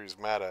I'm sure he's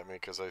mad at me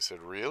because I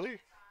said, really?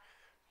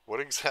 What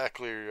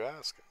exactly are you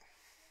asking?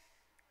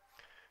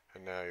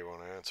 And now you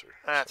won't answer.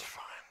 That's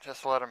fine.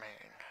 Just let them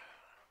hang.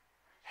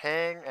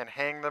 Hang and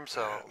hang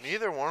themselves.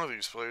 Neither one of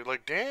these players,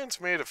 like Dan's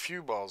made a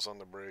few balls on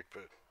the break,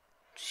 but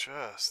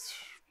just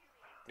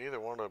neither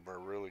one of them are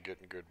really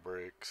getting good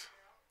breaks.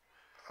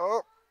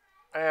 Oh,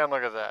 and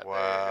look at that.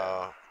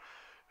 Wow.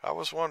 I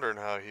was wondering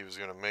how he was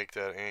going to make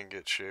that and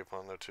get shape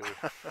on the two.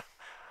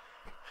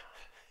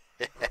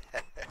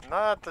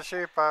 Not the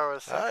shape I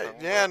was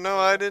thinking.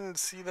 I didn't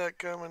see that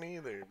coming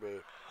either,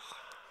 but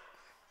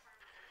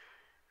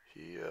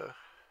he,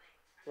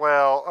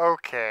 Well,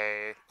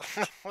 okay.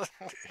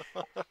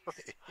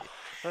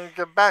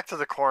 Get back to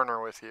the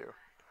corner with you.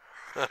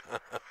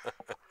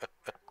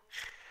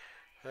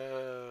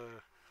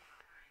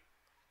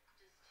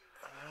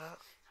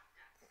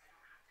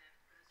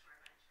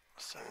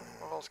 So,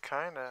 well,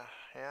 kind of,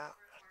 yeah,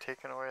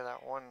 taking away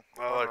that one.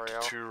 I like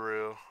rail. the 2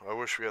 rail. I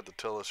wish we had the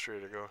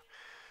telestrator go.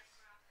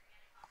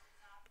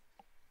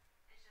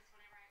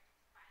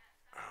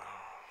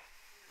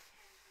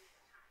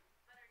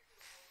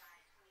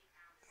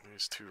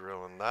 He's 2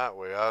 railing that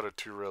way. I would have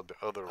 2 railed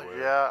the other way.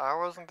 Yeah, I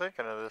wasn't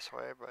thinking of this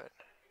way, but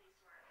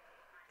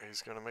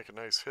he's gonna make a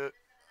nice hit.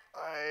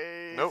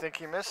 I think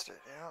he missed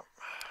it. Yeah.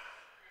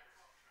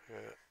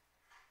 Yeah.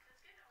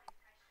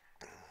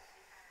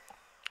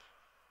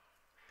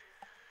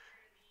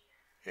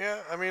 Yeah,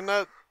 I mean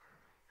that.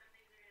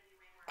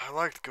 I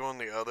liked going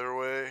the other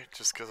way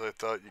just because I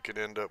thought you could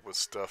end up with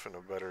stuff in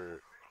a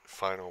better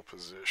final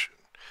position.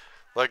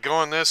 Like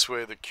going this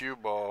way, the cue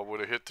ball would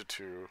have hit the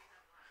 2.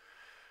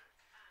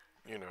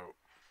 You know,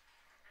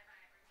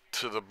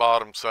 to the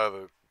bottom side of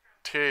the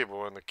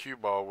table, and the cue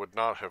ball would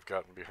not have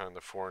gotten behind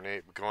the 4 and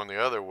 8. But going the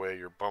other way,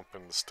 you're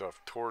bumping the stuff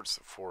towards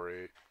the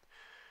 4-8.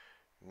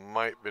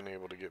 Might been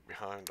able to get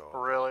behind all.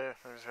 Really?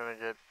 He's gonna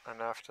get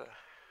enough to.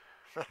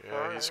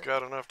 Yeah, he's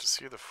got enough to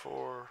see the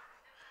 4.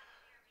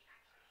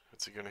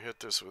 Is he gonna hit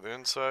this with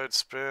inside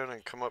spin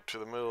and come up to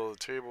the middle of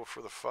the table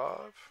for the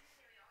 5?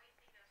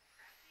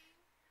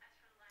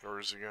 Or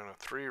is he gonna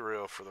 3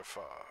 rail for the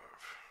 5?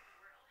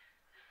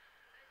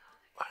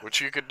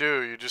 Which you could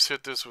do, you just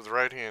hit this with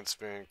right hand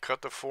spin,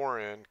 cut the 4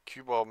 in,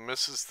 cue ball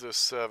misses the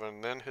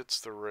 7, then hits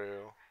the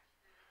rail.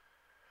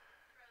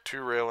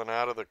 2 railing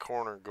out of the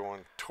corner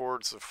going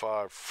towards the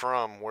 5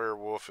 from where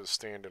Wolf is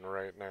standing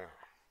right now.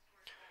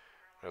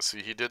 Now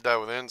see, he did that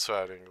with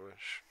inside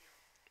English.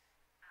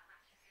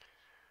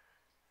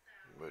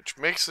 Which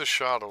makes the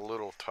shot a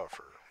little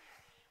tougher.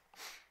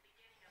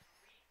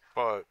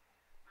 But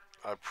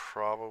I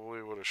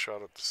probably would have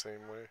shot it the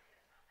same way.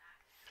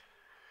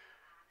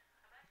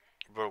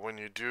 But when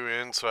you do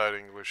inside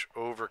English,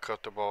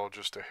 overcut the ball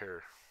just a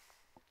hair.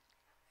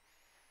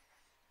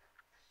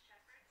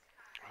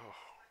 Oh.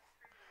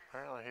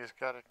 Apparently he's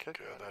got a kick.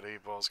 God, that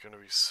 8-ball's going to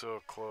be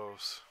so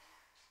close.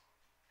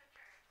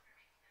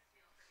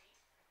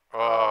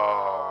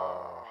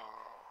 Oh.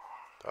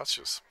 That's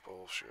just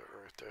bullshit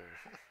right there.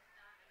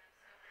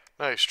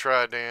 Nice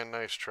try, Dan.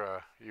 Nice try.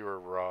 You were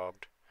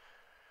robbed.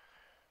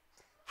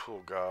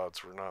 Pool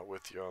gods were not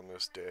with you on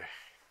this day.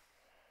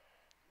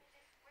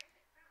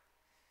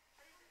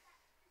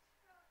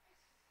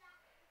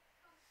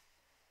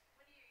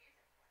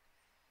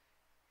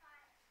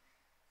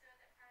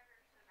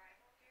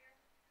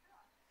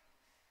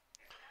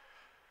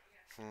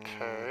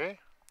 Okay.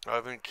 I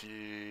think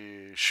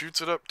he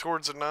shoots it up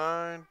towards the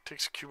 9,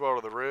 takes a cue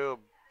ball to the rail,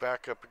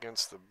 back up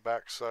against the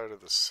backside of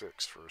the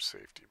 6 for a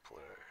safety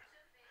play.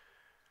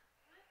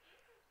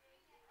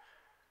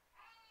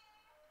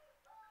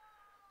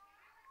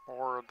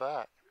 Or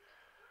that.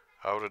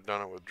 I would have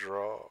done it with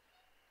draw.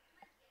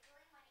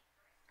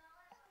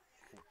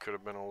 Could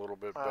have been a little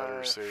bit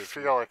better safety. I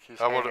feel like he's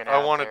hanging I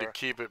out wanted there. to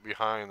keep it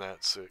behind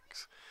that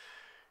 6.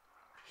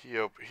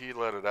 He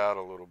let it out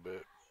a little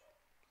bit.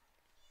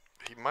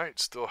 He might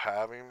still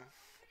have him.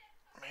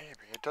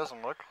 Maybe. It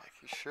doesn't look like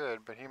he should,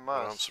 but he But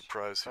must. I'm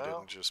surprised he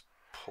didn't just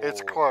pull.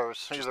 It's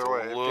close. Just Either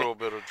way. a little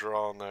bit of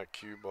draw on that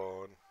cue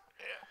ball. And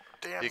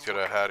Dan's he could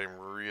have had him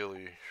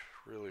really,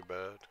 really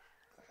bad.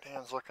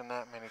 Dan's looking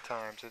that many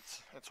times.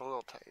 It's a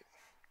little tight.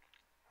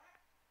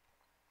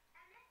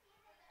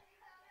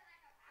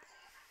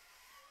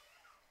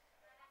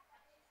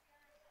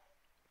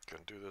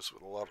 Gonna do this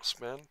with a lot of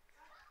spin.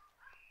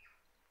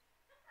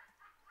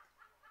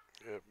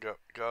 Yep,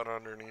 got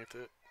underneath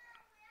it.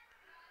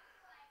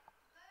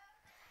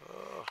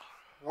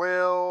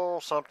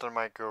 Well, something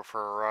might go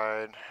for a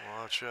ride.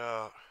 Watch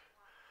out.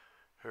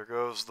 Here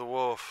goes the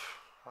wolf.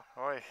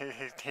 Oh, he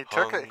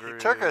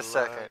took a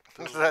second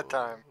that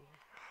time.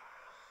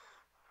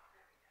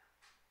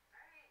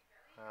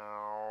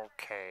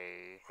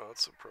 Okay. That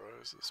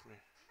surprises me.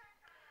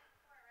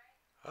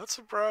 That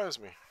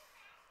surprised me.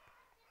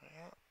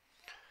 Yeah.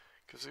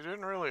 Because he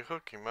didn't really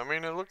hook him. I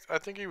mean, I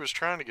think he was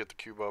trying to get the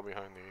cue ball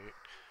behind the 8.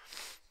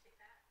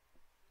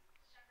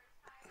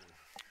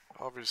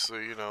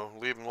 Obviously,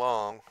 leave him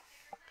long.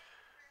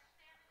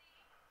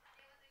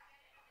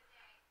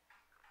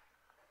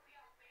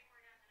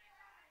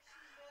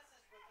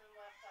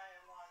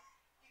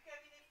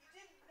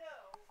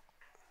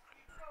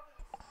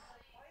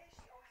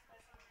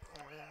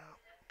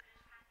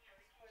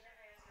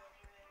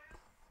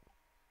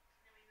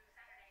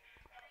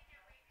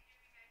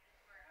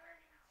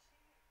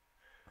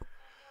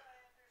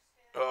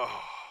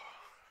 Oh,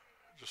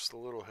 just a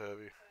little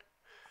heavy.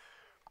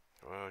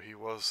 Well, he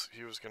was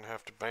gonna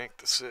have to bank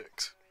the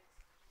 6.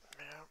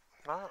 Yeah,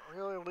 not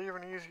really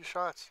leaving easy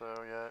shots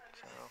though yet.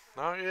 So.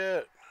 Not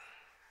yet.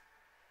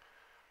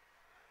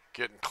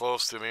 Getting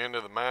close to the end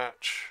of the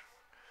match.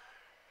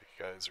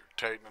 You guys are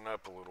tightening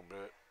up a little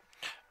bit.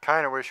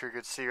 Kind of wish we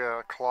could see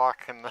a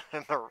clock in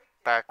the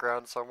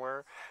background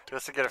somewhere,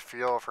 just to get a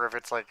feel for if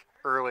it's like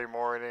early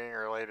morning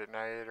or late at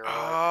night or what.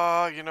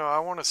 I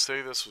want to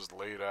say this was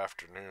late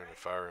afternoon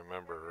if I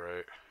remember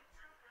right.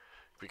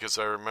 Because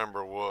I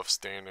remember Wolf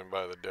standing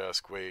by the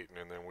desk waiting,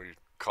 and then we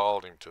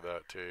called him to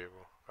that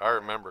table. I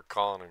remember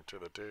calling him to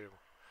the table.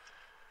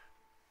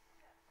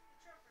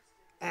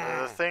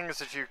 The things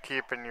that you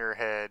keep in your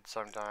head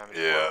sometimes.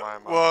 Yeah,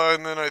 well,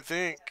 and then I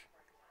think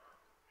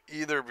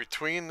either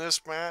between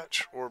this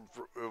match, or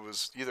it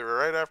was either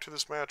right after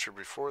this match or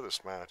before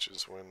this match,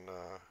 is when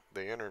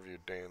they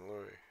interviewed Dan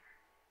Louie.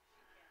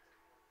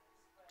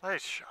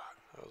 Nice shot.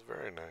 That was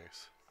very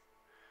nice.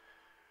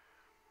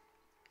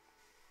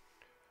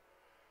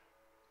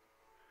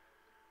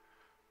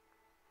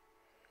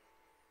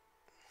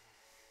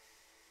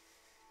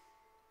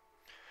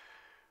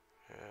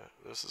 Yeah,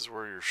 this is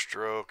where your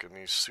stroke and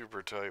these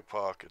super tight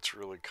pockets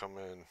really come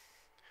in.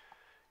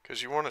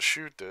 Because you want to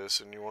shoot this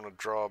and you want to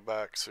draw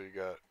back so you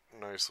got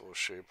a nice little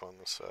shape on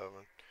the 7.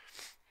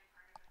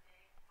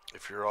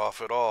 If you're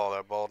off at all,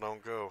 that ball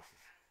don't go.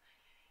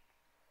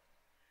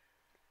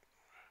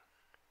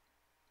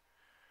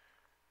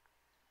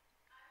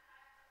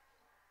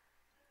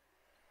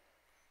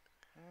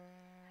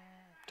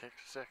 Take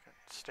a second.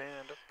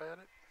 Stand up at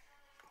it.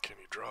 Can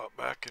you draw it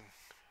back and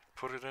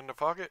put it in the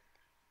pocket?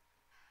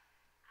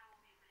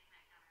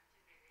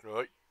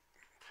 Right.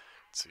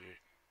 Let's see.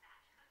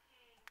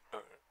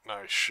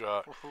 Nice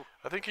shot.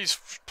 I think he's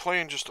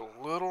playing just a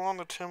little on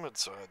the timid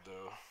side,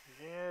 though.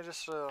 Yeah,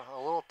 just a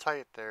little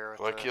tight there.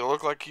 Like he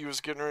looked like he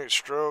was getting ready to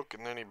stroke,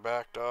 and then he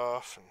backed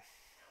off. And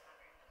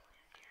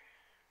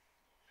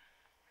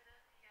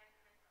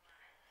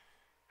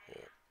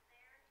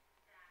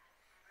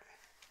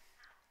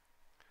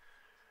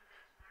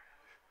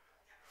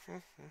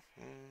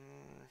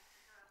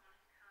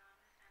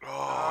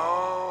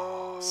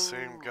Oh,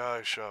 same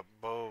guy shot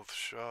both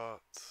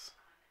shots.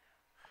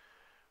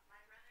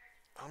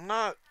 I'm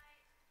not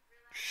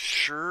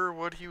sure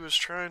what he was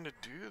trying to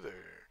do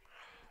there.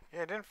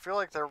 Yeah, I didn't feel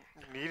like there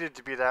needed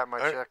to be that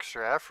much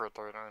extra effort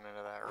thrown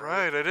into that, right?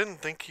 Right, I didn't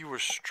think he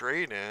was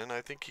straight in. I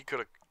think he could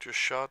have just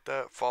shot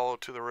that, follow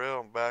to the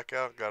rail, and back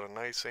out. Got a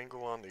nice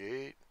angle on the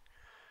 8.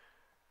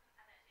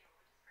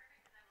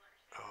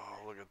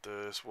 Oh, look at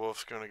this.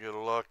 Wolf's going to get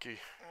lucky.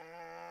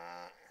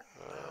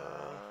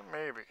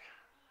 Maybe.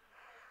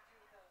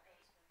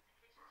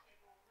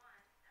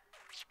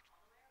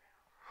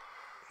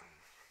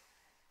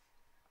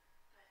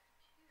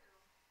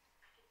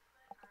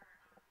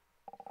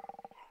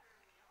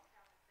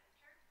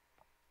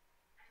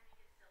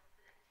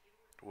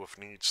 Wolf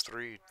needs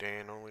 3.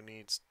 Dan only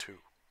needs 2.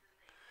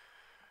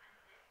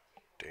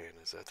 Dan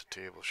is at the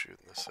table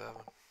shooting the 7.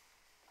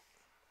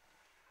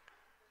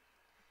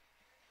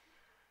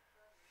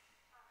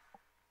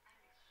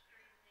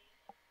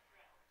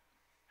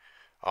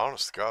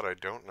 Honest to God, I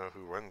don't know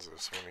who wins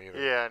this one either.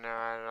 Yeah, no,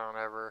 I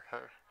don't ever.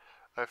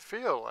 I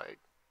feel like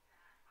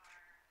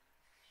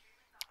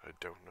I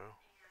don't know.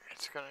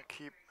 it's gonna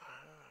keep.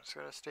 It's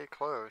gonna stay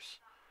close.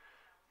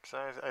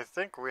 Cause I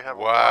think we have.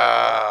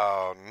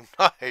 Wow,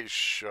 nice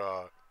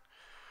shot.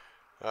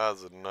 That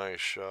was a nice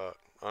shot.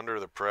 Under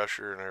the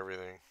pressure and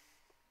everything.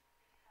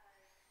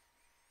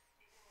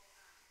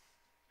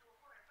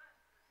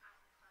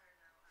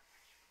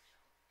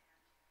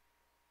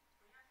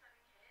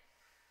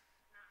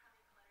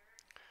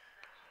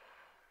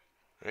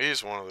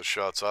 He's one of the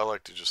shots I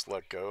like to just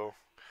let go.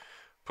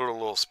 Put a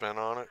little spin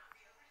on it.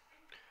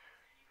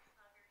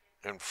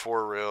 And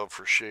 4 rail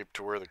for shape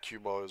to where the cue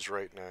ball is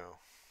right now.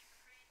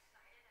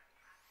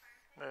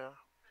 Yeah.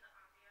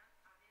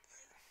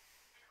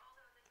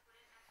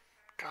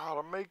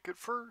 Gotta make it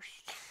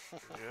first.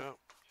 Yep.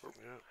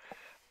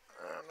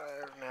 And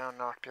I've now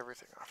knocked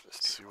everything off this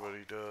table. See what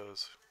he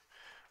does.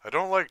 I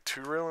don't like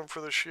 2 railing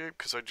for the shape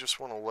because I just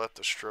want to let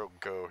the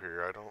stroke go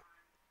here. I don't.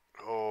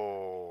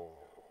 Oh.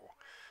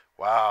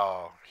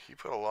 Wow. He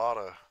put a lot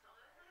of.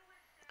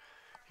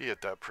 He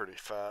hit that pretty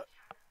fat.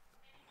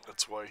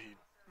 That's why he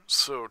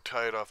so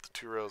tight off the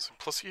 2 rails. And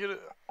plus, he hit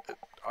it.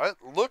 It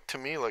looked to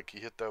me like he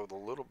hit that with a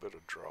little bit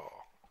of draw.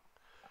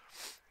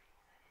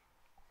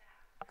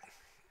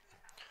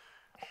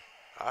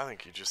 I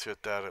think he just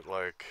hit that at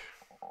like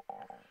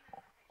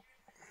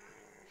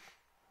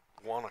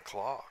 1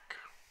 o'clock.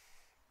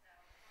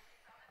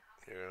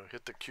 You know,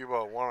 hit the cue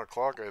ball at 1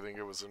 o'clock. I think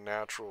it was a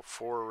natural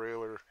 4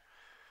 railer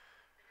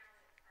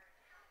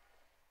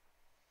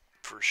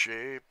for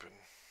shape.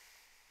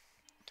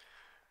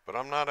 But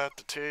I'm not at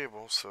the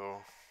table, so.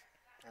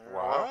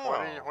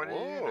 Wow. What do you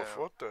know?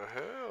 What the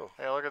hell?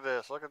 Hey, look at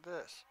this. Look at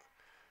this.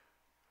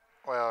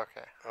 Well,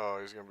 okay. Oh,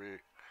 he's going to be.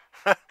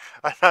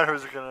 I thought it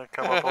was going to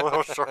come up a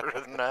little shorter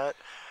than that.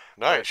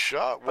 Nice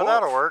shot. But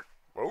that'll work.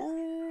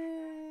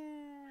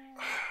 Oh.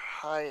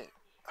 Hi,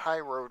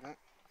 rodent.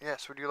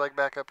 Yes, would you like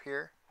back up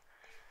here?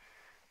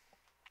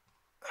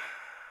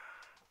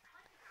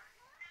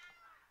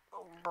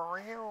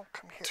 Oh,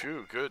 come here.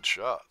 2 good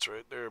shots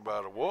right there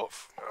by the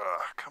Wolf.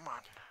 Come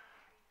on.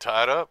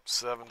 Tied up,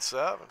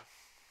 7-7.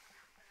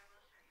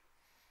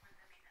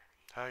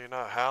 How you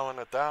not howling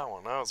at that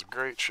one? That was a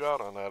great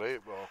shot on that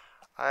 8 ball.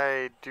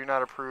 I do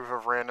not approve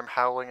of random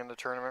howling in the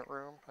tournament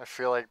room. I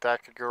feel like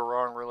that could go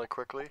wrong really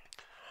quickly.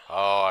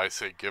 Oh, I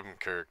say give him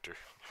character.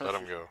 Let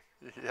him go.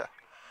 Yeah.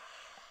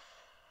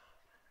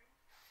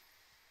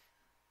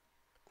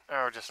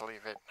 Oh, just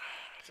leave it.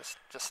 Just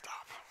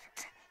stop.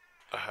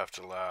 I have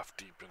to laugh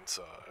deep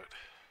inside.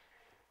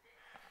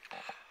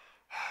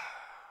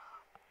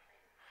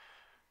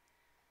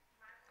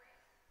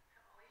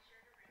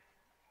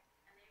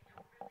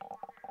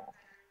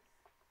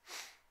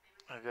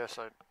 I guess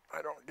I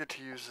don't get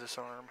to use this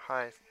arm.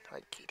 Hi,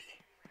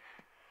 kitty.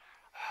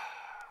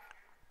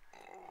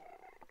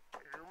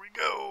 Here we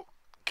go.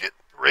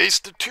 Race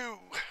to 2.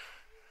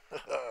 You're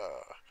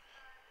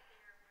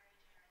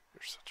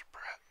such a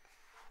brat.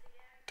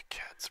 The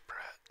cat's a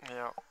brat.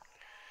 Yeah.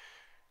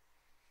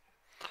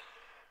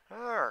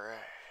 All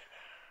right.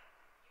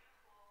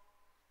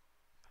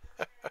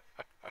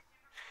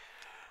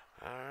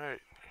 All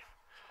right.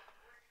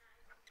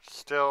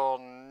 Still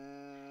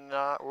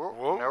not.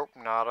 Whoa. Nope,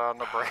 not on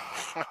the break.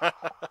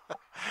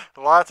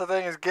 Lots of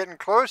things getting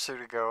closer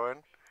to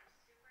going.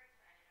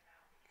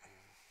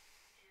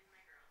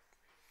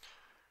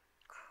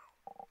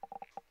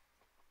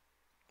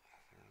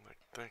 I'd like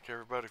to thank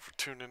everybody for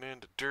tuning in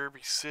to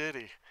Derby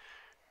City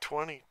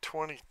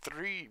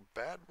 2023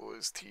 Bad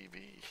Boys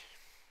TV.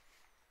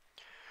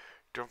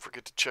 Don't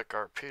forget to check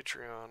our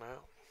Patreon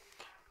out.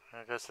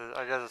 I guess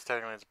it's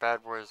technically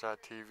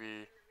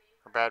badboys.tv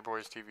or Bad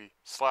Boys TV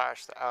 /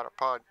 the Out of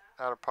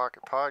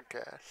Pocket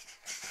podcast.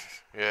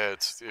 Yeah,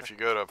 it's if you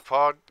go to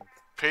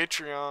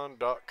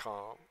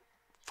patreon.com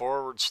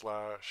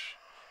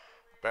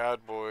 /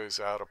 Bad Boys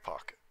Out of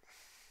Pocket,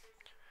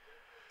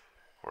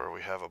 where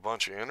we have a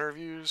bunch of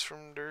interviews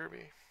from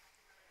Derby,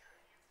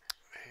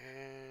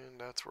 and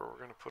that's where we're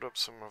going to put up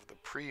some of the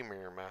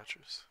premier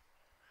matches.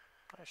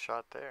 Nice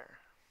shot there.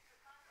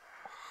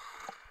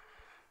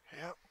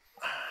 Yep.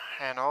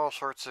 And all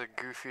sorts of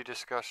goofy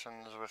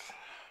discussions with,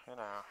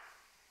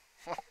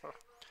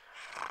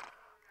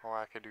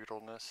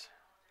 wackadoodleness.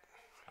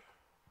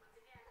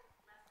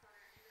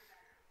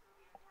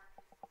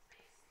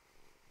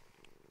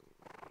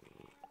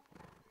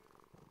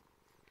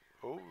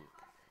 Oh.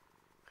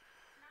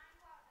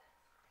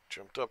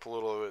 Jumped up a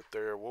little bit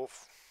there,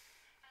 Wolf.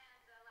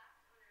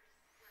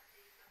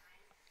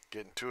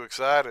 Getting too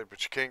excited,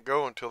 but you can't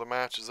go until the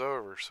match is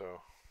over,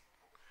 so.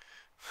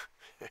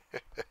 Dun,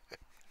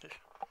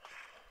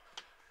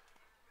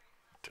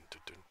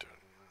 dun, dun, dun.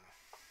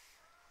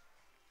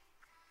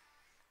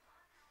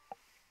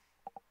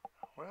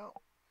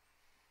 Well,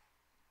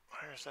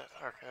 there's that.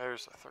 Okay,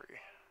 there's the 3.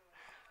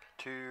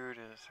 2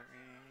 to 3.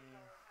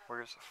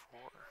 Where's the 4?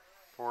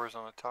 4 is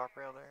on the top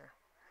rail there,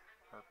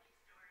 or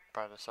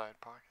by the side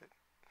pocket.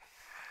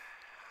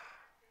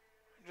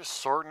 Just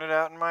sorting it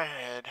out in my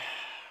head,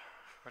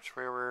 which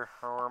way we're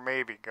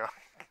maybe going.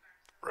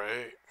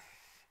 Right.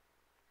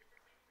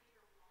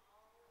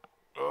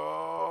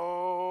 Oh.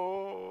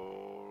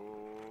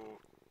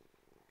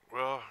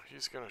 Well,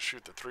 he's going to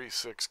shoot the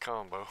 3-6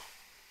 combo.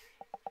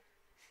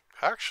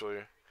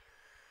 Actually,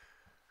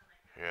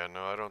 yeah,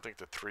 no, I don't think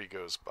the 3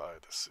 goes by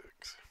the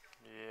 6.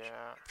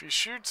 Yeah. If he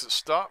shoots a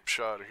stop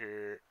shot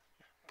here,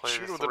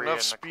 shoot with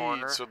enough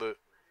speed so that,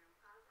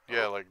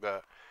 yeah, like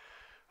that.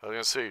 I was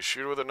going to say,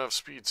 shoot with enough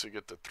speed so you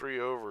get the 3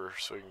 over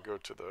so you can go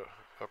to the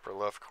upper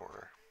left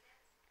corner.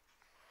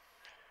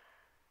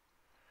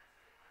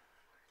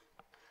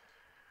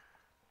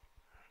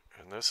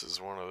 And this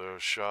is one of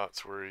those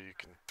shots where you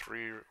can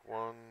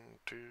 1,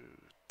 2,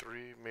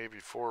 3, maybe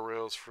 4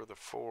 rails for the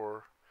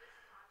 4.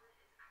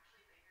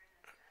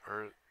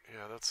 Or,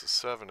 yeah, that's a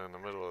 7 in the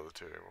middle of the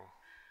table.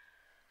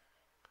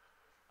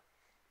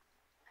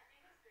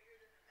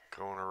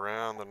 Going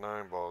around the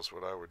 9 ball is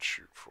what I would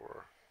shoot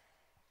for.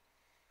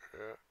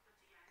 Yeah.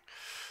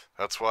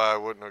 That's why I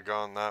wouldn't have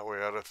gone that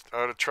way. I'd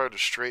have tried to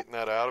straighten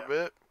that out a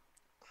bit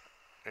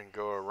and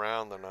go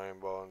around the 9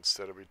 ball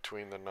instead of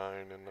between the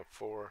 9 and the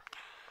 4.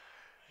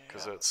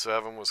 Because that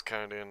 7 was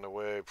kind of in the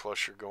way,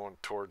 plus you're going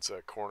towards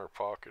that corner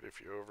pocket if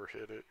you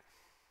overhit it.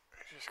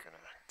 You're just going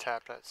to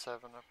tap that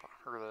 7 up,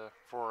 or the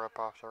 4 up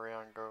off the rail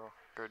and go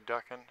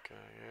ducking. Okay,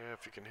 yeah,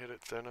 if you can hit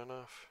it thin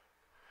enough.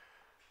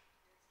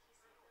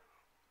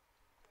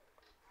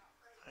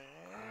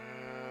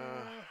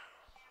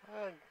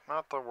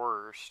 Not the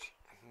worst.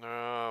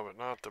 No, but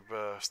not the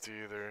best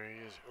either.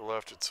 He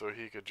left it so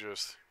he could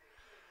just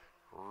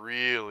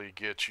really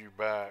get you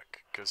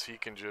back, because he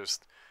can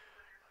just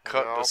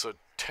cut this a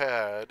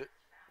tad,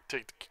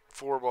 take the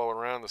 4 ball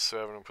around the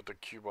 7 and put the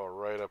cue ball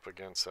right up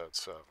against that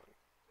 7.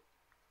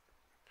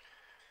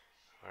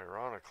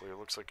 Ironically, it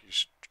looks like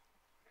he's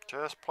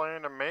just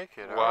playing to make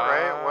it. Wow. All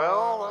right,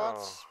 well,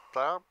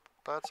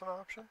 that's an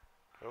option.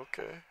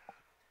 Okay.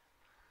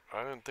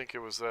 I didn't think it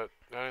was that.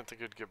 I didn't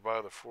think it'd get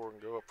by the 4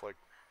 and go up like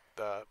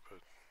that, but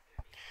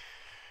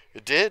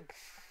it did.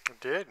 It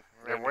did.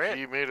 And went.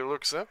 He made it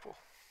look simple.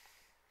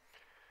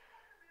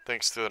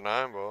 Thanks to the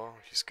 9 ball,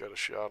 he's got a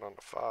shot on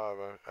the 5.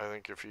 I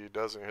think if he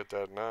doesn't hit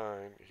that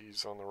 9,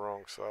 he's on the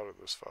wrong side of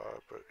this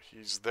 5, but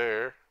he's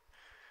there.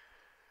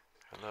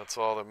 And that's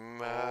all that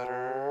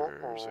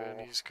matters. And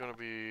he's going to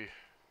be,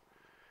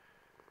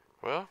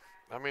 well,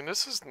 I mean,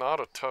 this is not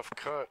a tough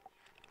cut.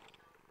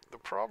 The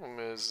problem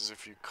is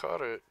if you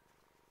cut it,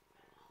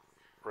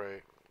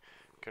 right,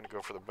 going to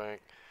go for the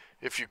bank.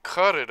 If you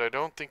cut it, I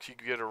don't think you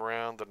get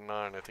around the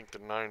 9. I think the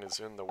 9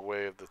 is in the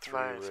way of the 3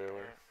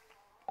 railer.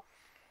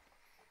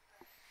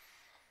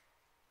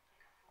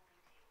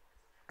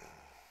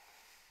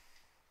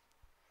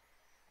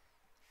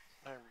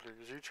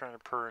 Is you trying to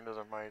purr into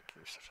the mic?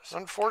 You're such a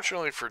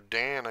Unfortunately for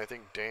Dan, I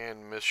think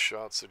Dan missed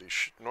shots that he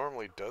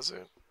normally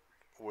doesn't,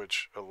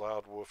 which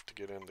allowed Wolf to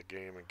get in the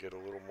game and get a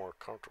little more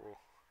comfortable.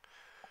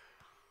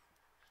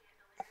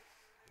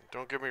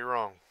 Don't get me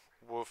wrong,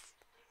 Wolf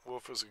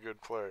is a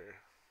good player.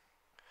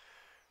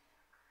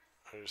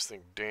 I just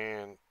think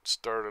Dan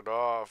started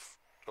off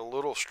a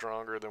little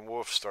stronger than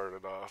Wolf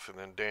started off, and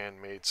then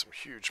Dan made some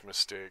huge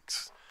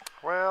mistakes.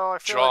 Well, I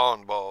feel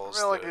balls.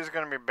 I feel like he's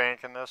going to be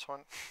banking this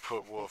one.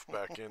 Put Wolf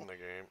back in the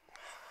game.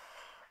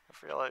 I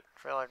feel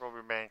like we'll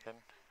be banking.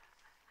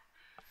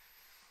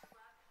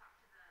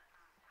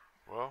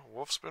 Well,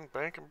 Wolf's been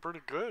banking pretty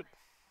good.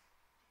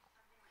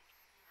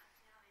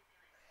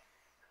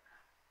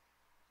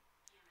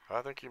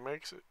 I think he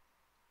makes it.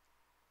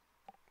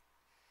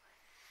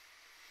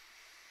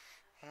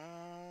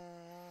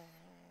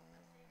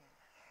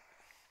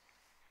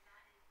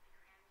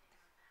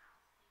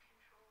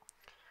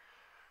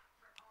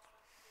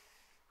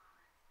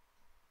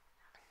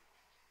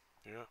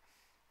 Yeah,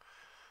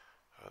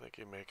 I think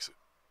he makes it.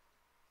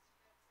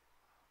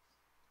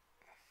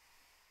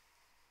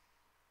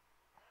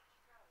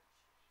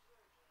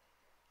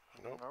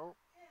 Nope.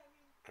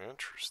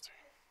 Interesting.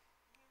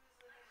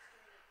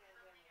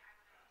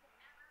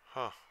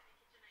 Huh.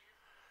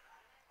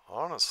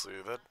 Honestly,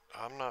 that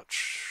I'm not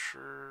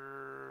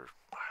sure.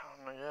 I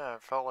don't know. Yeah,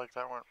 it felt like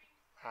that went.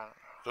 I don't know.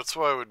 That's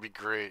why it would be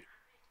great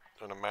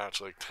in a match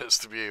like this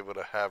to be able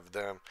to have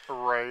them.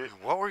 Right.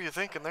 What were you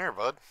thinking there,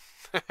 bud?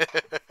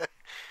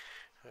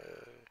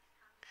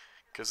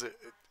 Because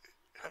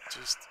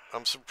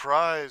I'm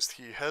surprised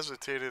he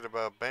hesitated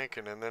about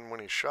banking, and then when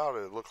he shot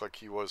it, it looked like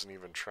he wasn't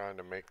even trying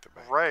to make the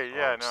bank. Right,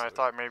 yeah, honestly. no, I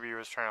thought maybe he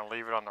was trying to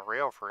leave it on the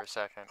rail for a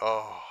second.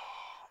 Oh.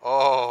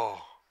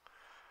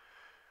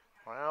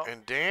 Well.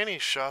 And Danny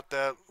shot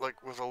that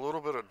like with a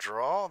little bit of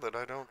draw that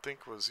I don't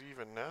think was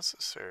even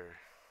necessary.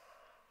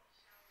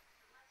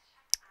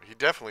 He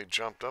definitely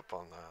jumped up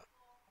on that.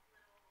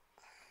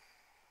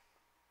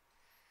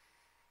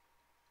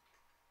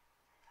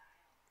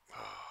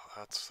 Oh,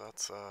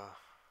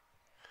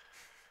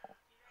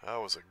 that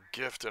was a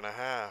gift and a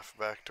half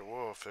back to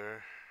Wolf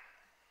there.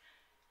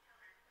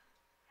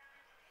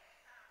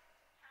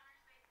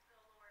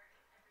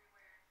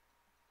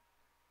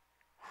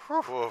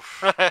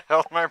 Woof. I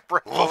held my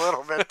breath a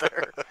little bit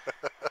there.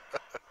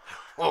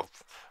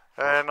 Woof.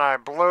 And I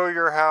blow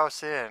your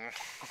house in.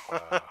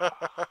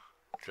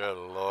 Good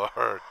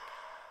Lord.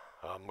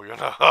 I'm going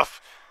to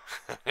huff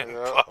and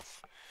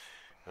puff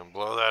and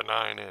blow that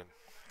 9 in.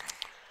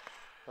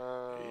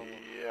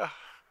 Yeah.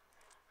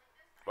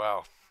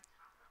 Wow.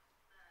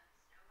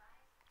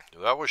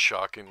 That was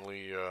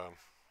shockingly an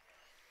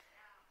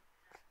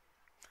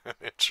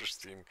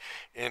interesting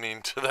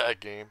inning to that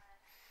game.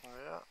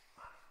 Yeah.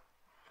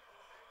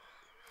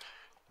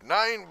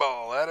 9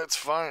 ball at its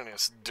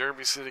finest.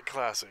 Derby City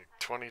Classic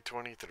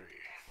 2023.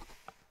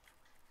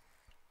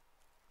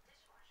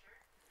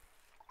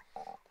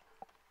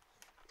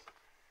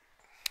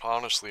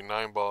 Honestly,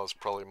 9 ball is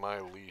probably my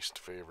least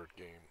favorite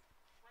game.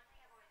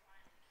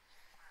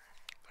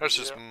 That's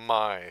just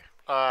my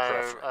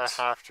preference.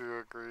 I have to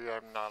agree.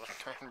 I'm not a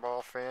 9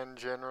 ball fan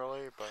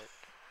generally, but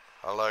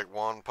I like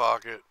 1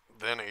 pocket,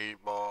 then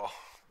 8 ball,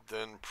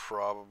 then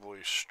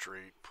probably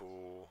straight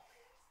pool,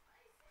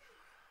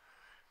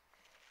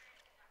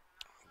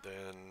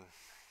 then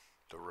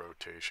the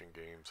rotation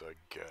games, I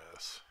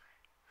guess.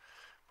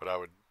 But I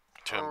would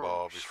 10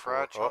 ball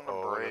before.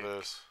 Look at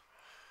this.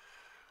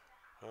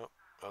 Oh,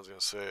 I was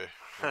gonna say,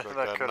 look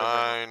like that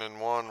 9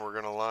 and 1 we're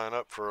gonna line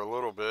up for a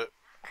little bit.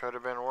 Could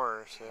have been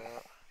worse, yeah.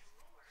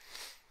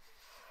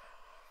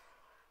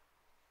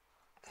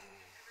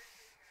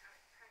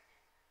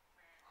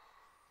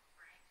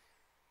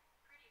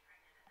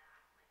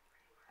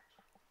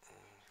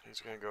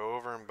 He's gonna go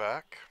over and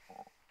back.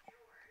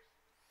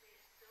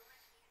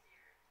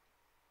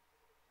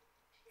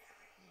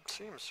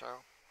 Seems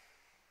so.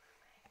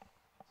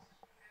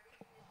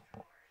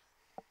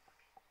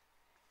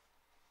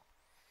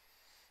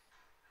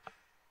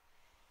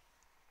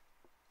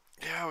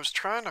 Yeah, I was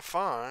trying to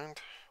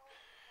find,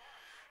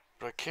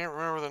 but I can't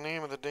remember the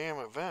name of the damn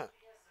event.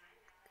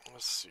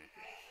 Let's see.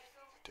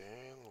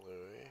 Dan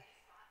Louie.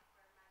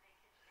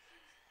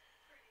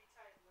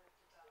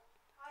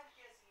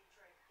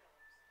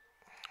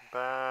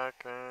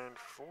 Back and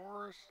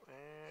forth,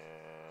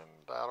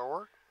 and that'll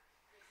work.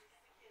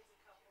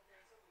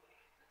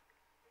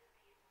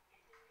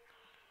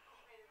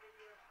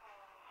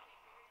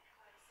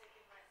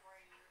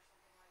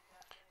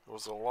 It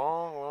was a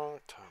long, long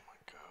time ago.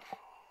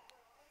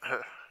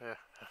 Yeah,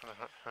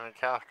 in a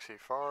galaxy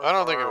far, I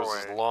don't think it far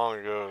was away. as long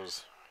ago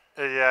as.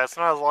 Yeah, it's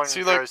not as long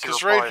See, ago like, as you were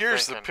because right probably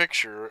here's thinking. the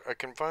picture. I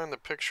can find the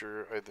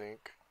picture, I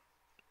think.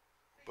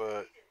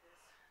 But.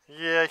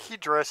 Yeah, he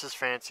dresses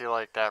fancy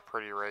like that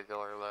pretty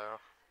regular, though.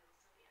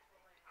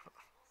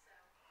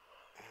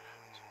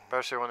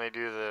 Especially when they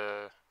do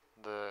the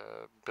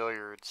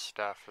billiards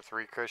stuff, the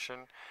 3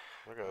 cushion.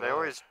 Look at They that.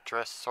 always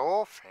dress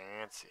so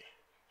fancy.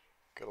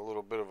 Got a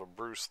little bit of a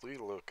Bruce Lee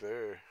look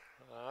there.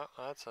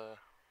 That's a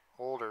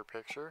older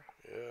picture.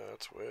 Yeah,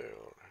 that's way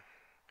older.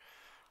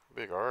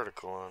 Big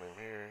article on him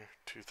here.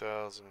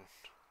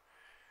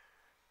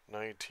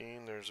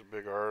 2019, there's a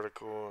big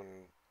article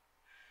on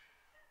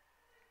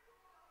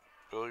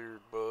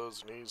Billiard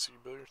Buzz and AZ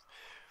Billiards.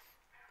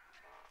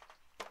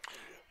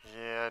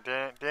 Yeah,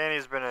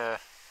 Danny's been a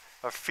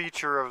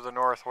feature of the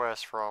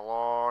Northwest for a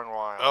long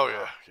while. Oh,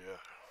 yeah, yeah.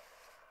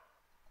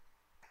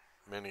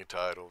 Many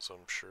titles,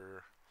 I'm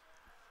sure.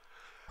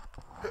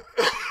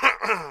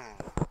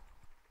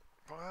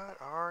 What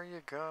are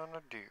you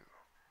gonna do?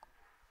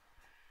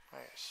 I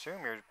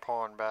assume you're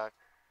pulling back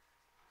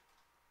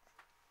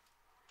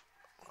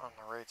on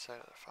the right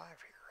side of the 5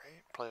 here,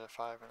 right? Play the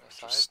 5 in the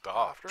side. Just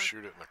stop, after?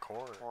 shoot it in the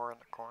corner. Or in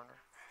the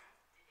corner.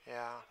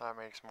 Yeah, that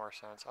makes more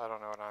sense. I don't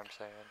know what I'm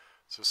saying.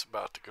 Is this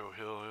about to go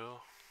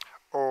hill?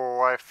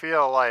 Oh, I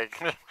feel like,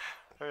 like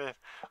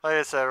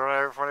I said,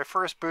 when I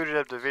first booted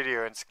up the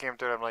video and skimmed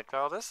through it, I'm like,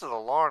 oh, this is a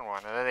long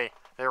one. And then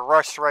they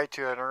rushed right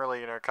to an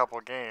early, a couple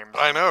games.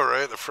 I know,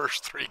 right? The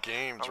first 3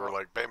 games were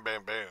like bam,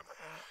 bam, bam.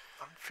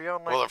 I'm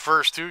feeling like... Well, the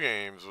first 2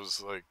 games was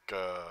like,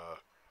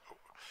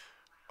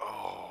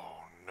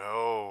 oh,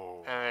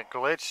 no. And it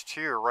glitched,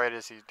 too, right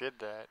as he did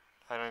that.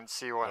 I didn't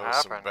see what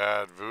happened. Some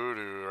bad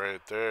voodoo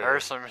right there.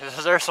 There's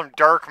some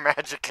dark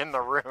magic in the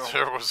room.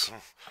 There was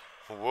some...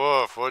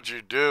 Woof, what'd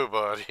you do,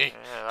 buddy? Yeah,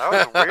 that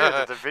was weird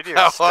that the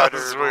video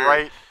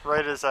stuttered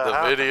right as that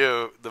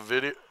happened. The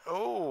video...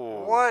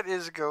 Oh. What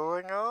is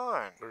going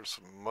on? There's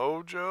some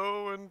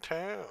mojo in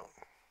town.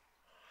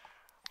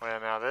 Well,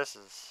 now this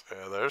is...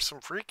 Yeah, there's some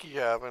freaky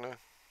happening.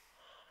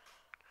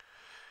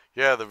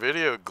 Yeah, the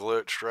video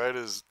glitched right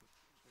as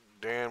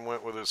Dan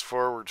went with his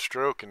forward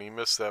stroke, and he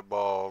missed that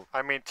ball.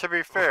 I mean, to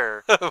be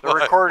fair, the by a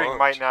recording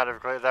might bunch. not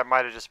have glitched. That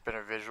might have just been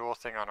a visual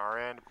thing on our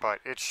end, but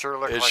it sure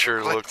looked It like it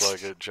sure glitched. looked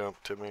like it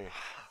jumped to me.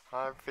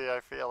 I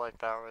feel like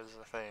that was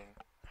the thing.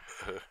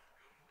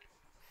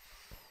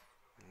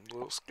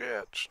 Little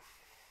sketch.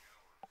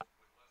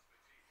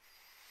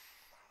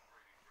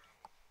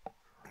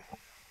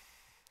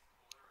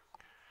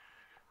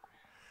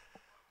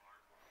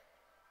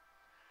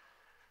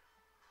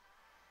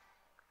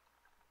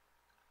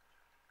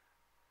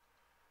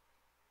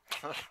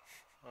 Okay.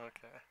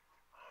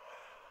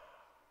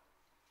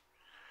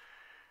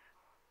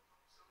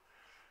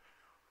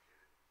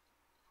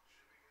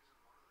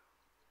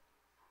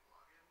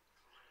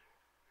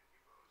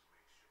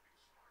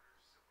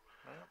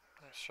 Yep,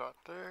 nice shot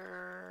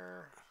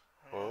there.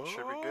 And should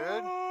be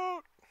good.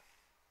 Oh.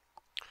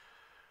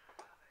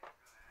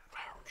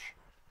 Ouch.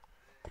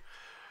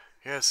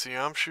 Yeah, see,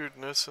 I'm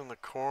shooting this in the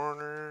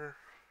corner.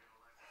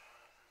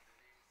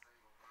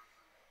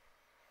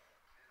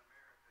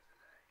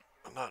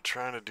 I'm not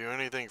trying to do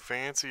anything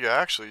fancy.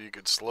 Actually, you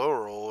could slow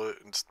roll it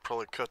and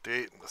probably cut the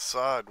 8 in the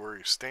side where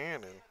you're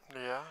standing.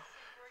 Yeah.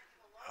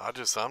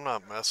 I'm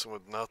not messing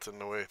with nothing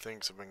the way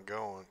things have been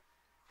going.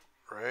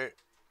 Right?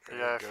 There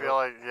Yeah, you I go. feel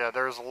like, yeah,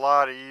 there's a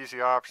lot of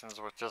easy options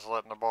with just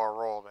letting the ball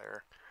roll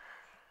there.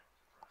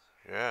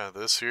 Yeah,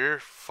 this here,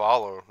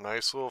 follow.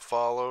 Nice little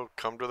follow.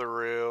 Come to the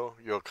rail.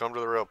 You'll come to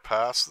the rail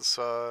past the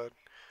side.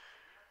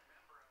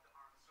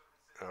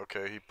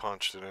 Okay, he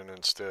punched it in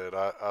instead.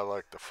 I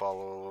like to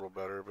follow a little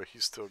better, but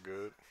he's still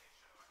good.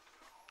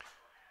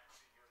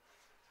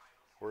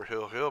 We're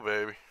hill,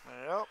 baby.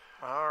 Yep.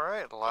 All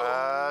right,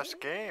 last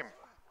game.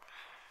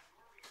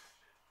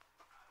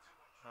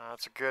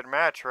 That's a good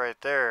match right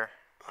there.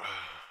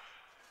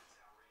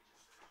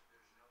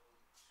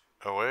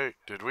 Oh, wait.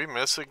 Did we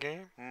miss a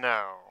game?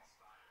 No.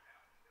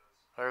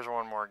 There's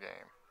one more game.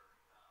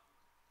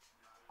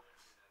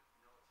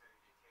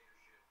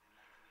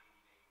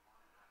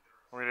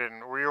 We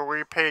didn't.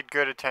 We paid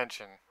good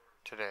attention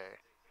today.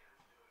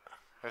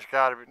 There's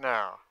got to be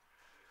no.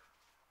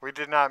 We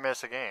did not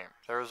miss a game.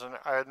 There was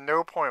at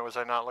no point was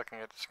I not looking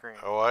at the screen.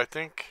 Oh, I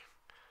think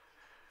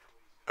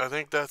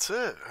that's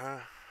it.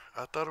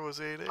 I thought it was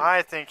 8-8.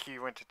 I think he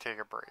went to take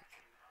a break.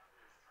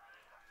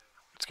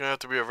 It's gonna have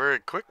to be a very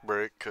quick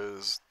break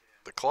because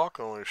the clock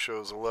only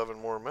shows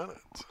 11 more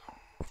minutes.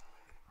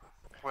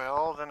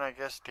 Well, then I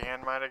guess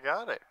Dan might have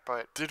got it.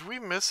 But Did we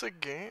miss a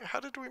game? How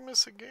did we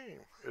miss a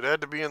game? It had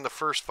to be in the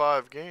first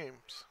 5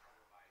 games.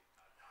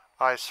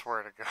 I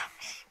swear to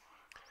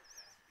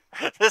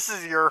God. This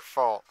is your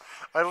fault.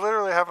 I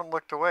literally haven't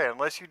looked away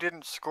unless you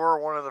didn't score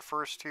one of the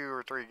first 2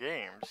 or 3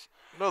 games.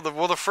 No,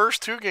 the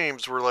first 2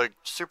 games were like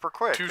Super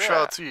quick. 2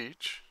 shots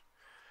each.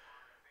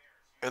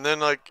 And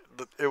then like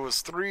it was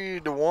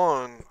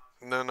 3-1,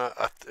 and then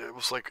it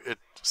was like it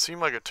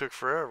seemed like it took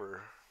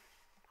forever.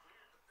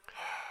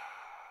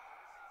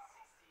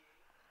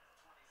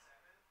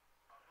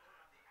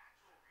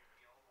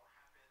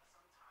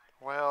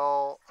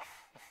 Well,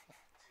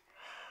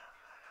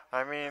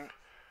 I mean,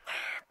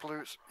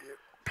 Blues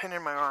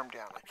pinning my arm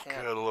down. I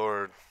can't. Good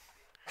lord.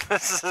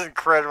 This is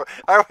incredible.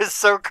 I was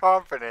so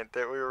confident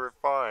that we were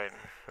fine.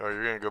 Oh,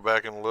 you're gonna go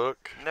back and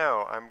look?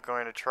 No, I'm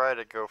going to try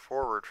to go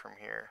forward from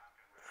here.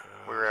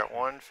 We're at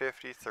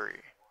 153.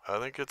 I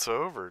think it's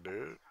over,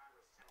 dude.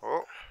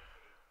 Oh,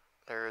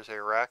 there is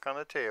a rack on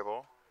the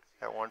table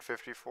at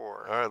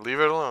 154. All right, leave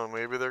it alone.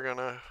 Maybe they're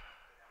gonna.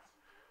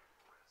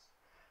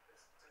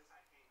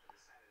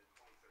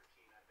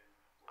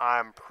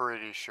 I'm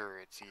pretty sure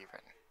it's even.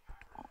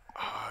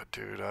 Ah,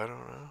 dude, I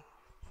don't know.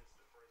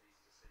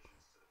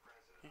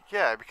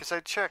 Yeah, because I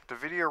checked. The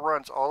video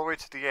runs all the way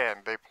to the end.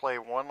 They play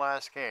one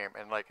last game,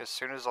 and like as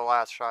soon as the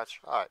last shot,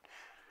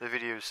 the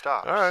video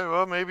stops. All right,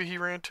 well maybe he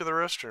ran to the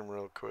restroom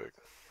real quick.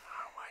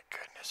 Oh my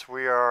goodness,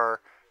 we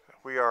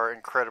are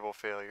incredible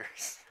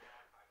failures.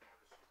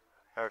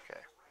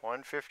 Okay,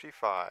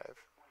 155.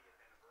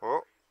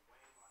 Oh.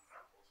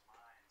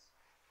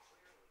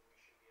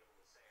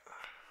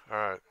 All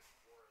right,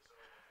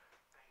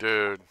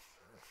 dude.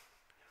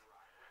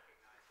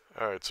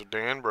 All right, so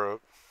Dan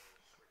broke.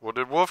 Well,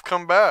 did Wolf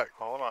come back?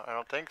 Hold on, I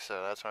don't think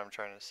so. That's what I'm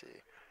trying to see.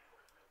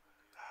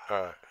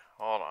 All right.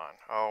 Hold on.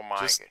 Oh my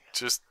goodness.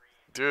 Just,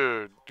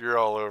 dude, you're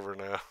all over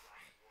now.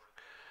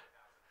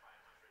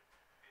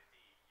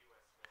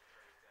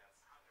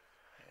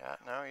 Yeah,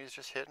 no, he's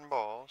just hitting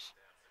balls.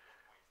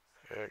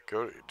 Yeah,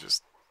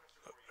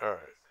 all right,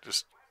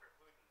 just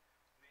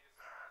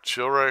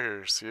chill right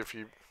here. See if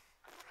you.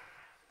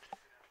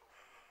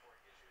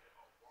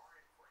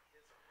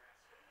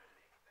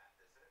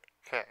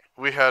 Okay.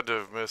 We had to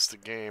have missed the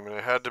game, and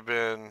it had to have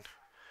been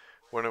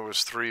when it was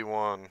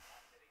 3-1.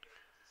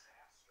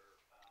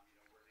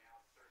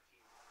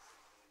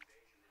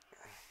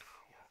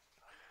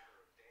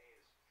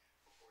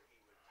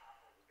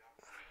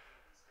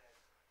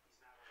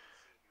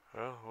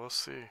 Well, we'll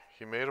see.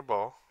 He made a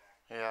ball.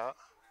 Yeah.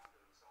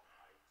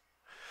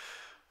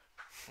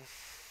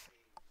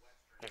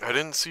 I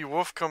didn't see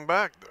Wolf come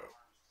back though.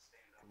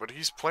 but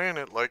he's playing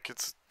it like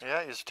it's...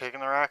 Yeah, he's taking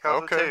the rack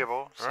off the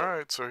table. So.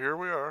 Alright, so here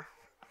we are.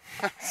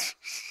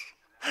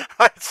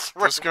 I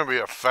swear. This is going to be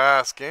a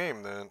fast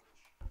game then.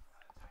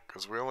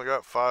 Because we only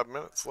got 5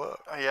 minutes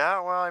left. Yeah,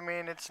 well, I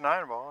mean, it's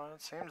 9-ball.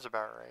 It seems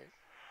about right.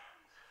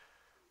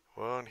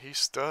 Well, and he's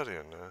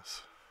studying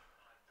this.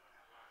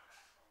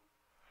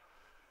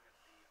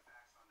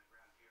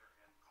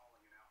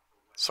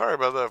 Sorry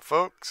about that,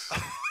 folks.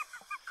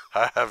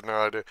 I have no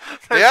idea.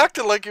 They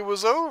acted like it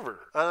was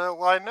over.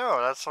 Well, I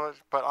know. That's what,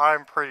 but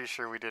I'm pretty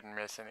sure we didn't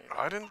miss anything.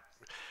 I didn't...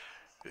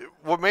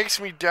 What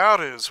makes me doubt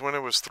is when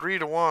it was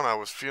 3-1, I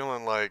was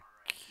feeling like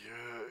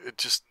it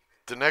just...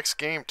 The next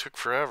game took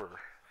forever.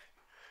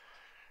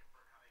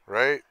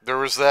 Right? There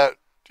was that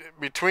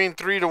between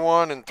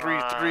 3-1 and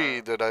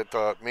 3-3 that I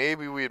thought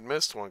maybe we had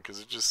missed one because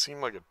it just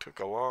seemed like it took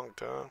a long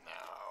time.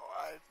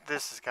 No,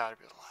 this has got to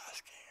be the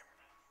last game.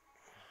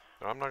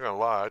 I'm not gonna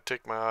lie, I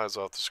take my eyes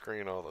off the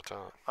screen all the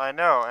time. I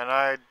know, and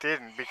I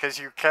didn't because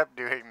you kept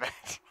doing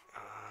that.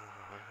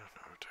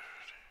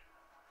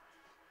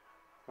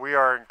 We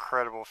are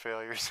incredible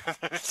failures in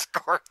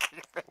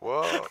scorekeeping.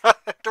 Well,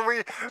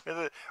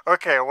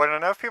 okay, when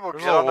enough people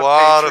there's get on the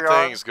Patreon... There's a lot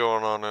of things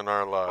going on in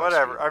our lives.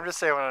 Whatever. People. I'm just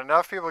saying, when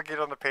enough people get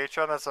on the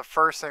Patreon, that's the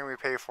first thing we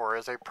pay for,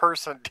 is a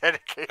person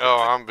dedicated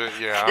I'm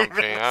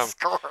keeping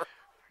score.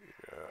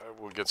 Yeah,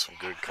 we'll get some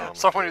good commentators.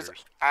 Someone who's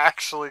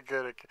actually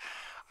good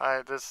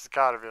at... this has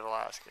got to be the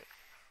last game.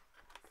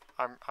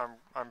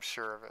 I'm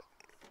sure of it.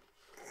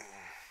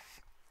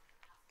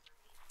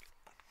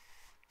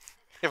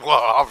 Well,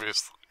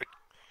 obviously.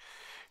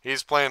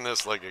 He's playing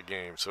this like a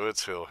game, so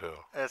it's Hill.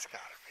 It's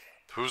got to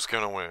be. Who's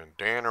going to win,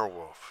 Dan or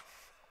Wolf?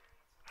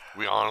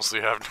 We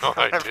honestly have no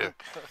idea.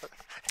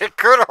 It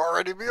could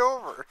already be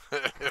over.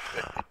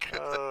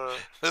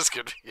 This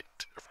could be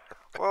different.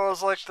 Well,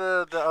 it's like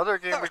the other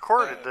game we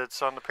recorded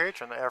that's on the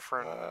Patreon, the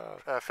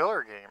Efren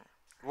filler game.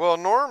 Well,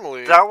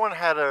 normally... That one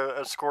had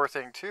a score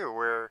thing, too,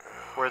 where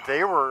they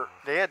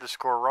had the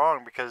score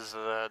wrong because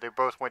they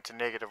both went to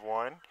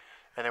 -1.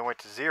 And it went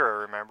to 0,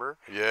 remember?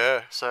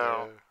 Yeah.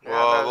 So. Yeah.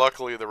 Well,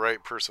 luckily the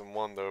right person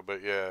won though.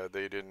 But yeah,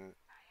 they didn't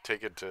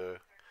take it to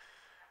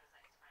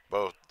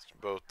both.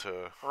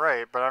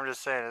 Right, but I'm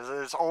just saying,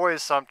 there's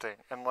always something,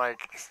 and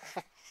like,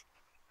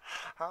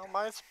 how am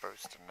I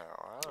supposed to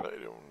know? I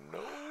don't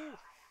know.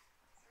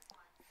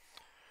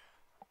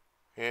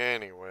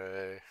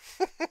 Anyway.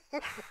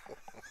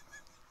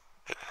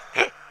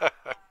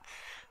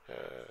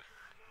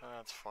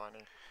 That's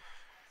funny.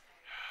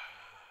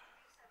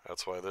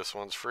 That's why this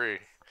one's free.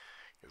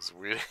 Is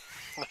we.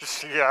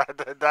 Yeah,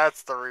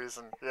 that's the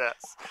reason.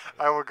 Yes,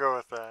 I will go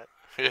with that.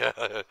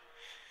 Yeah.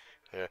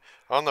 Yeah.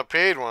 On the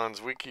paid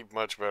ones, we keep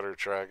much better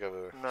track of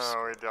the.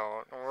 No, we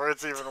don't.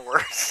 It's even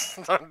worse.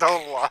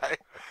 Don't lie.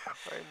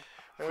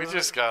 We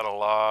just got a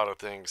lot of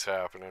things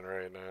happening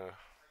right now.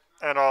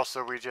 And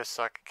also, we just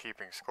suck at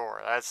keeping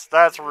score.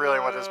 That's really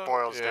what this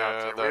boils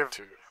down to.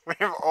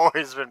 We've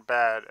always been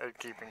bad at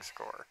keeping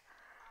score.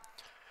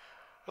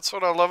 That's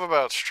what I love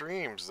about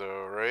streams,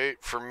 though, right?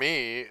 For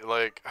me,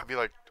 like, I'd be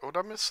like, oh, did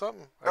I miss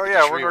something? Oh,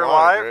 yeah, when we're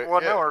live? Right?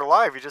 Well, no, we're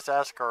live. You just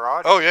ask our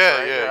audience. Oh, yeah,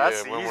 right? yeah.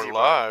 That's when we're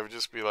live,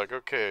 just be like,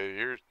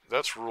 okay,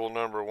 that's rule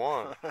number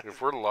 1.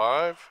 If we're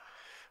live,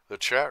 the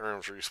chat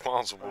room's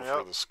responsible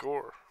for the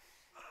score.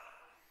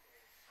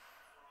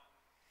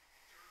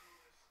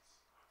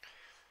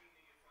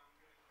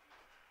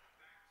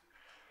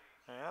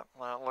 Yep,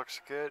 that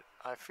looks good.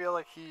 I feel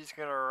like he's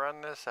going to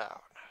run this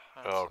out.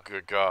 Oh,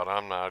 good God,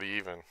 I'm not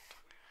even.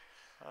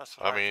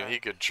 I mean, he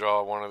could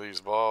draw one of these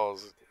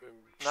balls.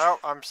 No,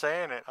 I'm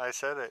saying it. I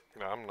said it.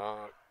 I'm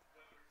not.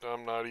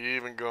 I'm not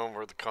even going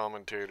for the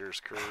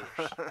commentator's curse.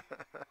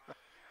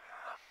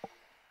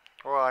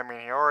 Well, I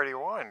mean, he already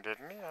won,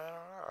 didn't he? I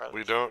don't know.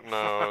 We don't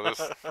know.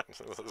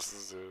 This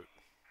is it.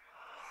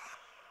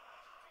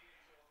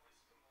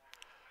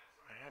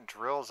 Man,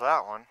 drills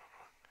that one.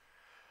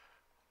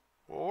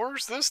 Well,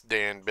 where's this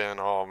Dan been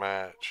all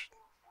match?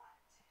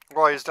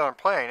 Well, he's done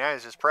playing. Now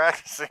he's just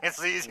practicing.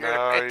 It's easier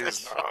to make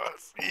this. No,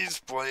 he's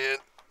playing.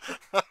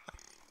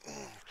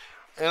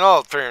 In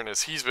all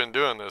fairness, he's been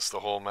doing this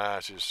the whole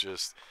match. It's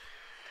just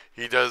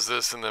he does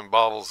this and then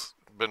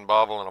been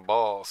bobbling a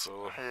ball.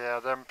 So yeah,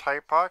 them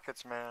tight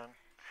pockets, man.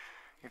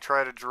 You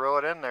try to drill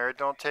it in there, it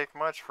don't take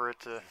much for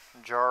it to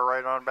jar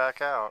right on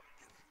back out.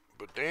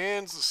 But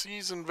Dan's a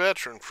seasoned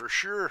veteran for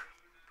sure.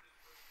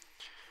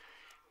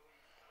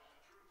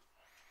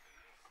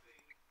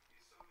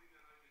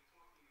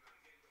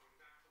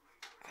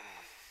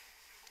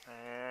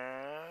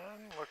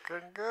 And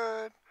looking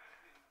good.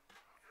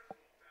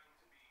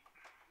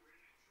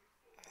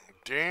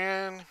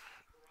 Dan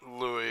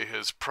Louie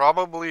has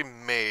probably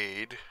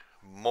made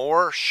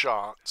more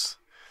shots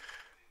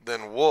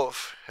than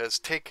Wolf has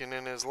taken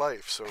in his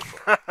life so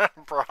far.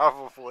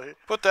 Probably.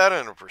 Put that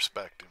into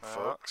perspective,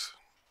 folks.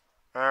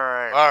 All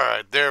right. All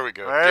right, there we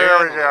go. There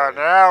we go.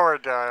 Now we're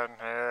done.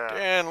 Yeah.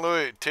 Dan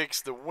Louie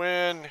takes the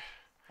win.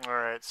 All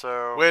right,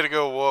 so... Way to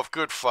go, Wolf.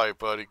 Good fight,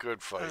 buddy.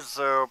 Good fight.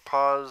 So,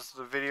 pause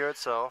the video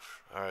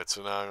itself. All right,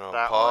 so now I'm going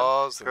to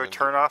pause. Go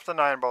turn off the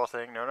 9-ball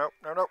thing. No,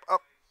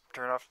 up.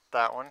 turn off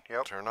that one.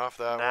 Yep. Turn off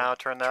that one. Now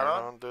turn that on.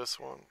 Turn on this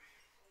one.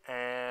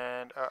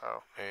 And,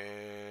 uh-oh.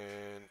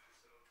 And...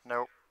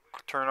 Nope.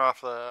 Turn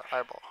off the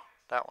eyeball.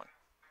 That one.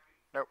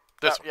 Nope.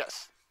 This one.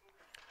 Yes.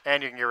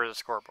 And you can get rid of the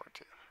scoreboard,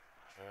 too.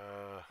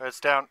 It's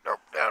down. Nope,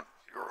 down.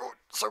 You're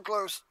so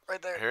close.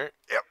 Right there. Here?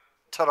 Yep.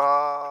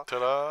 Ta-da.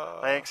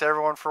 Ta-da. Thanks,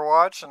 everyone, for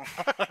watching.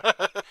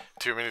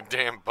 Too many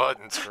damn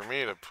buttons for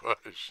me to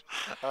push.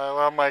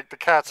 Well, Mike, the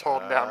cat's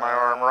holding down my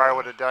arm, or I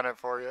would have done it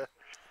for you.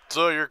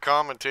 So your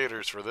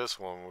commentators for this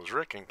one was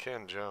Rick and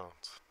Ken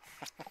Jones.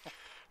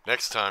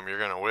 Next time you're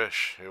going to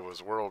wish it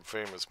was world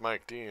famous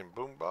Mike D and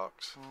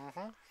Boombox.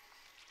 Mm-hmm.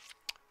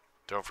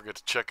 Don't forget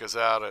to check us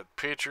out at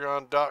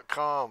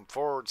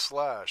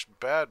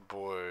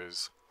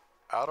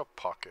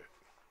patreon.com/badboysoutofpocket.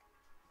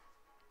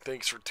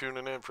 Thanks for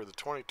tuning in for the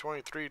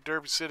 2023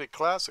 Derby City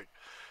Classic.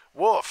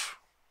 Woof!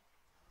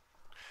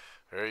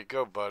 There you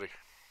go, buddy.